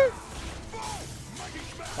positive there?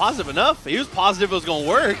 Positive enough. He was positive it was going to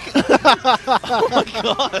work. Oh my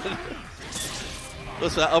god.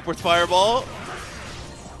 Listen to that upwards fireball.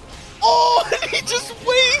 Oh, and he just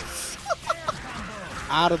waits.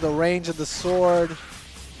 Out of the range of the sword.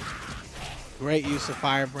 Great use of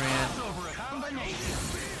Firebrand. Oh my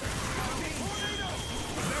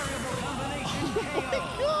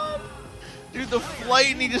god. Dude, the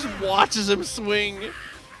flight, and he just watches him swing.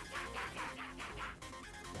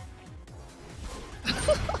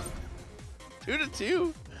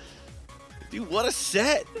 2-2. Dude, what a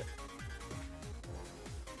set.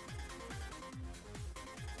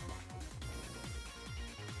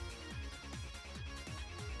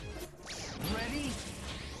 Ready?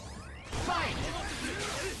 Fight!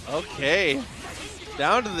 Okay.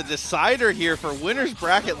 Down to the decider here for Winners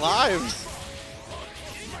Bracket Lives.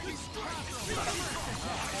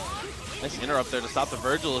 Nice interrupt there to stop the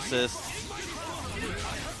Virgil assist.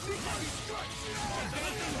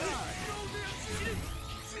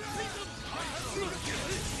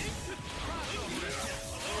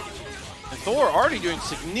 And Thor already doing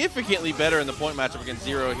significantly better in the point matchup against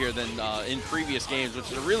Zero here than in previous games,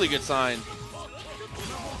 which is a really good sign.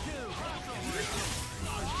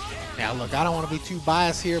 Now, look, I don't want to be too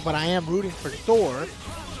biased here, but I am rooting for Thor.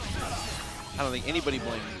 I don't think anybody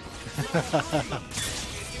blames you.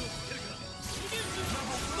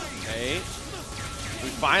 Okay. We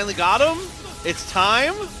finally got him. It's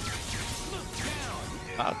time.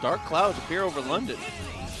 Wow, dark clouds appear over London.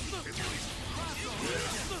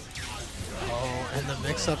 Oh, and the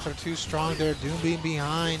mix-ups are too strong there. Doom being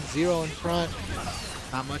behind, Zero in front.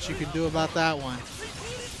 Not much you can do about that one.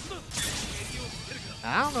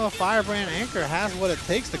 I don't know if Firebrand Anchor has what it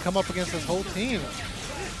takes to come up against this whole team.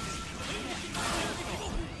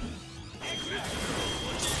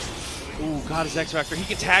 Ooh, got his X Factor. He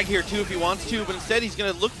can tag here too if he wants to, but instead he's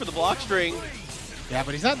going to look for the block string. Yeah,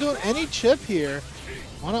 but he's not doing any chip here.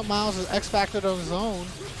 1UP Miles is X Factored on his own.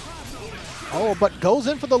 Oh, but goes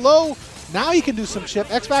in for the low. Now he can do some chip.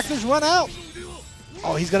 X Factors run out.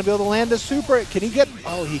 Oh, he's going to be able to land a super. Can he get?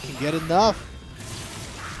 Oh, he can get enough.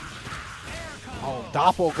 Oh,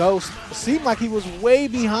 Doplghost. Seemed like he was way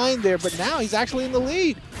behind there, but now he's actually in the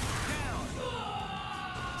lead.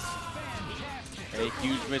 A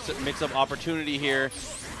huge mix-up opportunity here.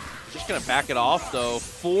 Just going to back it off, though.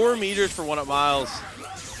 4 meters for 1UP Miles.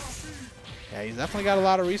 Yeah, he's definitely got a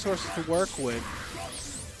lot of resources to work with.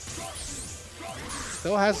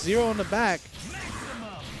 Still has Zero in the back.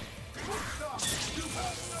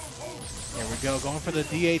 There we go, going for the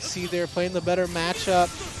DHC there, playing the better matchup.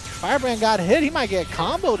 Firebrand got hit. He might get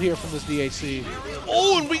comboed here from this DHC.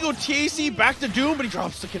 Oh, and we go TAC back to Doom, but he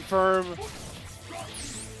drops to confirm.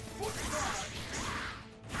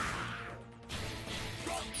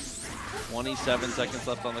 "27 seconds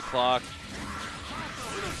left on the clock."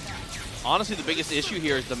 Honestly, the biggest issue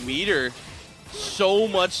here is the meter. So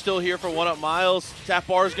much still here for 1UP Miles. Tap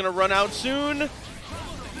bar is going to run out soon.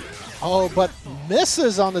 Oh, but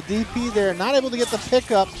misses on the DP there. Not able to get the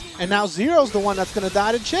pickup. And now Zero's the one that's going to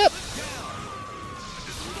die to chip.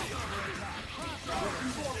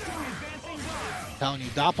 I'm telling you,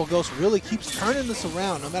 Doplghost really keeps turning this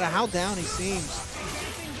around no matter how down he seems.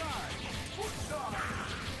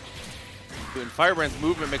 And Firebrand's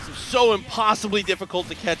movement makes him so impossibly difficult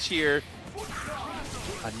to catch here.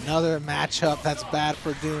 Another matchup that's bad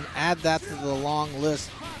for Doom. Add that to the long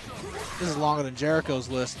list. This is longer than Jericho's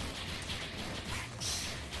list.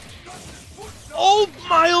 Oh,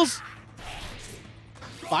 Miles!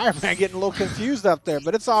 Firebrand getting a little confused up there,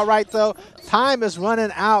 but it's all right, though. Time is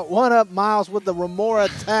running out. 1UP Miles with the Remora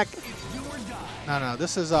tech. No,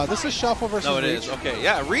 this is Shuffle versus No, it Reach. is. Okay,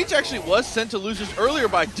 yeah. Reach actually was sent to losers earlier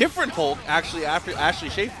by a different Hulk, actually, after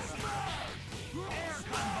AshleySchafer.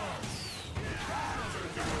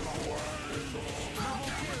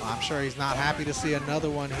 I'm sure he's not happy to see another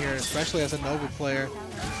one here, especially as a Nova player.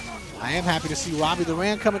 I am happy to see Robbie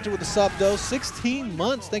Duran coming through with the sub, though. 16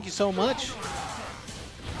 months. Thank you so much.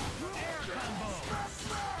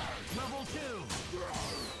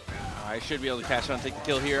 I should be able to catch on and take the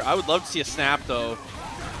kill here. I would love to see a snap, though.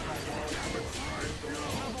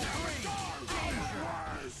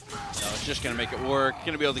 No, it's just going to make it work.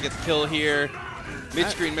 Going to be able to get the kill here.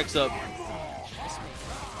 Mid-screen mix-up.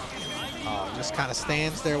 Just kind of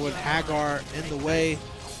stands there with Hagar in the way.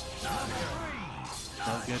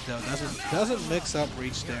 No good, though. Doesn't mix up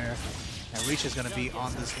Reach there. And Reach is going to be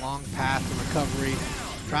on this long path to recovery,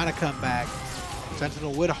 trying to come back.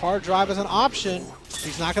 Sentinel with hard drive as an option.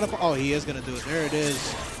 He's not going to... Oh, he is going to do it. There it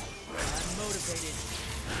is.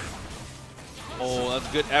 Oh, that's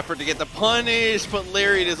a good effort to get the punish, but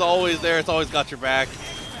Lariat is always there. It's always got your back.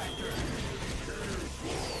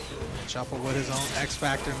 Shuffle with his own X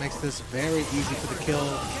Factor makes this very easy for the kill.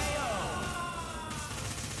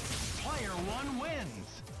 Player 1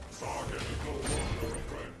 wins.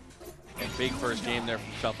 Big first game there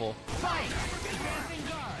from Shuffle. Fight.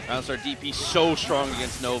 Roundstar DP so strong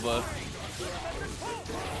against Nova.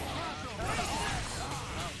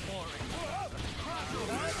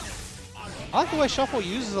 I like the way Shuffle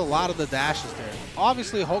uses a lot of the dashes there.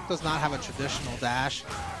 Obviously, Hulk does not have a traditional dash.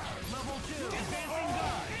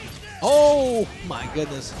 Oh my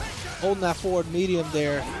goodness. Holding that forward medium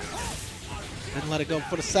there. Didn't let it go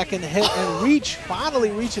for the second hit and reach. Finally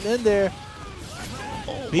reaching in there.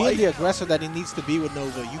 Being the aggressor that he needs to be with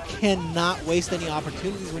Nova. You cannot waste any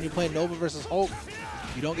opportunities when you're playing Nova versus Hulk.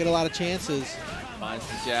 You don't get a lot of chances. Finds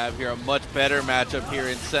the jab here. A much better matchup here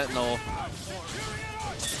in Sentinel.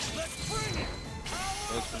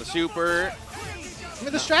 Goes for the super. I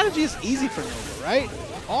mean, the strategy is easy for Nova, right?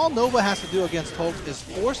 All Nova has to do against Hulk is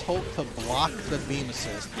force Hulk to block the beam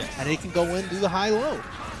assist. Yes. And he can go in and do the high-low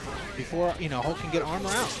before, you know, Hulk can get armor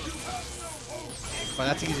out. But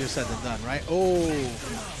that's easier said than done, right? Oh,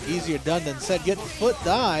 easier done than said. Getting foot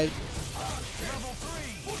dive.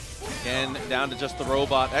 Again, down to just the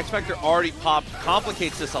robot. X Factor already popped.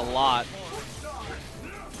 Complicates this a lot.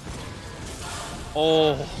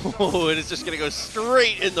 Oh, and it's just going to go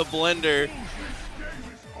straight in the blender.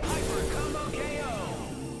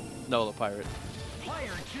 No, the pirate.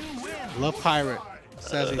 Love pirate,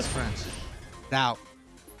 says he's French. Doubt.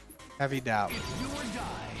 Heavy doubt.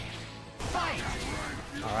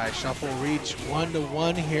 All right, Shuffle reach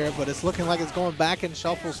 1-1 here, but it's looking like it's going back in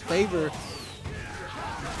Shuffle's favor.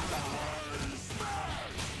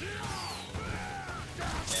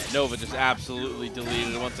 Nova just absolutely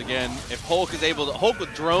deleted once again. If Hulk is able to, Hulk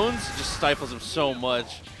with drones just stifles him so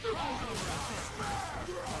much.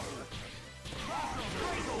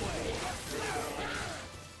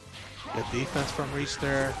 Good defense from Reach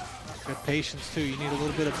there. Good patience too. You need a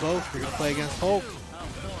little bit of both if you're gonna play against Hulk.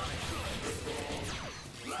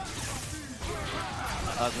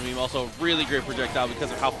 Beam also a really great projectile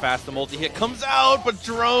because of how fast the multi-hit comes out, but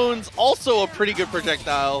drones also a pretty good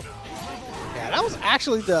projectile. Yeah, that was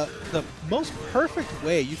actually the most perfect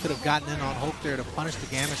way you could have gotten in on Hulk there to punish the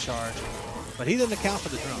Gamma Charge, but he didn't account for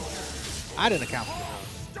the drones. I didn't account for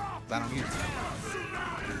the drones. I don't use them.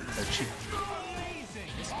 They're cheap.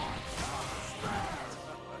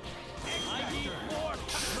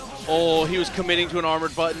 Oh, he was committing to an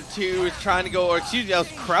armored button too. He's trying to go, or excuse me, that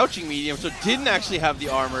was crouching medium, so didn't actually have the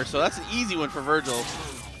armor. So that's an easy one for Virgil.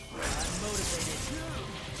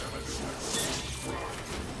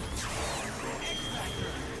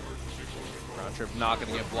 Round trip not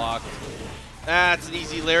going to get blocked. That's an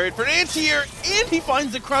easy lariat for an anti-air, and he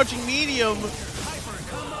finds the crouching medium.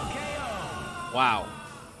 Wow.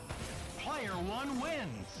 Player 1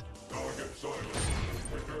 wins.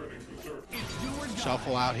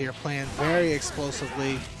 Shuffle out here playing very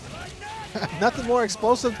explosively. Nothing more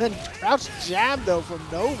explosive than crouch jab though from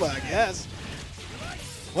Nova, I guess.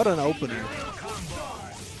 What an opener.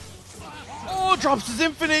 Oh, drops his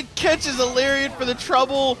infinite, catches a lariat for the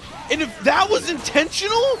trouble. And if that was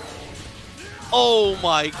intentional? Oh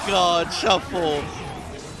my god, Shuffle.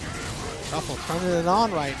 Shuffle turning it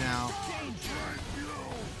on right now.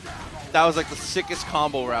 That was like the sickest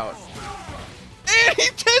combo route. And he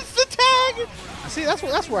gets the tag! See, that's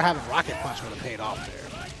where having Rocket Punch would have paid off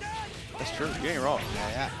there. That's true, you ain't wrong.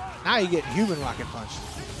 Yeah. Now you get human Rocket Punch.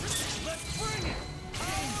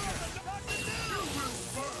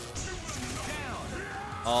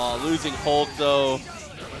 Oh, losing Hulk though.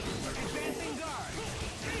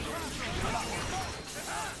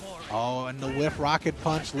 Oh, and the whiff Rocket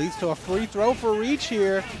Punch leads to a free throw for Reach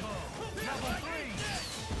here.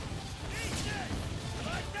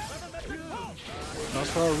 Goes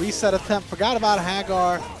for a reset attempt. Forgot about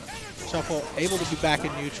Hagar. Shuffle able to be back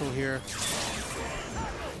in neutral here.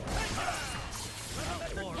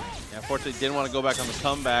 Yeah, unfortunately didn't want to go back on the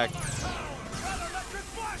comeback.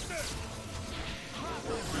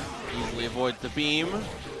 Easily avoids the beam.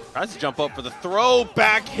 Tries to jump up for the throw.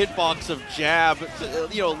 Back hitbox of jab.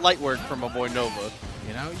 You know, light work from my boy Nova.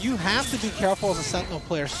 You know, you have to be careful as a Sentinel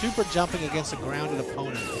player, super jumping against a grounded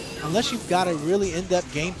opponent. Unless you've got a really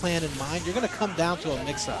in-depth game plan in mind, you're going to come down to a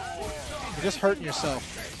mix-up. You're just hurting yourself.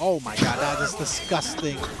 Oh my god, that is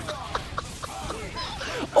disgusting.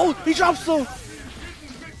 Oh, he drops though. All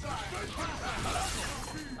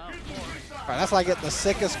right, that's like getting the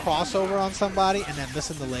sickest crossover on somebody and then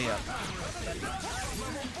missing the layup.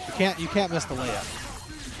 You can't miss the layup.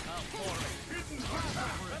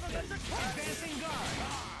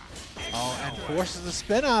 Oh, and forces the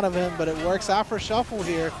spin out of him, but it works out for Shuffle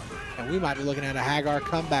here. And we might be looking at a Hagar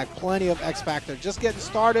comeback. Plenty of X Factor. Just getting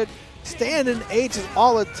started. Standing H is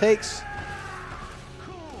all it takes.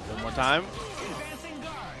 One more time.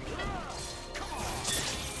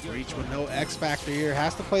 Reach with no X Factor here.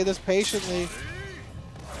 Has to play this patiently.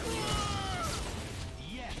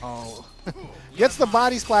 Oh. Gets the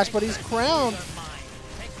body splash, but he's crowned.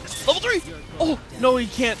 Level 3! Oh, no, he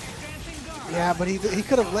can't. Yeah, but he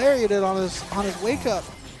could have lariated it on his wake up.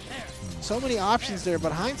 So many options there,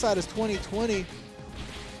 but hindsight is 20/20.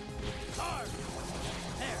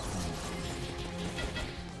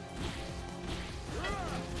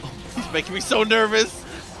 He's making me so nervous.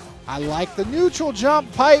 I like the neutral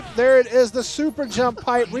jump pipe. There it is, the super jump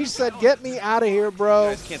pipe. Reset, get me out of here, You bro.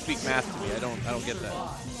 guys can't speak math to me. I don't get that.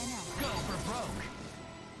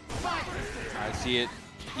 I see it.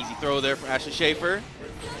 Easy throw there from AshleySchafer.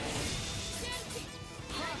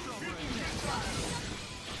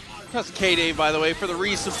 That's K-Dave, by the way, for the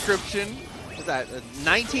resubscription. Is that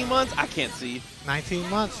 19 months? I can't see. 19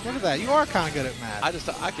 months. Look at that. You are kind of good at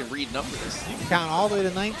math. I can read numbers. You can count all the way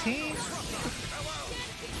to 19.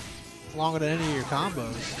 It's longer than any of your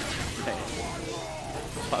combos. Hey.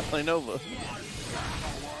 I play Nova.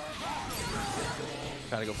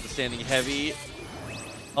 Trying to go for the standing heavy.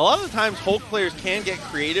 A lot of the times, Hulk players can get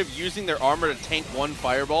creative using their armor to tank one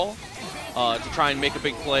fireball to try and make a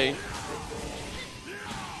big play.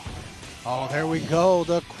 Oh, there we go.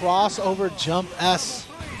 The crossover jump S.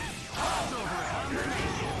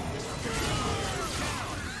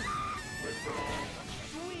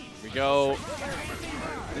 Here we go.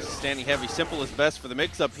 This is standing heavy. Simple is best for the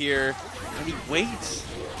mix-up here. And he waits.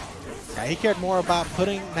 Yeah, he cared more about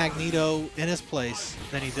putting Magneto in his place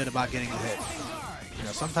than he did about getting the hit. You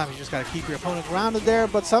know, sometimes you just got to keep your opponent grounded there,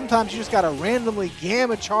 but sometimes you just got to randomly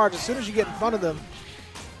gamma charge as soon as you get in front of them.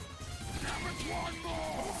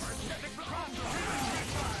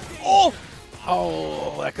 Oh!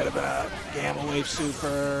 Oh, that could have been a Gamma Wave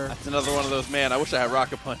Super. That's another one of those, man, I wish I had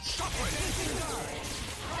Rocket Punch.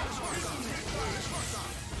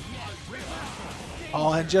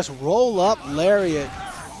 Oh, and just roll up Lariat.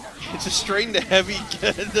 It's just straight into heavy,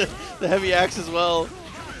 the heavy axe as well.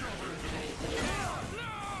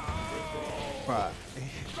 Bruh.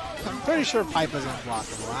 I'm pretty sure Pipe is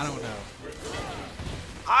unblockable. I don't know.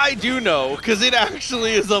 I do know, because it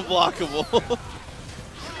actually is unblockable.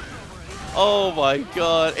 Oh my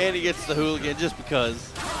god, and he gets the hooligan just because.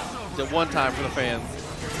 It's at one time for the fans.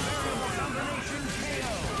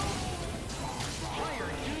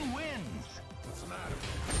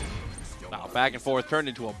 Wow, back and forth turned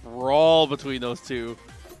into a brawl between those two.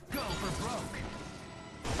 Go for broke.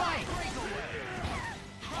 Fight.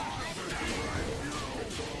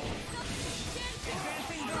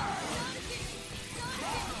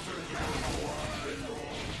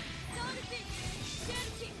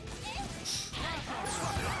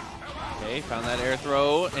 Okay, found that air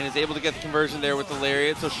throw and is able to get the conversion there with the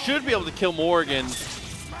lariat, so should be able to kill Morrigan.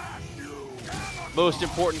 Most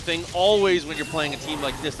important thing always when you're playing a team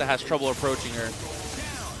like this that has trouble approaching her.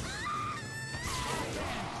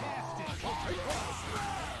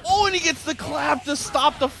 Oh, and he gets the clap to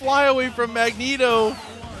stop the flyaway from Magneto.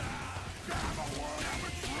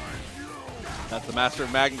 That's the Master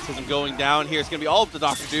of Magnetism going down here. It's going to be all up to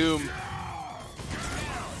Dr. Doom.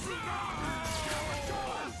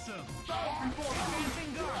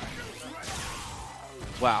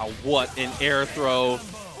 Wow, what an air throw.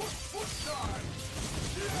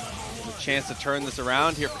 A chance to turn this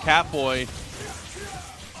around here for Catboy.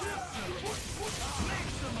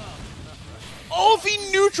 Oh, if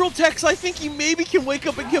he neutral techs, I think he maybe can wake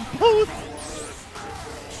up and get both.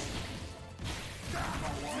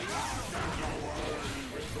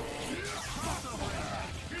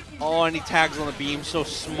 Oh, and he tags on the beam, so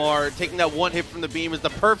smart. Taking that one hit from the beam is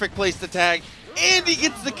the perfect place to tag. And he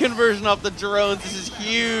gets the conversion off the drones. This is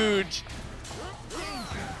huge.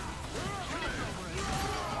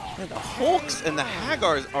 And the Hulks and the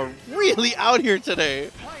Haggars are really out here today.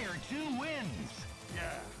 Player 2 wins.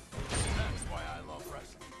 Yeah, that's why I love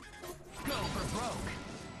wrestling. Go for broke.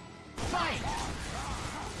 Fight.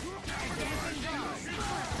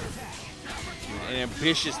 An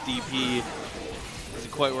ambitious DP.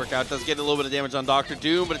 Doesn't quite work out. Does get a little bit of damage on Dr.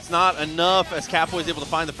 Doom, but it's not enough as Catboy is able to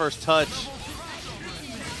find the first touch.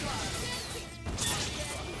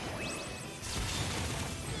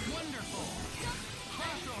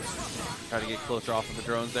 Try to get closer off of the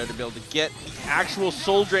drones there to be able to get the actual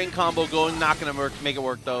Soul Drain combo going. Not going to make it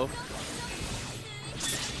work, though.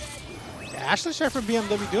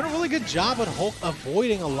 AshleySchaferBMW doing a really good job at Hulk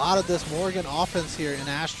avoiding a lot of this Morrigan offense here in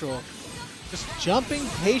Astral. Just jumping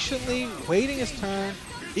patiently, waiting his turn.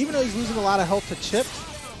 Even though he's losing a lot of health to Chip,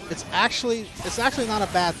 it's actually not a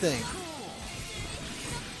bad thing.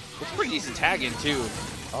 It's pretty decent tagging too.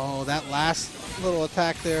 Oh, that last little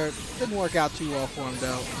attack there didn't work out too well for him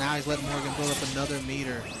though. Now he's letting Morrigan build up another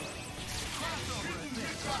meter.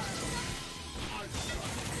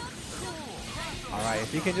 All right,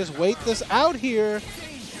 if he can just wait this out here,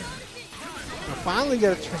 he'll finally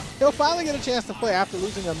get a chance to play after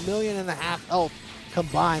losing 1.5 million health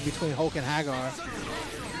combined between Hulk and Hagar.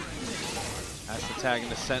 That's the tag in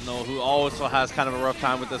the Sentinel, who also has kind of a rough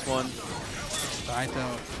time with this one. All right,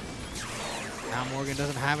 though. Now Morrigan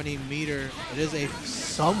doesn't have any meter. It is a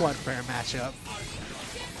somewhat fair matchup.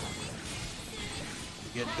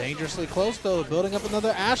 Getting dangerously close, though. Building up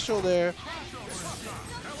another Astral there.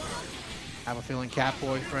 I have a feeling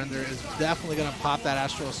Catboy Friender is definitely going to pop that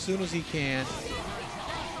Astral as soon as he can.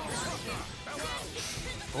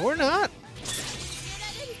 Or not.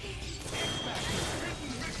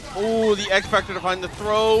 Oh, the X Factor to find the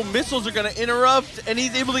throw. Missiles are going to interrupt, and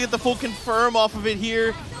he's able to get the full confirm off of it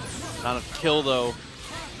here. Not a kill, though.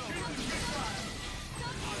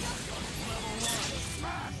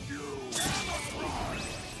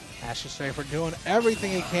 AshleySchafer doing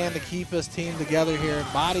everything he can to keep his team together here.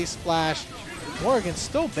 Body splash. Morrigan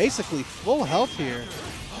still basically full health here.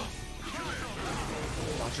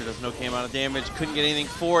 Launcher does no amount of damage. Couldn't get anything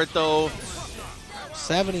for it, though.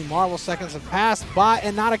 70 Marvel seconds have passed by,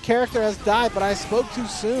 and not a character has died, but I spoke too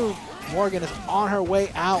soon. Morrigan is on her way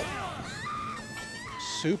out.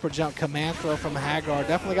 Super jump command throw from Hagar.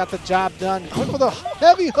 Definitely got the job done. Went for the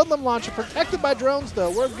heavy hoodlum launcher, protected by drones,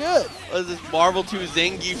 though. We're good. What is this Marvel 2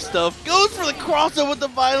 Zangief stuff? Goes for the crossover with the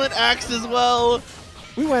violent axe as well.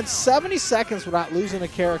 We went 70 seconds without losing a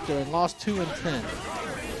character and lost 2 and 10.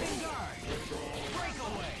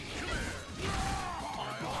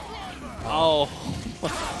 Oh.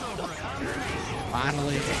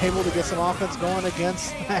 Finally able to get some offense going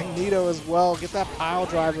against Magneto as well. Get that pile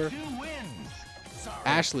driver.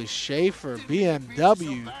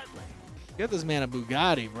 AshleySchaferBMW. Get this man a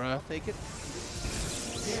Bugatti, bro. Take it.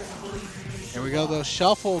 Here we go, though.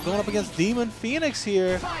 Shuffle going up against Demon Phoenix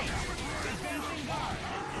here.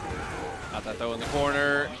 Got that, though, in the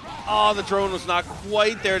corner. Oh, the drone was not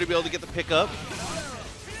quite there to be able to get the pickup.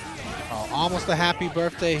 Oh, almost a happy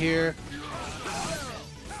birthday here.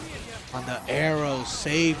 On the arrow,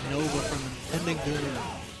 saved Nova from impending doom.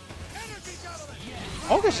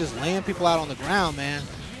 Haggar's just laying people out on the ground, man.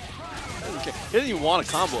 Okay. He doesn't even want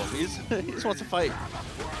a combo. He just wants to fight.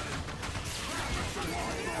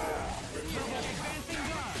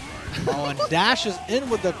 Oh, and dashes in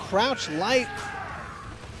with the crouch light.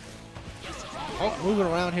 Oh, moving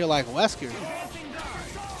around here like Wesker.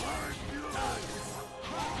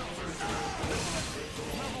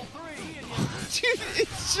 Dude,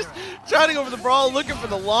 it's just trying to go for the brawl, looking for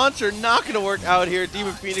the launcher. Not going to work out here.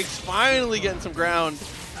 Demon Phoenix finally getting some ground.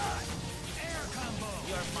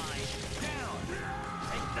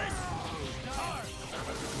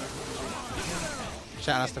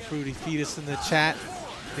 Shout outs to Fruity Fetus in the chat,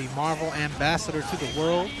 the Marvel ambassador to the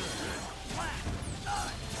world.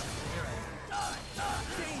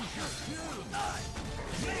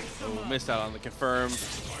 Oh, missed out on the confirm.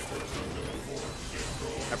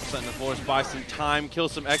 Epperson in the force, buy some time, kill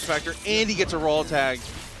some X Factor, and he gets a roll tag.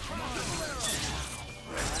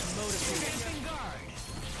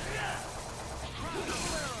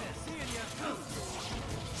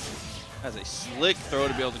 Has a slick throw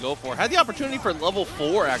to be able to go for. Had the opportunity for level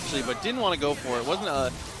 4 actually, but didn't want to go for it.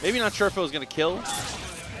 Wasn't maybe not sure if it was going to kill.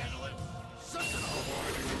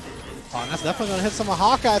 Oh, and that's definitely going to hit some of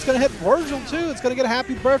Hawkeye. It's going to hit Virgil too. It's going to get a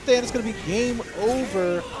happy birthday, and it's going to be game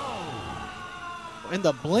over. In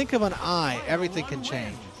the blink of an eye, everything can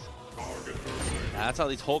change. That's how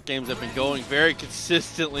these Hulk games have been going very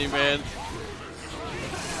consistently, man.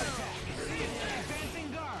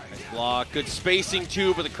 Nice block. Good spacing,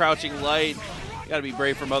 too, but the crouching light. You got to be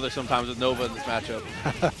brave for Mother sometimes with Nova in this matchup.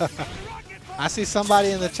 I see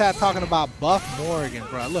somebody in the chat talking about buff Morrigan,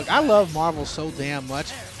 bro. Look, I love Marvel so damn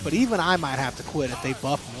much, but even I might have to quit if they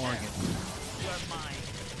buff Morrigan.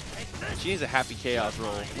 She needs a happy chaos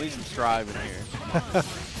roll. We need some strive in here.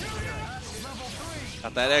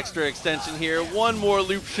 Got that extra extension here. One more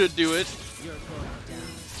loop should do it.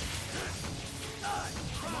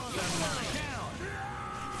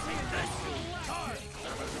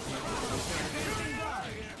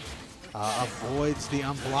 Avoids the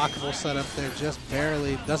unblockable setup there just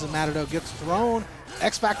barely. Doesn't matter though. Gets thrown.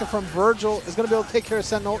 X Factor from Virgil is going to be able to take care of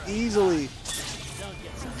Sentinel easily.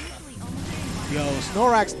 Yo,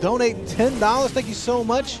 Snorax donating $10. Thank you so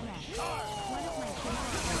much.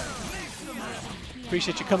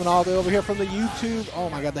 Appreciate you coming all the way over here from the YouTube. Oh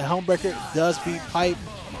my God, the Helmbreaker does beat Pipe.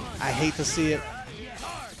 I hate to see it.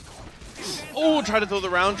 Oh, try to throw the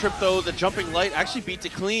round trip though. The jumping light actually beats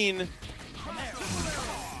it clean.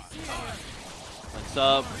 Lights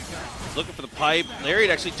up. Looking for the pipe.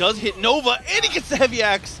 Lariat actually does hit Nova, and he gets the heavy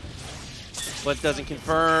axe, but doesn't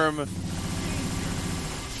confirm.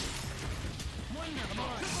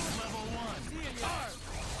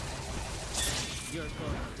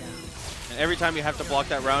 And every time you have to block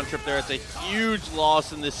that round trip there, it's a huge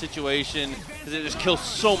loss in this situation because it just kills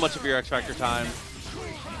so much of your X Factor time.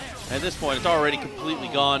 And at this point, it's already completely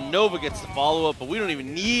gone. Nova gets the follow-up, but we don't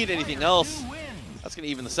even need anything else. That's going to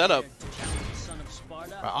even the setup.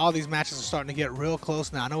 All these matches are starting to get real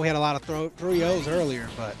close now. I know we had a lot of 3-0s earlier,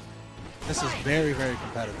 but this is very, very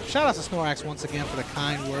competitive. Shout out to Snorax once again for the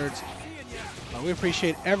kind words. We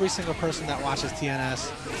appreciate every single person that watches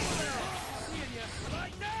TNS.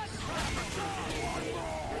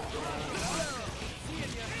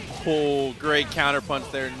 Oh, great counter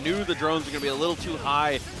punch there. Knew the drones were going to be a little too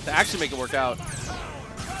high to actually make it work out.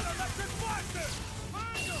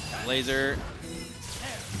 Laser.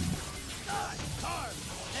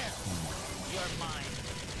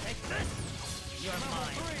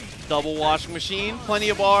 Double washing machine, plenty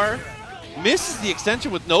of bar. Misses the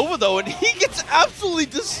extension with Nova though, and he gets absolutely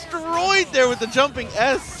destroyed there with the jumping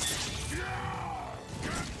S.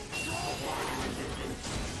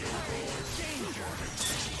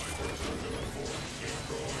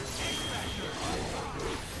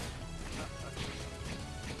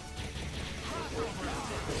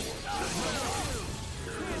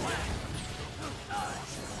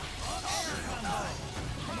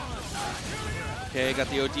 Okay, got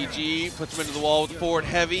the OTG, puts him into the wall with the forward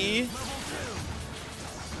heavy.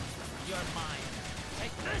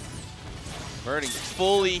 Burning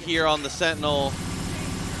fully here on the Sentinel.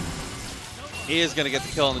 He is going to get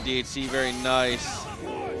the kill on the DHC, very nice.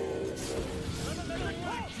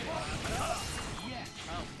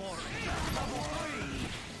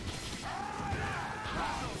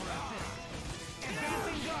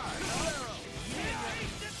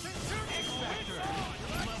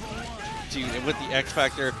 Dude, and with the X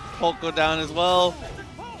Factor, Hulk go down as well.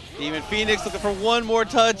 Demon Phoenix looking for one more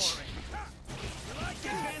touch.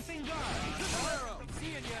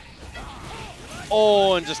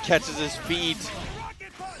 Oh, and just catches his feet.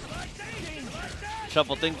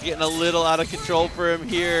 Shuffle things getting a little out of control for him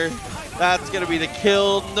here. That's going to be the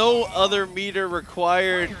kill. No other meter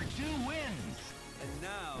required.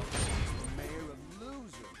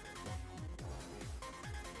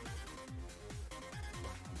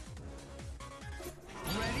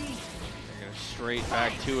 Straight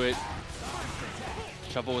back to it.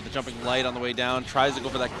 Shuffle with the jumping light on the way down. Tries to go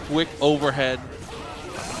for that quick overhead.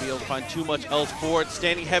 Not going to be able to find too much else for it.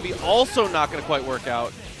 Standing heavy also not going to quite work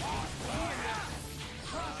out.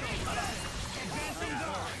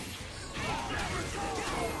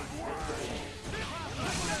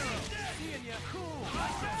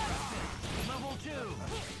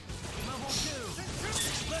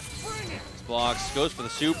 Blocks, goes for the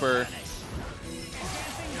super.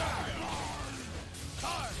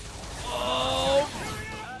 Oh,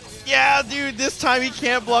 yeah, dude, this time he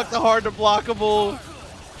can't block the hard to blockable.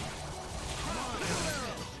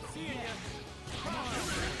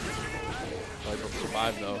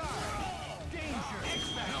 Survive though.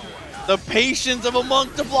 The patience of a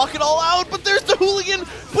monk to block it all out, but there's the hooligan,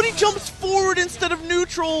 but he jumps forward instead of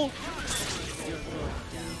neutral.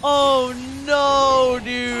 Oh no,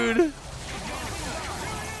 dude.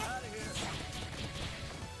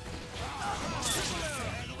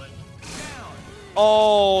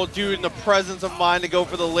 Oh, dude, in the presence of mind to go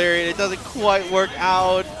for the lariat. It doesn't quite work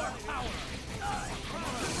out.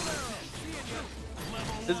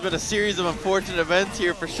 There's been a series of unfortunate events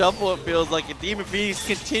here for Shuffle, it feels like. And Demon Phoenix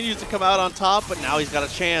continues to come out on top, but now he's got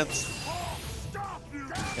a chance.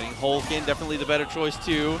 Getting Hulk in, definitely the better choice,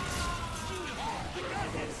 too.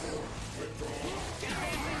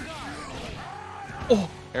 Oh,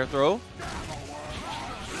 air throw.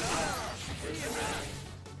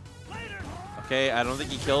 Okay, I don't think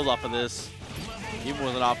he kills off of this, even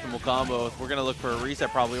with an optimal combo. We're gonna look for a reset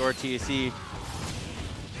probably, or a TAC. He's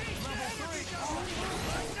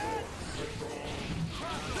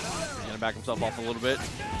gonna back himself off a little bit.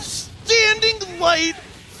 Standing light,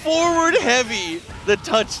 forward heavy, the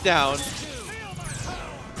touchdown.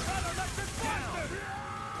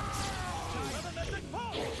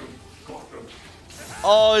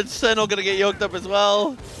 Oh, and Sentinel gonna get yoked up as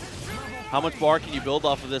well. How much bar can you build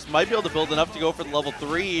off of this? Might be able to build enough to go for the level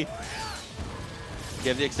 3. You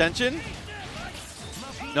have the extension?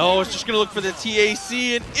 No, it's just going to look for the TAC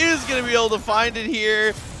and is going to be able to find it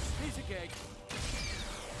here.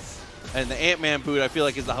 And the Ant-Man boot, I feel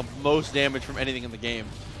like, is the most damage from anything in the game.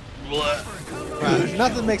 Right, there's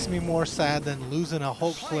nothing makes me more sad than losing a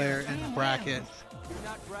Hulk player in the bracket.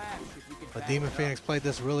 But Demon Phoenix played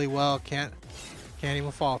this really well. Can't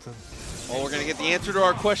even fault him. Well, we're going to get the answer to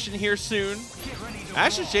our question here soon.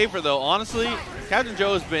 Ashley Schafer, though, honestly, Captain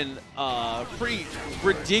Joe has been pretty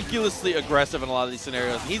ridiculously aggressive in a lot of these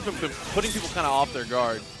scenarios. He's been putting people kind of off their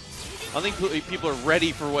guard. I think people are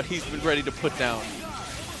ready for what he's been ready to put down.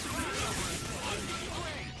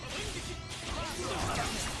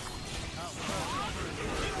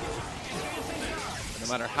 No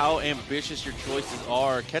matter how ambitious your choices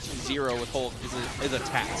are, catching 0 with Hulk is a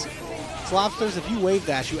task. Slobsters, if you wave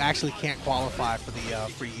dash, you actually can't qualify for the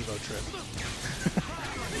free Evo trip.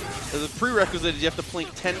 There's a prerequisite is you have to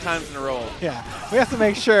blink 10 times in a row. Yeah, we have to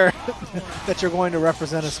make sure that you're going to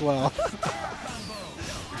represent us well.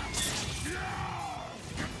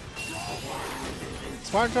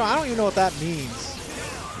 Spartan Tron, I don't even know what that means.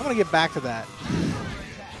 I'm going to get back to that.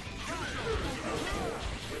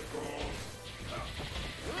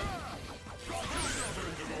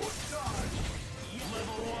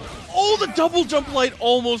 Oh, the double jump light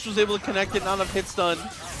almost was able to connect it, not enough hit stun.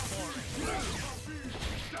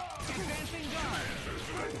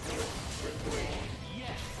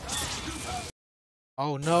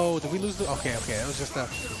 Oh no, did we lose the... Okay, it was just a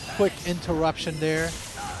quick interruption there.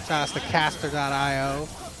 Shout out to caster.io.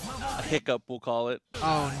 A hiccup, we'll call it.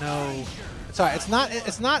 Oh no. Sorry, it's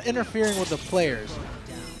not interfering with the players.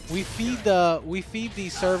 We feed the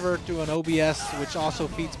server through an OBS, which also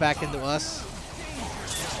feeds back into us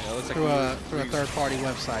through a third-party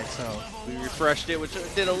website. So we refreshed it, which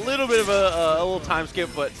did a little bit of a little time skip,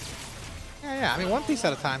 but yeah. I mean, one piece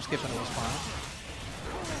at a time, skipping it was fine.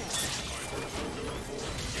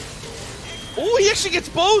 Oh, he actually gets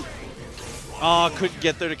both. Oh, couldn't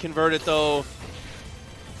get there to convert it though.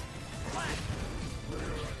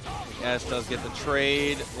 Yes, does get the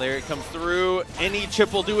trade. Larry comes through. Any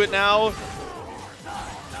chip will do it now.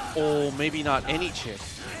 Oh, maybe not any chip.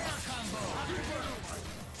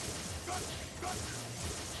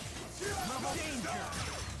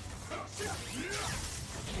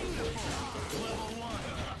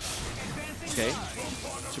 Okay.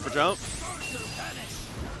 Super jump.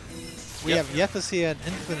 We have yet to see an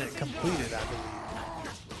infinite completed, I believe.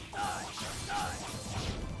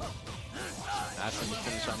 That's going to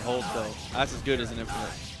finish on hold, though. That's as good as an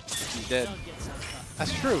infinite. He's dead.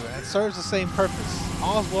 That's true. It serves the same purpose.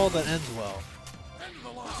 All's well that ends well.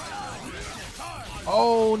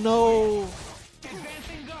 Oh, no.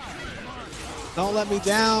 Don't let me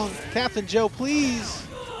down. Captain Joe, please.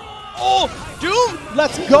 Oh, Doom!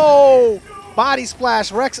 Let's go. Body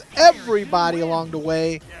splash wrecks everybody along the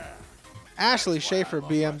way.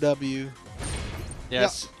 AshleySchaferBMW.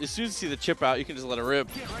 Yes. Yep. As soon as you see the chip out, you can just let it rip.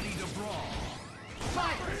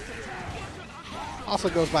 Also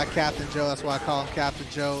goes by Captain Joe. That's why I call him Captain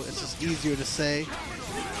Joe. It's just easier to say.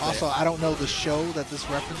 Also, I don't know the show that this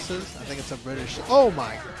references. I think it's a British show. Oh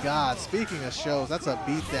my God! Speaking of shows, that's a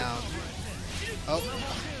beatdown. Oh,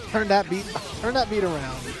 turn that beat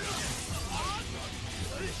around.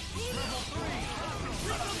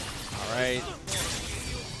 All right.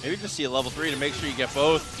 Maybe just see a level 3 to make sure you get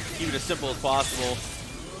both. Keep it as simple as possible.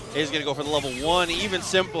 He's going to go for the level 1, even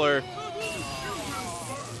simpler.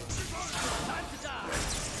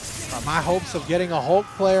 My hopes of getting a Hulk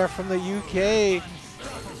player from the UK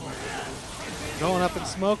going up in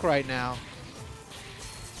smoke right now.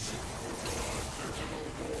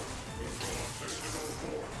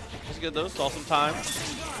 That's good though. Stall some time.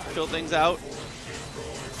 Fill things out.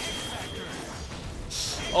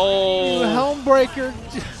 Oh, you Helmbreaker.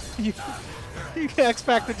 you X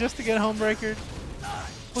Factor just to get Helmbreaker.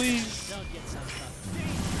 Please.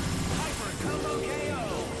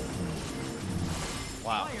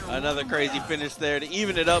 Wow. Another crazy finish there to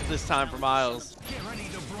even it up this time for Miles.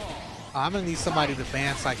 I'm going to need somebody to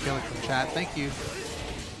ban Psychilic from chat. Thank you.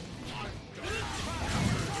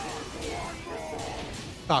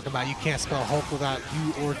 Talking about you can't spell Hulk without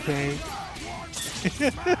U or K.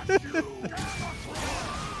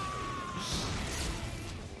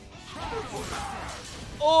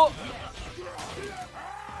 Oh!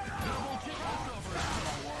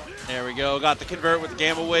 There we go. Got the convert with the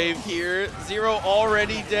Gamma Wave here. 0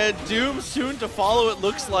 already dead. Doom soon to follow, it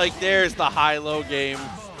looks like. There's the high-low game.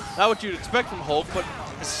 Not what you'd expect from Hulk, but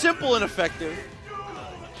simple and effective.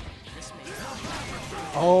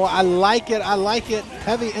 Oh, I like it. I like it.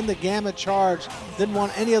 Heavy in the Gamma charge. Didn't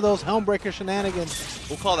want any of those Helmbreaker shenanigans.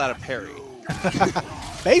 We'll call that a parry.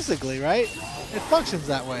 Basically, right? It functions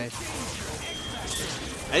that way.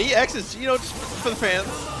 And he X's, you know, just for the fans.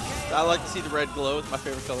 I like to see the red glow. It's my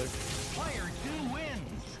favorite color.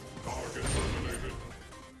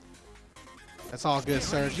 That's all good,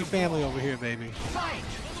 Serge. You family over here, baby.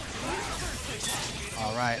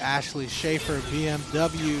 All right,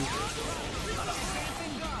 AshleySchaferBMW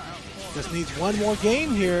just needs one more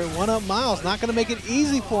game here. One up Miles. Not going to make it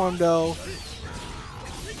easy for him, though.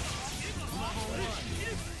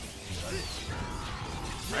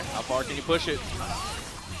 Right, how far can you push it?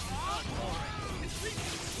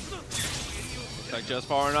 Looks like just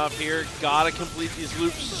far enough here. Gotta complete these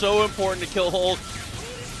loops. So important to kill Hulk.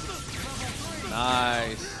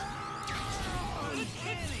 Nice.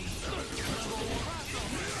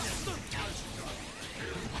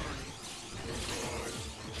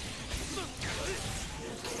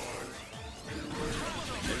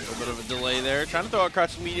 A little bit of a delay there. Trying to throw out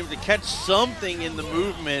crouching medium to catch something in the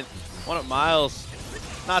movement. One up Miles.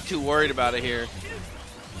 Not too worried about it here.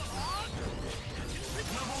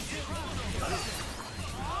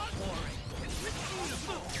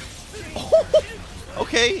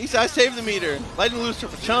 Okay, he said I saved the meter. Lightning Looster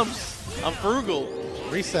for chumps. I'm frugal.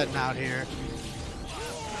 Resetting out here.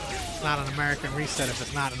 It's not an American reset if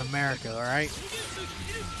it's not in America, all right?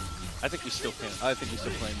 I think we still can. I think we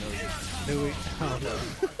still play Million. Do we? Oh,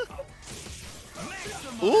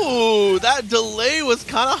 no. Ooh, that delay was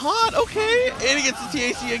kind of hot. Okay, and he gets the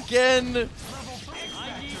TAC again.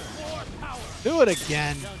 Do it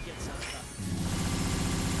again.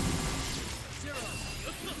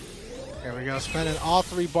 There we go, spending all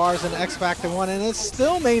 3 bars in X Factor 1, and it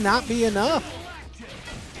still may not be enough.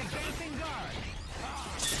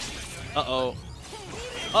 Uh-oh.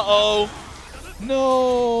 Uh-oh.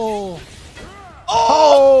 No.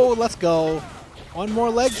 Oh, let's go. One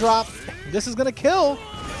more leg drop. This is going to kill.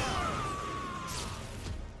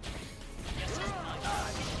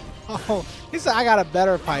 Oh, he said, I got a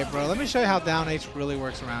better pipe, bro. Let me show you how down H really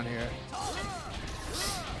works around here.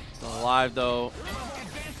 Still alive, though.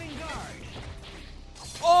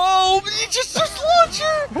 Oh, he just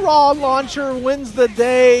launcher! Raw launcher wins the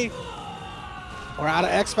day. We're out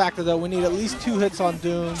of X Factor, though. We need at least 2 hits on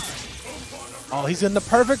Doom. Oh, he's in the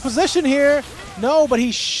perfect position here. No, but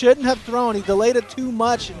he shouldn't have thrown. He delayed it too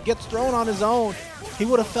much and gets thrown on his own. He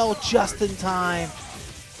would have fell just in time.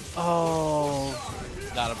 Oh.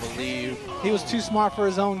 Gotta believe. He was too smart for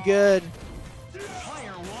his own good.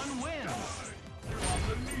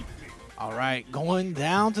 All right, going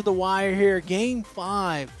down to the wire here. Game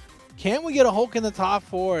 5. Can we get a Hulk in the top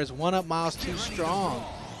 4? Is one up Miles too strong?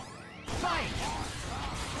 I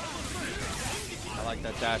like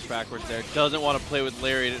that dash backwards there. Doesn't want to play with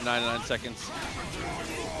Lariat at 99 seconds.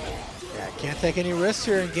 Yeah, can't take any risks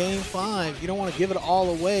here in Game 5. You don't want to give it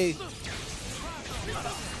all away.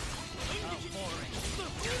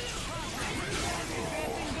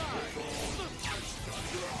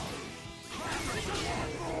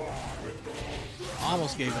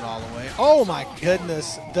 Almost gave it all away. Oh my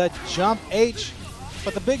goodness, the jump H,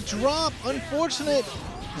 but the big drop, unfortunate.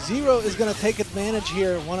 Zero is going to take advantage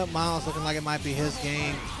here. One up Miles, looking like it might be his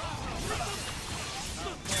game.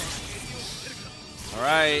 All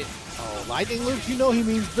right. Oh, lightning loops, you know he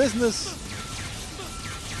means business.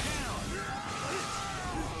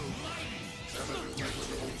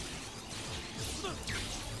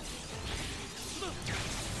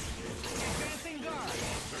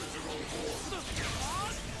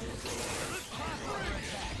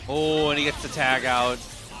 Oh, and he gets the tag out.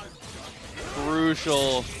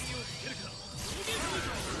 Crucial.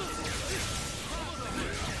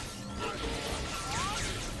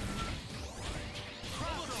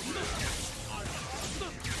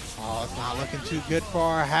 Oh, it's not looking too good for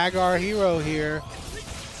our Hagar hero here.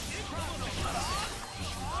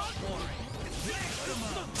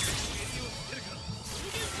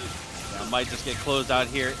 Yeah, might just get closed out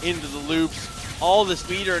here into the loops. All this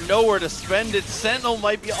meter, nowhere to spend it. Sentinel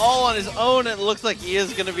might be all on his own. It looks like he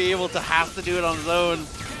is going to be able to have to do it on his own.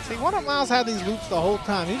 See, One Up Miles had these loops the whole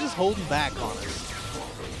time. He's just holding back on us.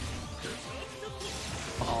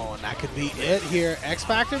 Oh, and that could be it here. X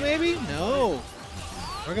Factor maybe? No.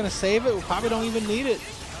 We're going to save it. We probably don't even need it.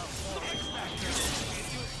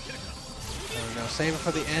 There we go. Save it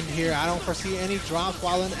for the end here. I don't foresee any drops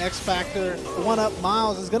while in X Factor. One Up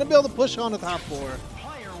Miles is going to be able to push on the top 4.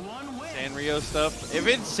 Sanrio stuff. If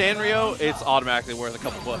it's Sanrio, it's automatically worth a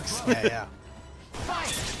couple bucks. Yeah.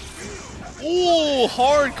 Ooh,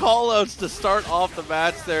 hard callouts to start off the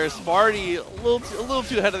match there. Sparty, a little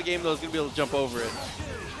too ahead of the game, though, is going to be able to jump over it.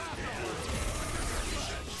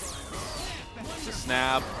 The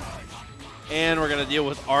snap. And we're going to deal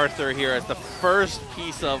with Arthur here as the first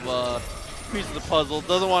piece of the puzzle.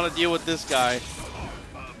 Doesn't want to deal with this guy.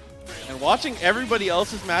 And watching everybody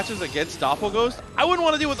else's matches against Doplghost, I wouldn't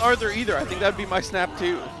want to deal with Arthur either. I think that'd be my snap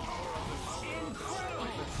too.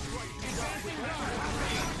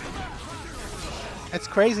 It's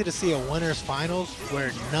crazy to see a winners finals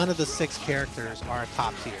where none of the 6 characters are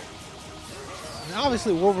top tier. I mean,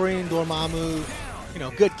 obviously Wolverine, Dormammu, you know,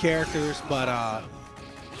 good characters, but yeah,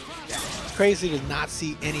 it's crazy to not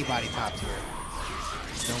see anybody top tier.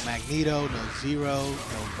 No Magneto, no Zero,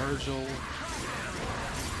 no Virgil,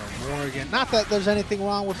 no Morrigan. Not that there's anything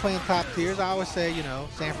wrong with playing top tiers. I always say, you know,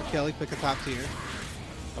 Sanford Kelly, pick a top tier.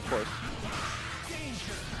 Of course.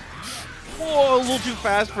 Whoa, a little too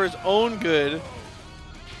fast for his own good.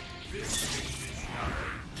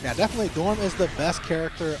 Yeah, definitely Dorm is the best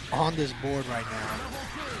character on this board right now.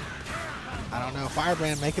 I don't know,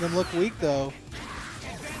 Firebrand making him look weak though.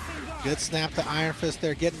 Good snap to Iron Fist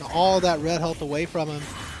there, getting all that red health away from him.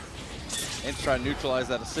 And try to neutralize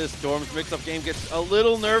that assist. Dorm's mix-up game gets a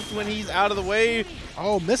little nerfed when he's out of the way.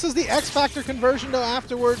 Oh, misses the X Factor conversion though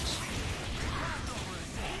afterwards.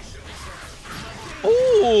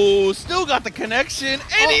 Oh, still got the connection.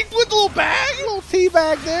 And he with the little bag. A little tea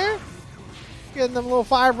bag there. Getting them little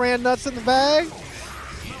Firebrand nuts in the bag. Are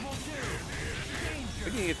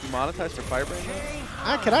you gonna get demonetized for Firebrand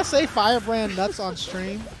now? Can I say Firebrand nuts on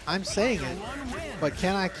stream? I'm saying it, but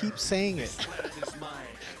can I keep saying it?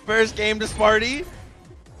 First game to Sparty.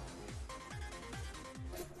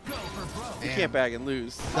 You can't bag and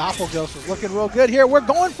lose. Doplghost is looking real good here. We're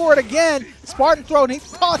going for it again. Spartan throw, and he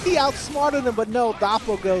thought he outsmarted him, but no,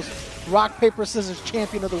 Doplghost, rock, paper, scissors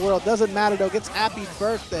champion of the world. Doesn't matter though, gets happy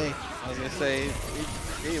birthday. I was gonna say,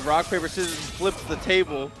 he rock, paper, scissors flips the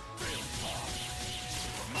table.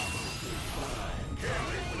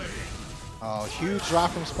 Oh, huge drop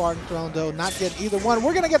from Spartan Throne though, not getting either one.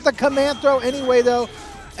 We're gonna get the command throw anyway though.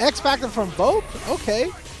 X Factor from both, okay.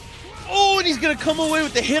 Oh, and he's gonna come away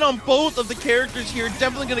with the hit on both of the characters here.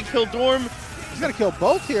 Definitely gonna kill Dorm. He's gonna kill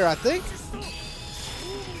both here, I think.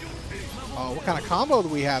 Oh, what kind of combo do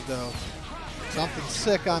we have though? Something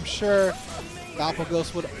sick, I'm sure.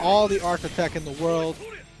 Doplghost with all the Architect in the world.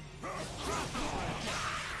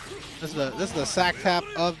 This is the sack tap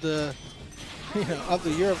of the of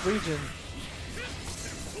the Europe region.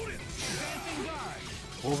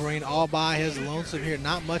 Wolverine all by his lonesome here.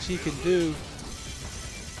 Not much he can do.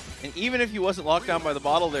 And even if he wasn't locked down by the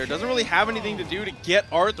bottle there, doesn't really have anything to do to get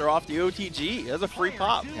Arthur off the OTG. He has a free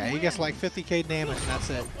pop. Yeah, he gets like 50k damage and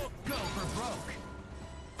that's it.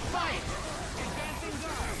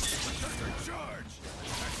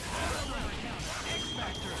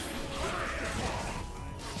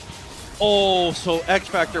 Oh, so X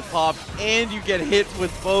Factor popped, and you get hit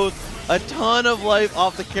with both. A ton of life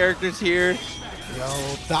off the characters here. Yo,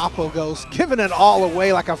 Doplghost giving it all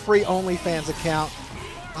away like a free OnlyFans account.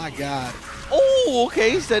 My God. Oh,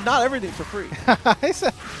 okay. He said not everything for free. He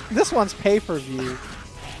said this one's pay-per-view.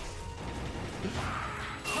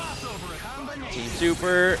 Team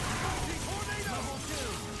Super.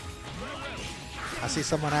 I see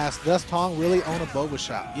someone ask, does Tong really own a boba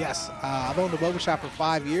shop? Yes, I've owned a boba shop for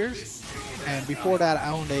 5 years, and before that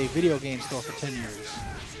I owned a video game store for 10 years.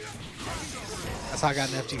 That's how I got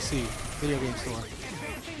an FGC, video game store.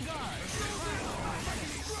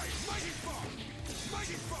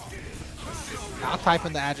 I'll type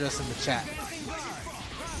in the address in the chat.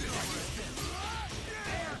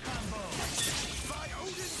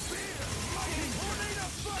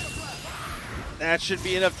 That should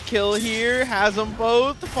be enough to kill here. Has them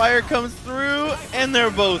both. The fire comes through, and they're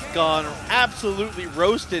both gone. Absolutely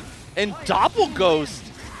roasted. And Doplghost,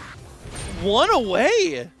 one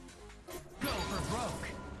away.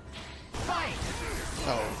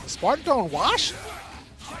 Oh, Spartan throwing wash?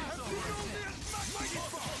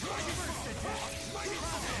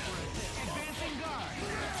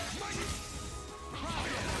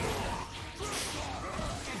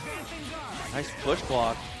 Nice push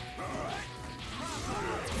block.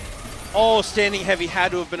 Oh, standing heavy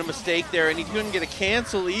had to have been a mistake there, and he couldn't get a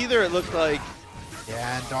cancel either, it looked like.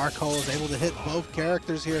 Yeah, and Dark Hole is able to hit both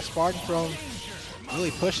characters here. Spartan Throne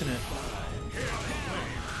really pushing it.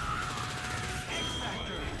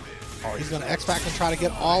 Oh, he's going to X-Factor and try to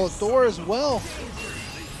get all of Thor as well.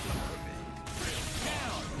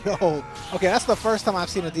 Yo, okay, that's the first time I've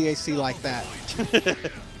seen a DAC like that.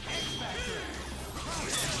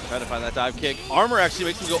 Trying to find that dive kick. Armor actually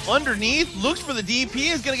makes him go underneath. Looks for the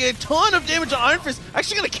DP. Is going to get a ton of damage on Iron Fist.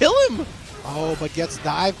 Actually going to kill him. Oh, but gets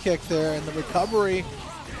dive kicked there in the recovery.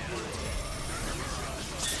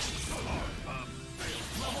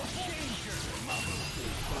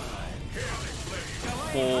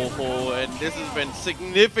 Oh, and this has been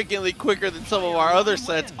significantly quicker than some of our other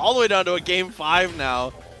sets. All the way down to a game 5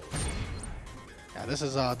 now. Yeah, this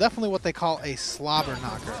is definitely what they call a slobber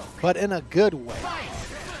knocker, but in a good way.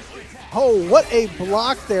 Oh, what a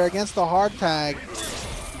block there against the hard tag.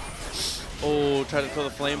 Oh, try to throw the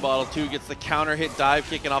flame bottle too. Gets the counter hit dive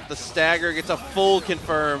kicking off the stagger. Gets a full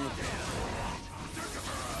confirm.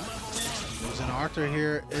 Losing Arthur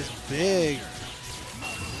here is big.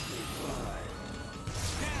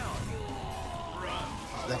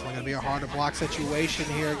 Definitely going to be a hard to block situation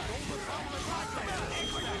here.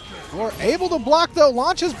 Thor able to block though,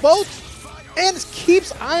 launches both, and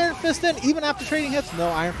keeps Iron Fist in even after trading hits. No,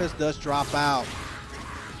 Iron Fist does drop out.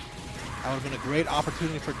 That would have been a great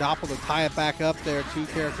opportunity for Doppel to tie it back up there. 2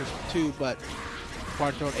 characters for 2, but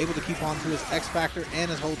Spartan able to keep on to his X Factor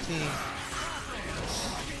and his whole team.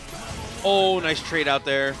 Oh, nice trade out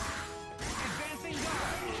there.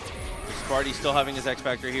 Sparty still having his X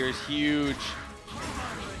Factor here is huge.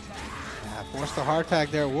 Yeah, forced the hard tag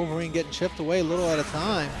there. Wolverine getting chipped away a little at a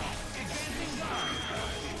time.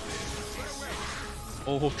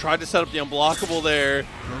 Oh, tried to set up the unblockable there.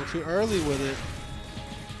 A little too early with it.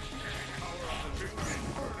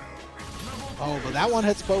 Oh, but that one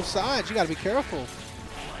hits both sides. You got to be careful.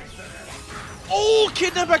 Oh,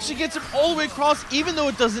 Kidnap actually gets him all the way across. Even though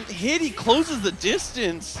it doesn't hit, he closes the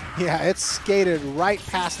distance. Yeah, it's skated right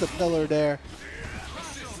past the pillar there.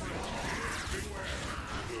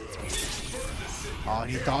 Oh,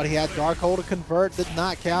 he thought he had Dark Hole to convert. Did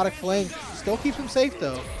not. Chaotic Flame still keeps him safe,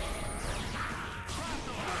 though.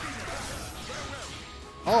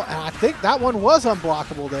 Oh, and I think that one was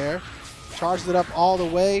unblockable there. Charged it up all the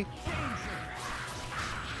way.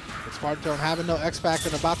 Spartan having no X Factor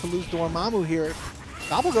and about to lose Dormammu here.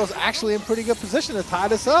 Doplghost actually in pretty good position to tie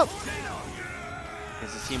this up.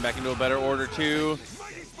 Gets his team back into a better order too.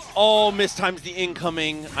 Oh, mistimes the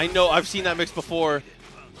incoming. I know, I've seen that mix before.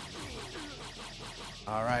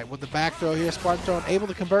 All right, with the back throw here, Spartan able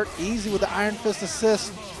to convert easy with the Iron Fist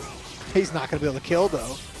assist. He's not going to be able to kill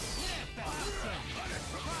though.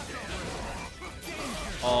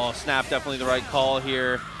 Oh, snap, definitely the right call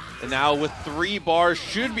here. And now with 3 bars,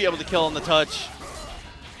 should be able to kill on the touch.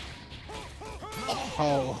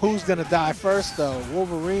 Oh, who's going to die first, though?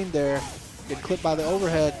 Wolverine there. Get clipped by the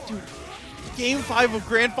overhead. Dude, Game 5 of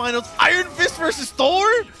Grand Finals, Iron Fist versus Thor?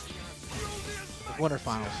 Winter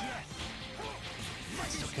Finals.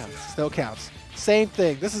 Still counts. Still counts. Same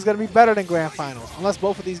thing. This is going to be better than Grand Finals, unless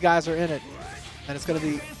both of these guys are in it. And it's going to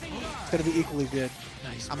be equally good.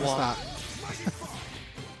 Nice I'm going to block. stop.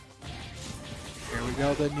 Here we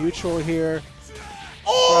go, the neutral here.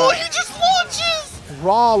 Oh, he just launches!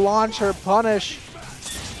 Raw launcher punish.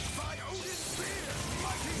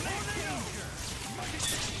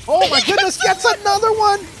 Oh my goodness, gets another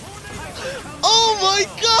one! Oh my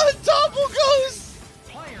god, Doppelghost!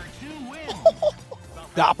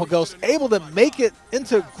 Doppelghost able to make it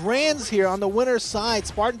into grands here on the winner's side.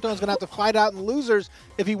 Spartan's going to have to fight out in losers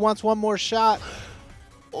if he wants one more shot.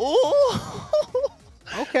 Oh!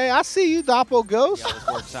 Okay, I see you, Doppelghost. Yeah, this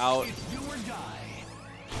works out.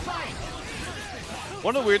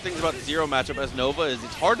 One of the weird things about the Zero matchup as Nova is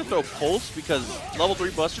it's hard to throw Pulse because level 3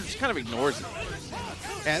 Buster just kind of ignores it.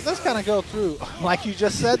 Yeah, it does kind of go through, like you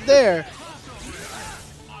just said there.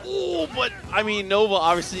 Oh, but I mean Nova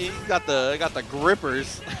obviously got the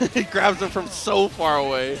grippers. He grabs them from so far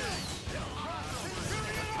away.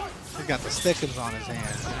 He's got the stickums on his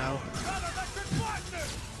hands, you know.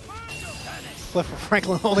 Clifford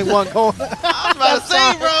Franklin only one goal. I was about to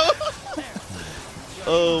say, bro.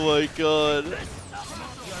 Oh my god.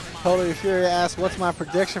 Totally Fury asked, what's my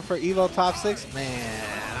prediction for EVO Top 6? Man,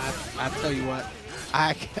 I tell you what,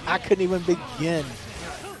 I couldn't even begin.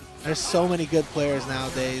 There's so many good players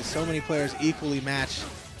nowadays, so many players equally matched.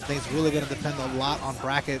 I think it's really going to depend a lot on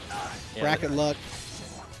bracket luck.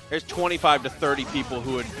 There's 25 to 30 people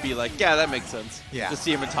who would be like, yeah, that makes sense. Yeah. To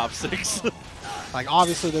see him in top 6. Like,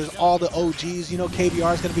 obviously, there's all the OGs. You know,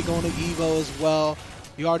 KBR is going to be going to EVO as well.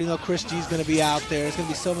 You already know Chris G is going to be out there. There's going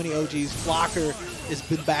to be so many OGs. Flocker has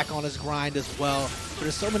been back on his grind as well. But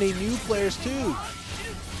there's so many new players, too.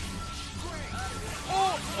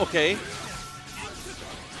 Oh, okay.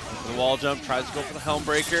 The wall jump, tries to go for the Helm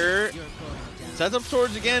Breaker. Sets up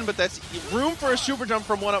swords again, but that's room for a super jump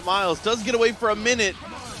from 1-Up Miles. Does get away for a minute.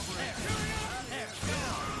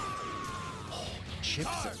 Oh,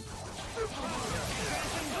 chips him.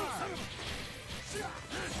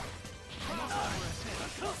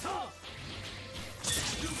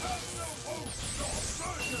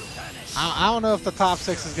 I don't know if the top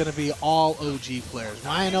 6 is going to be all OG players.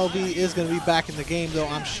 Ryan OB is going to be back in the game, though.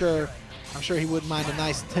 I'm sure he wouldn't mind a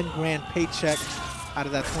nice 10 grand paycheck out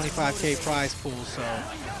of that 25K prize pool. So,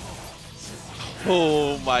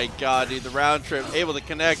 oh my god, dude, the round trip able to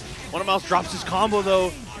connect. 1-Up Miles drops his combo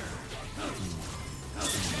though.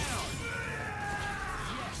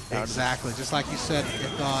 crowd. Exactly. Just like you said,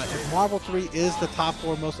 if Marvel 3 is the top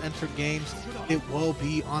 4 most entered games, it will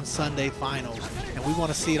be on Sunday finals. And we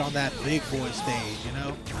want to see it on that big boy stage, you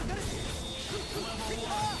know?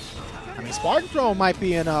 I mean, Spartan Throne might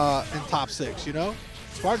be in top 6, you know?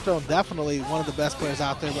 Spartan Throne definitely one of the best players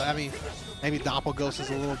out there, but I mean, maybe Doplghost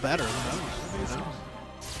is a little better, you know?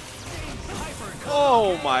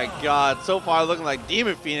 Oh my god, so far looking like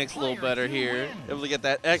Demon Phoenix a little better here. Able to get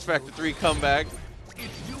that X Factor 3 comeback.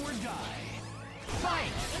 It's do or die.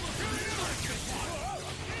 Fight!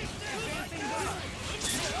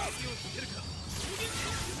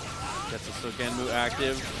 Gets the Sogenmu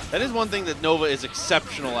active. That is one thing that Nova is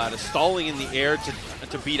exceptional at, is stalling in the air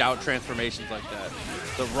to beat out transformations like that.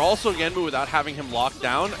 The raw Sogenmu, without having him locked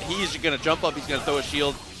down, he's going to jump up, he's going to throw a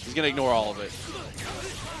shield, he's going to ignore all of it.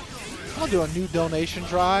 I'll do a new donation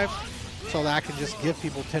drive so that I can just give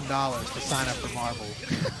people $10 to sign up for Marvel.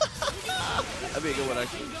 That'd be a good one,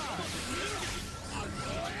 actually.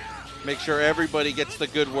 Make sure everybody gets the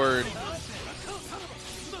good word.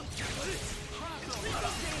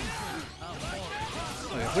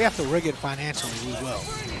 If we have to rig it financially, we will.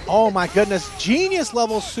 Oh my goodness, genius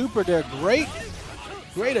level super there. Great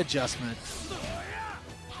adjustment.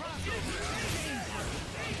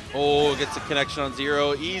 Oh, gets a connection on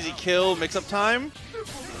 0. Easy kill, mix-up time.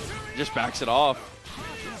 Just backs it off.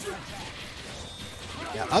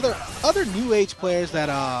 Yeah, other new age players that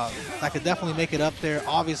could definitely make it up there.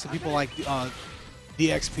 Obviously, people like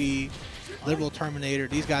DXP, Liberal Terminator.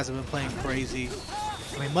 These guys have been playing crazy.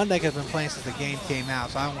 I mean, MODOK has been playing since the game came out,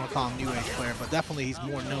 so I don't want to call him new age player, but definitely he's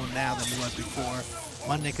more known now than he was before.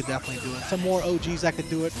 MODOK could definitely do it. Some more OGs that could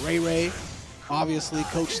do it. Ray, obviously.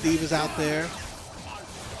 Coach Steve is out there.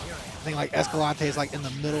 I think like Escalante is like in the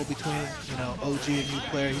middle between, you know, OG and new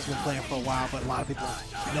player. He's been playing for a while, but a lot of people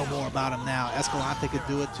know more about him now. Escalante could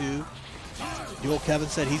do it too. Dual Kevin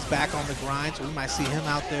said he's back on the grind, so we might see him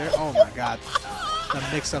out there. Oh my God, the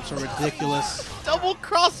mix-ups are ridiculous. Double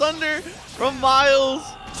cross under from Miles.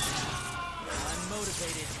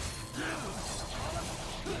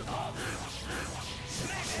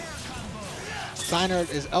 Steiner,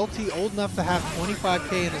 is LT old enough to have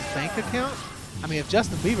 25K in his bank account? I mean, if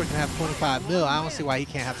Justin Bieber can have 25 mil, I don't see why he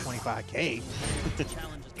can't have 25K.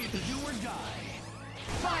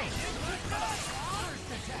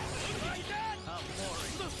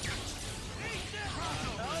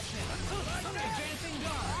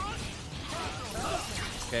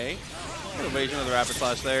 Okay. Good evasion of the rapid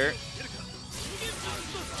slash there.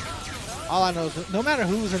 All I know is no matter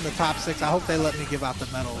who's in the top 6, I hope they let me give out the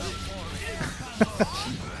medals.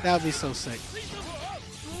 That would be so sick.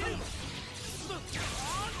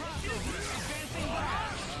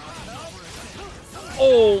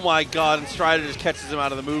 Oh my god, and Strider just catches him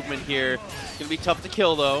out of the movement here. It's going to be tough to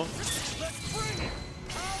kill, though.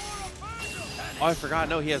 Oh, I forgot.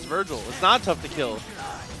 No, he has Virgil. It's not tough to kill.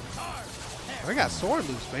 We got sword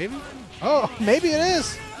loops, baby. Oh, maybe it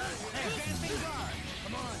is.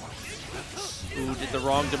 Ooh, did the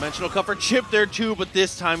wrong dimensional cover chip there, too, but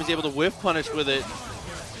this time he's able to whiff punish with it.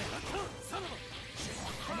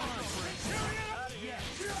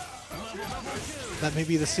 Let me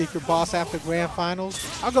be the secret boss after grand finals.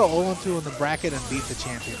 I'll go 0-2 in the bracket and beat the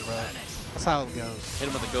champion, bro. That's how it goes. Hit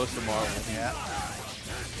him with the Ghost of Marvel. Yeah.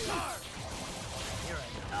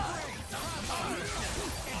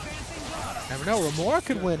 Never know. Remora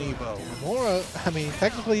could win Evo. Remora, I mean,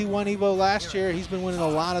 technically he won Evo last year. He's been winning a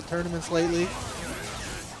lot of tournaments lately.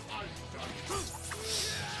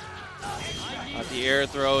 The air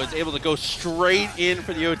throw is able to go straight in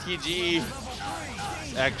for the OTG.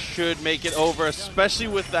 X should make it over, especially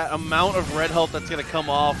with that amount of red health that's going to come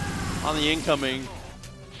off on the incoming.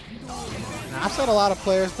 Now, I've said a lot of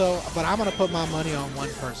players, though, but I'm going to put my money on one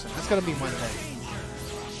person. That's going to be MODOK.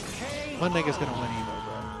 MODOK is going to win Evo,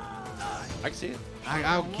 bro. I can see it.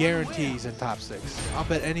 I'll guarantee he's in top 6. I'll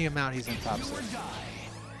bet any amount he's in top 6.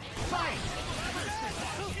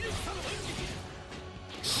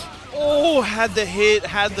 Oh, had the hit,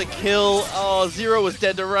 had the kill. Oh, 0 was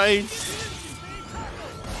dead to rights.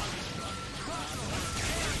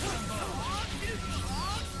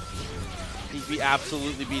 He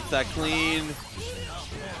absolutely beats that clean.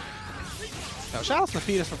 Now, shout out to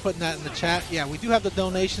Fetus for putting that in the chat. Yeah, we do have the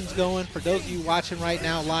donations going. For those of you watching right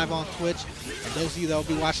now live on Twitch, and those of you that will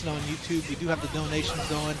be watching on YouTube, we do have the donations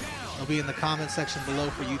going. They'll be in the comment section below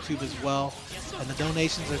for YouTube as well. And the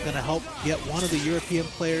donations are going to help get one of the European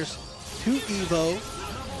players to EVO.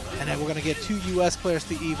 And then we're going to get 2 US players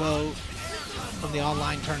to EVO from the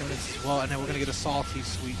online tournaments as well. And then we're going to get a Salty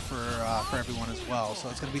suite for everyone as well. So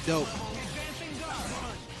it's going to be dope.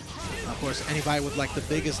 Of course, anybody with like the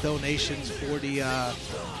biggest donations for the,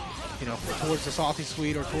 you know, towards the Salty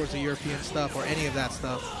Suite or towards the European stuff or any of that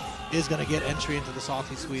stuff is going to get entry into the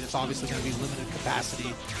Salty Suite. It's obviously going to be limited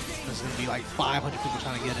capacity. There's going to be like 500 people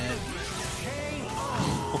trying to get in.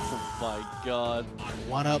 Oh my God.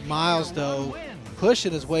 One up Miles though,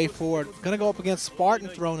 pushing his way forward. Going to go up against Spartan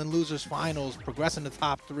Throne in losers finals, progressing to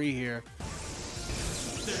top 3 here.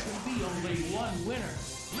 There can be only one winner.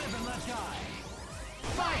 Live and let die.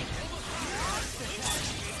 Fight!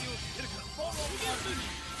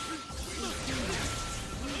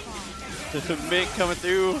 The Mick coming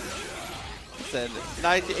through. Said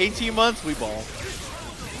 18 months, we ball.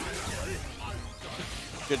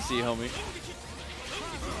 Good to see you, homie.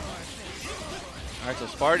 All right, so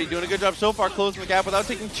Sparty doing a good job so far, closing the gap without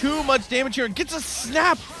taking too much damage here. Gets a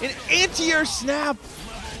snap, an anti-air snap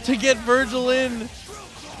to get Virgil in.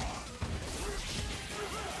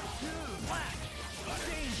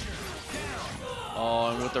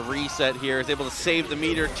 Oh, and with the reset here, is able to save the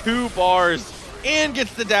meter 2 bars and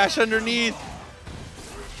gets the dash underneath.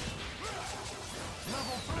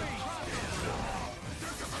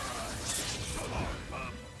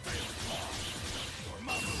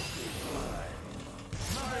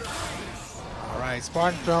 All right,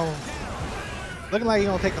 Spartan Throne looking like he's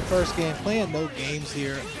going to take the first game, playing no games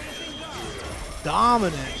here.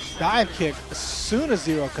 Dominant dive kick as soon as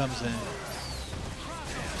Zero comes in.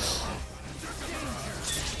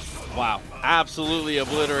 Wow, absolutely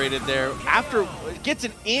obliterated there. After gets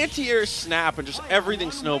an anti-air snap and just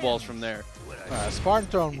everything snowballs from there. Spartan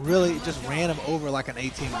Throne really just ran him over like an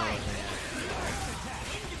 18-year-old man.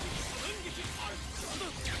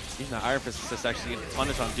 Even the Iron Fist assist actually getting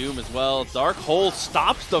punished on Doom as well. Dark Hole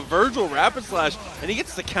stops the Virgil Rapid Slash, and he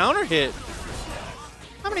gets the counter hit.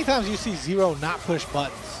 How many times do you see Zero not push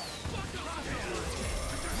buttons?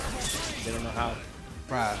 They don't know how.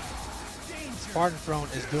 Bruh. Spartan Throne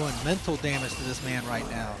is doing mental damage to this man right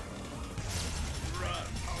now.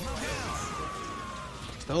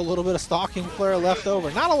 Still a little bit of stalking flare left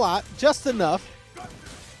over. Not a lot, just enough.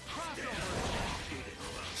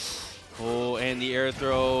 Oh, and the air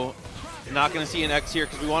throw. Not going to see an X here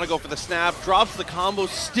because we want to go for the snap. Drops the combo,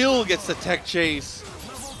 still gets the tech chase.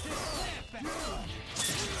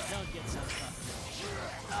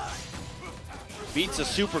 Beats a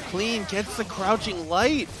super clean, gets the crouching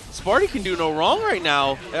light. Sparty can do no wrong right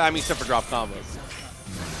now. I mean, except for drop combos.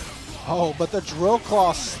 Oh, but the Drill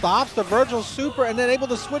Claw stops the Virgil super and then able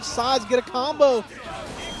to switch sides, get a combo.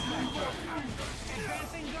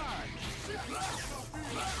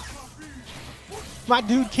 My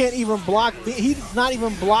dude can't even block. He's not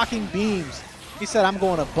even blocking beams. He said, I'm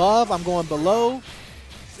going above, I'm going below.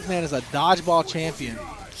 This man is a dodgeball champion.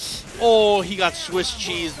 Oh, he got Swiss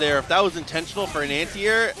cheese there. If that was intentional for an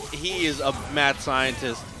anti-air, he is a mad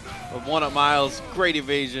scientist. One up Miles, great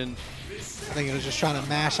evasion. I think he was just trying to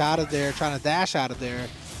mash out of there, trying to dash out of there.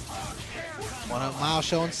 One up Miles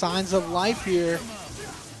showing signs of life here.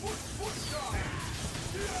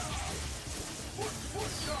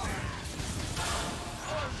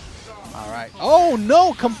 All right. Oh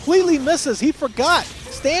no, completely misses. He forgot.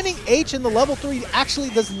 Standing H in the level 3 actually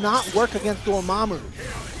does not work against Dormammu.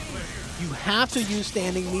 You have to use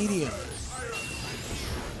standing medium.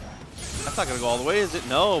 That's not going to go all the way, is it?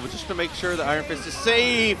 No, but just to make sure the Iron Fist is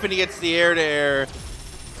safe and he gets the air-to-air.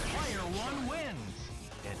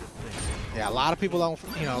 Yeah, a lot of people don't,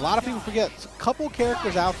 you know, a lot of people forget. There's a couple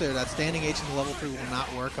characters out there that standing H in the level 3 will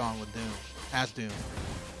not work on with Doom, as Doom.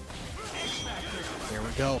 There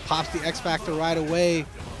we go. Pops the X Factor right away.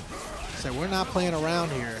 So we're not playing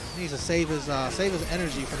around here. He needs to save his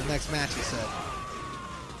energy for the next match, he said.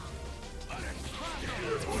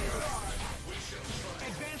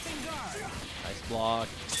 Nice block.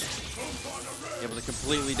 Able to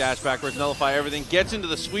completely dash backwards, nullify everything. Gets into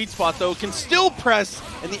the sweet spot though, can still press,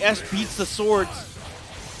 and the S beats the swords.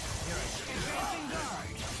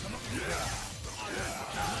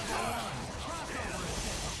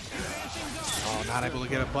 Oh, not able to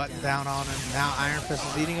get a button down on him. Now Iron Fist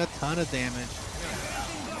is eating a ton of damage.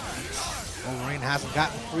 Wolverine hasn't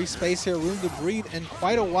gotten free space here, room to breathe in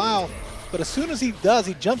quite a while. But as soon as he does,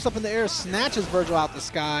 he jumps up in the air, snatches Virgil out the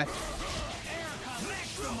sky.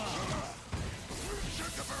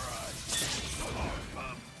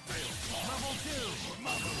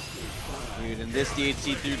 Dude, and this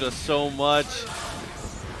DHC3 does so much.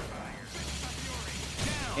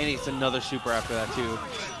 And it's another super after that too.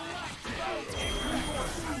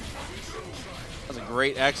 That's a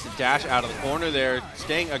great X to dash out of the corner there,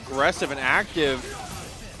 staying aggressive and active.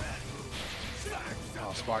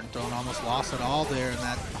 Oh, Spartan Throne almost lost it all there. And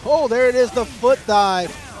that, oh, there it is, the foot dive.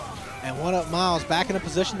 And 1-up Miles back in a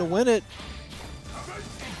position to win it.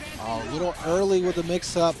 Oh, a little early with the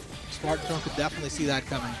mix-up. Spartan Tron could definitely see that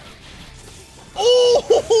coming.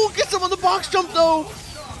 Oh, gets him on the box jump though.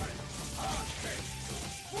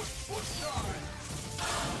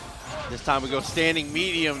 This time we go standing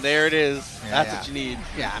medium. There it is. That's what you need.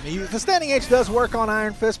 Yeah, I mean, the standing H does work on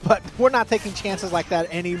Iron Fist, but we're not taking chances like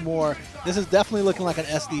that anymore. This is definitely looking like an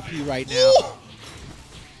SDP right now. Ooh.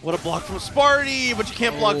 What a block from Sparty, but you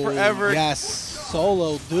can't block forever. Yes,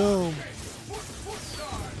 solo Doom.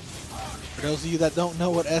 For those of you that don't know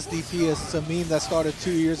what SDP is, it's a meme that started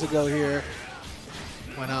 2 years ago here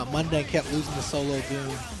when Monday kept losing the solo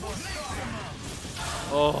Doom.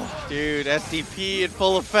 Oh, dude, SDP in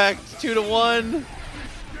full effect, 2-1.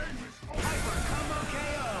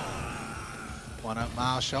 1-up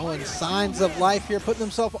Miles showing signs of life here, putting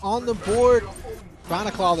himself on the board, trying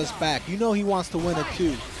to claw this back. You know he wants to win it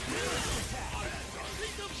too.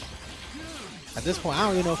 At this point, I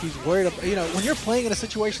don't even know if he's worried about, you know, when you're playing in a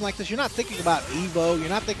situation like this, you're not thinking about Evo, you're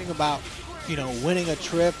not thinking about, you know, winning a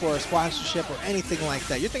trip or a sponsorship or anything like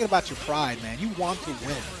that. You're thinking about your pride, man. You want to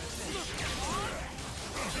win.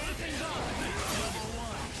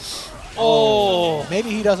 Oh, maybe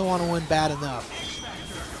he doesn't want to win bad enough.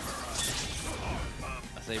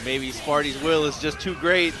 I say maybe Sparty's will is just too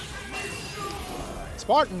great.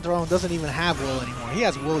 Spartan Throne doesn't even have Will anymore. He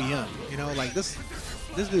has William. You know, like this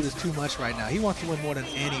dude is too much right now. He wants to win more than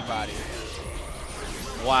anybody.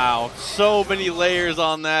 Wow, so many layers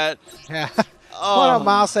on that. Yeah. Oh. What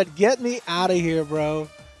Miles said, get me out of here, bro.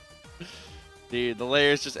 Dude, the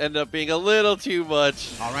layers just end up being a little too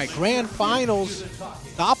much. All right, grand finals.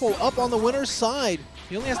 Doppel up on the winner's side.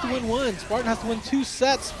 He only has to win one. Spartan has to win 2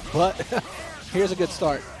 sets, but here's a good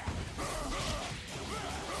start.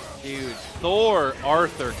 Dude, Thor,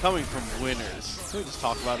 Arthur coming from winners. Can we just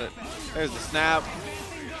talk about it? There's the snap.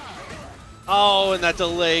 Oh, and that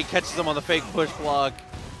delay catches him on the fake push block.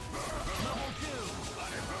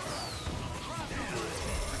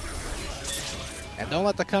 And don't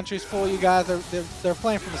let the countries fool you guys. They're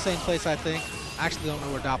playing from the same place, I think. I actually don't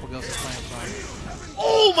know where Doplghost is playing from.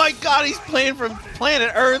 Oh my god, he's playing from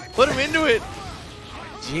planet Earth. Put him into it.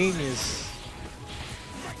 Genius.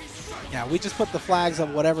 Yeah, we just put the flags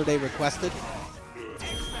of whatever they requested.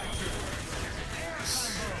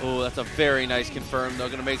 Oh, that's a very nice confirm. They're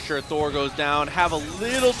going to make sure Thor goes down. Have a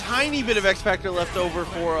little tiny bit of X Factor left over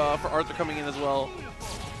for Arthur coming in as well.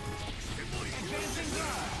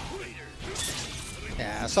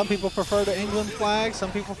 Yeah, some people prefer the England flag.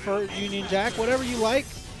 Some people prefer Union Jack. Whatever you like.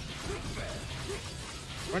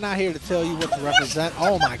 We're not here to tell you what to represent.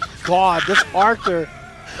 Oh my god, this Arthur.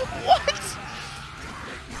 What?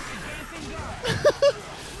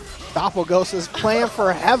 Doplghost is playing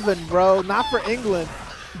for heaven, bro. Not for England,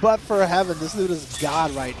 but for heaven. This dude is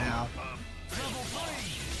God right now.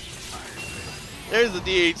 There's the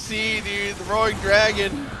DHC, dude. The Roaring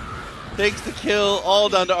Dragon takes the kill all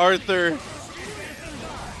down to Arthur.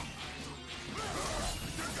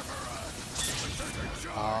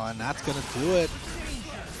 Oh, and that's going to do it.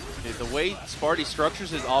 Dude, the way Sparty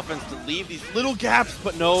structures his offense to leave these little gaps,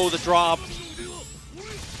 but no, the drop.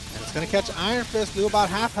 And it's going to catch Iron Fist, do about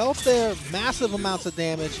half health there. Massive amounts of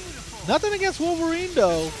damage. Nothing against Wolverine,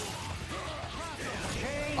 though.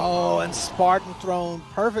 Oh, and Spartan Throne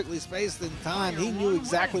perfectly spaced in time. He knew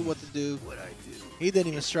exactly what to do. He didn't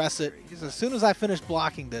even stress it. He said, as soon as I finish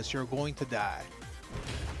blocking this, you're going to die.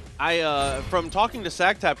 From talking to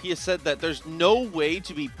SagTap, he has said that there's no way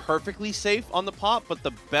to be perfectly safe on the pop, but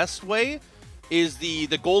the best way is the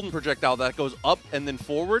golden projectile that goes up and then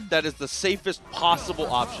forward. That is the safest possible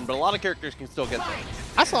option, but a lot of characters can still get there.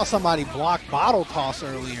 I saw somebody block Bottle Toss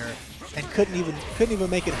earlier and couldn't even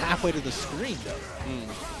make it halfway to the screen, though.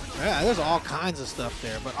 Yeah, there's all kinds of stuff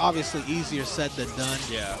there, but obviously easier said than done.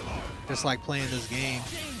 Yeah. Just like playing this game.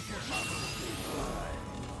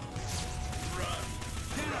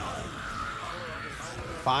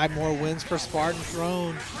 Five more wins for Spartan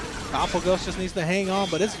Throne. Doplghost just needs to hang on,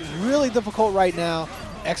 but it's really difficult right now.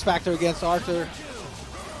 X Factor against Arthur.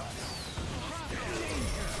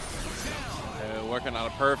 Working on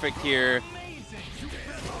a perfect here.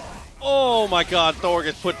 Oh my god, Thor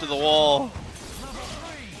gets put to the wall.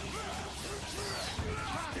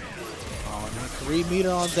 Oh, and a 3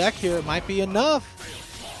 meter on deck here. It might be enough.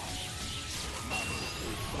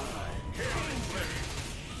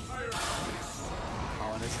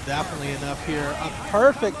 Definitely enough here. A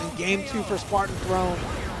perfect in game 2 for Spartan Throne.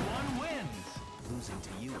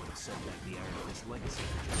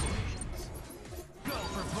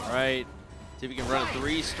 All right, see if we can run a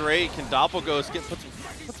 3 straight. Can Doplghost put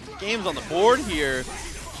some games on the board here?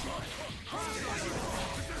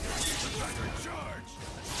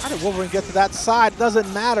 How did Wolverine get to that side?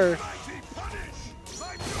 Doesn't matter.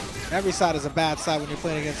 Every side is a bad side when you're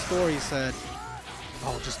playing against Thor, he said.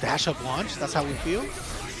 Oh, just dash up launch? That's how we feel?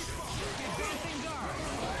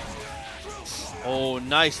 Oh,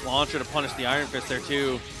 nice launcher to punish the Iron Fist there,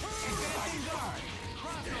 too.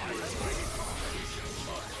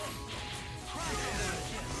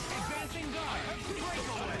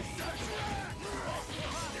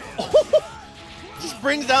 Just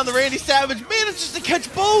brings down the Randy Savage. Manages to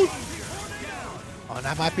catch both. Oh, and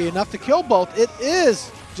that might be enough to kill both. It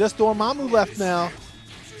is. Just Dormammu left now.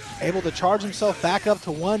 Able to charge himself back up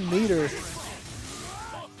to 1 meter.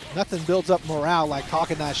 Nothing builds up morale like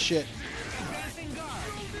talking that shit.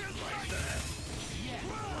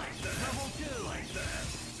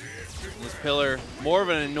 This pillar, more of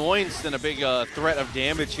an annoyance than a big threat of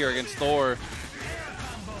damage here against Thor.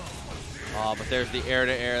 Oh, but there's the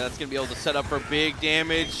air-to-air. That's going to be able to set up for big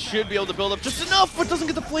damage. Should be able to build up just enough, but doesn't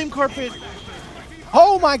get the flame carpet.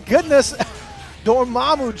 Oh my goodness!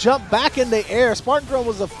 Dormammu jumped back in the air. Spartan Throne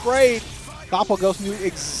was afraid. Doplghost knew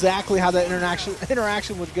exactly how that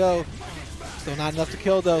interaction would go. Still not enough to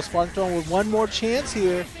kill though. Spartan Throne with one more chance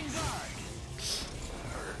here.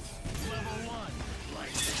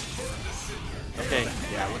 Okay.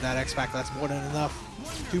 Yeah, with that X Factor, that's more than enough.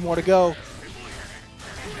 2 more to go.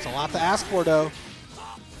 It's a lot to ask for though.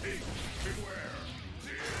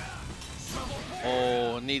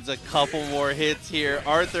 Oh, needs a couple more hits here.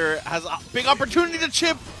 Arthur has a big opportunity to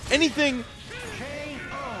chip anything.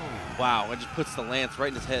 Wow, it just puts the lance right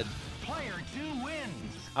in his head.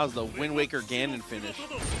 That was the Wind Waker Ganon finish.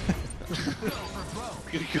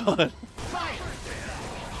 Good God.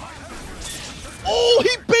 Oh,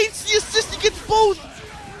 he baits the assist. He gets both.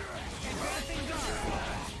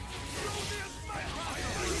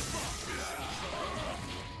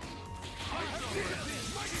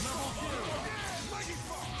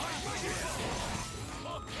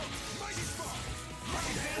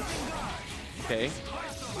 Okay.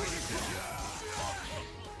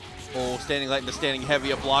 Oh, standing light into standing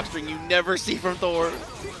heavy, a block string you never see from Thor.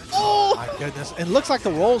 Oh! My goodness. And it looks like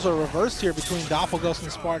the roles are reversed here between Doplghost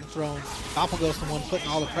and Spartan Throne. Doplghost the one putting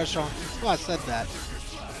all the pressure on. Oh, I said that.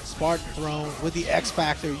 Spartan Throne with the X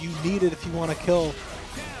Factor. You need it if you want to kill.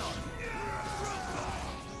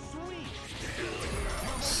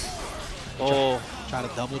 Oh. Try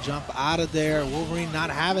to double jump out of there. Wolverine not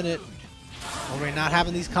having it. Wolverine not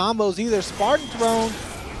having these combos either. Spartan Throne.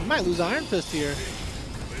 He might lose Iron Fist here.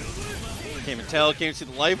 Can't even tell. Can't even see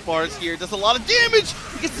the life bars here. Does a lot of damage.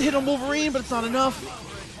 He gets the hit on Wolverine, but it's not enough.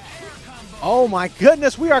 Oh my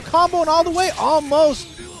goodness, we are comboing all the way. Almost.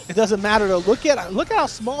 It doesn't matter though. Look at how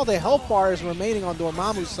small the health bar is remaining on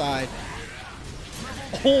Dormammu's side.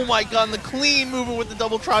 Oh my God, and the clean movement with the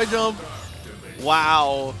double tri-jump.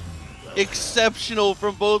 Wow. Exceptional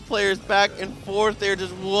from both players, back and forth. They're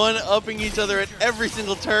just one-upping each other at every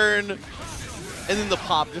single turn. And then the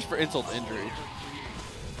pop just for insult to injury.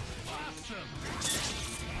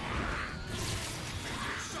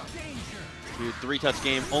 Dude, 3-touch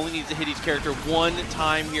game. Only needs to hit each character 1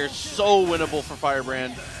 time here. So winnable for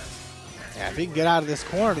Firebrand. Yeah, if he can get out of this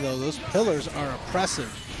corner though, those pillars are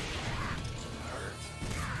oppressive.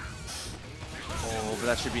 Oh, but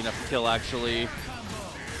that should be enough to kill actually.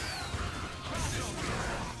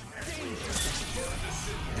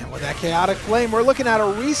 And with that chaotic flame, we're looking at a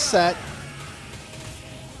reset.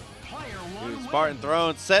 Dude, Spartan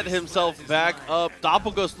Throne set himself back up.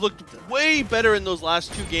 Doplghost looked way better in those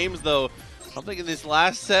last 2 games though. I'm thinking this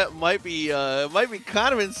last set might be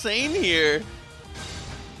kind of insane here.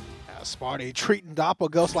 Yeah, Sparty treating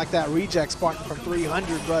Doplghost like that reject Spartan from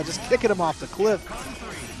 300, bro. Just kicking him off the cliff.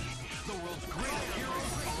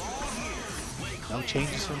 No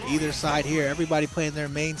changes from either side here. Everybody playing their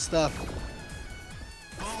main stuff.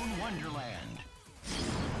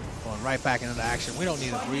 Going right back into the action. We don't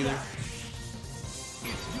need a breather.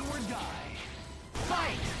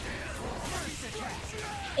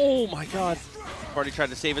 Oh my God. Party tried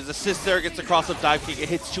to save his assist there, gets a cross-up dive kick. It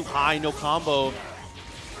hits too high, no combo.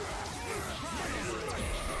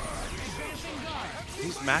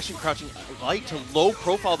 He's mashing, crouching light to low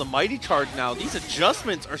profile the mighty charge now. These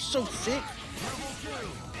adjustments are so sick.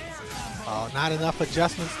 Oh, not enough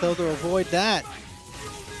adjustments though to avoid that.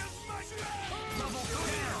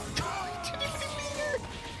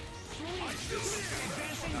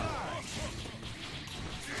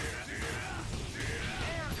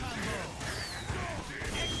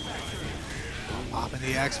 Popping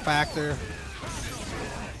the X Factor.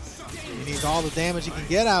 He needs all the damage he can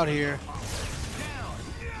get out here.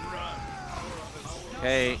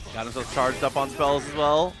 Okay, got himself charged up on spells as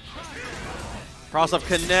well. Cross up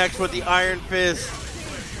connect with the Iron Fist.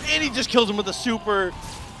 And he just kills him with a super.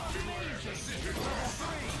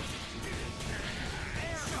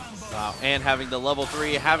 Wow, and having the level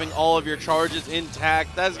 3, having all of your charges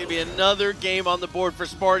intact. That's gonna be another game on the board for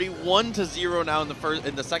Sparty. 1-0 now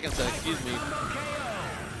in the second set, excuse me.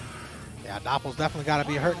 Yeah, Doppel's definitely got to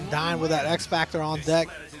be hurt and dying with that X Factor on deck.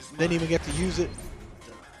 Didn't even get to use it.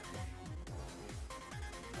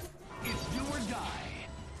 It's do or die.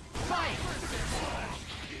 Fight!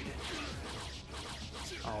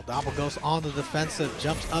 Oh, Doplghost on the defensive,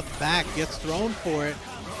 jumps up back, gets thrown for it.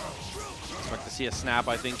 Expect to see a snap,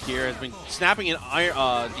 I think, here. Has been snapping in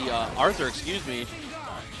Arthur, excuse me.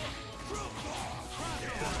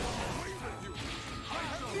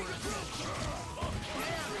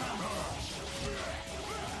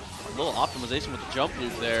 A little optimization with the jump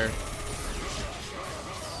loop there.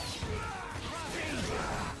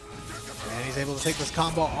 And he's able to take this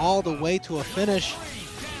combo all the way to a finish.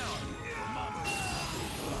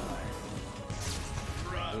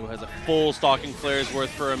 Ooh, has a full Stalking Flare's worth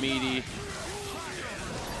for a meaty.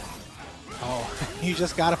 Oh, you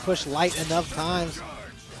just got to push light enough times.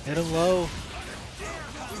 Hit him low.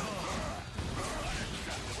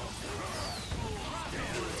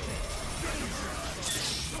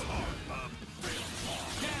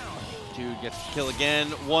 Dude gets to kill again.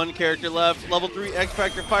 One character left. Level 3 X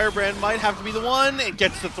Factor Firebrand might have to be the one. It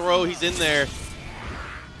gets the throw. He's in there.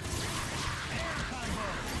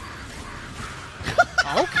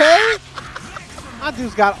 Okay. My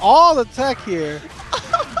dude's got all the tech here.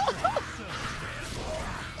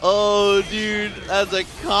 Oh, dude, that's a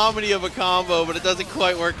comedy of a combo, but it doesn't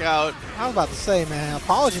quite work out. I was about to say, man,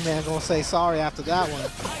 Apology Man gonna say sorry after that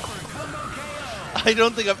one. I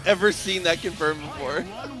don't think I've ever seen that confirmed before.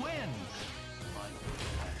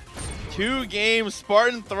 2 games,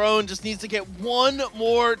 Spartan Throne just needs to get one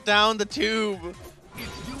more down the tube.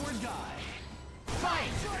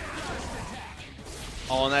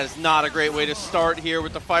 Oh, and that is not a great way to start here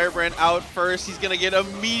with the Firebrand out first. He's gonna get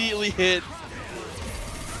immediately hit.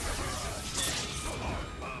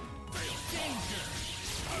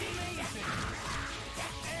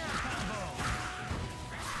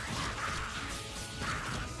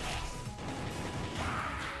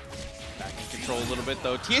 A little bit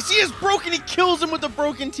though. TAC is broken. He kills him with a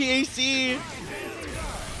broken TAC.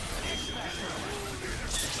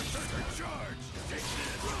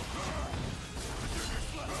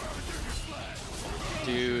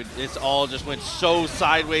 Dude, this all just went so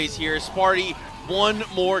sideways here. Sparty, one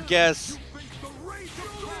more guess.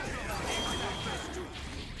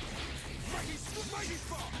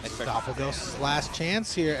 Doppelghost's last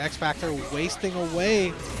chance here. X Factor wasting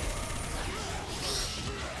away.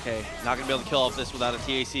 Okay, not gonna be able to kill off this without a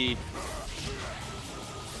TAC.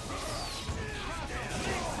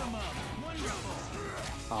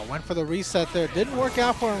 Went for the reset there. Didn't work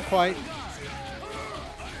out for him quite.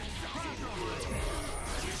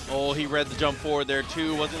 Oh, he read the jump forward there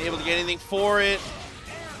too. Wasn't able to get anything for it.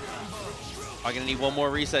 I'm gonna need one more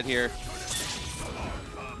reset here. Do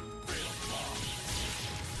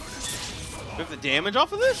we have the damage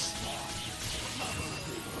off of this?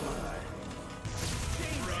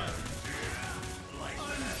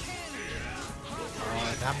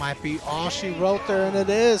 That might be all she wrote there, and it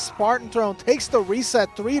is. Spartan Throne takes the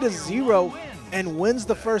reset 3-0 and wins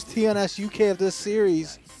the first TNS UK of this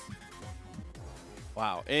series.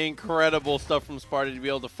 Wow, incredible stuff from Spartan to be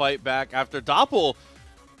able to fight back after Doppel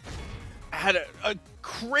had a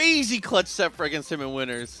crazy clutch set for against him in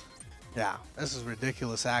winners. Yeah, this is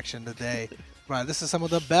ridiculous action today. Right, this is some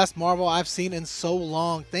of the best Marvel I've seen in so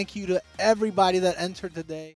long. Thank you to everybody that entered today.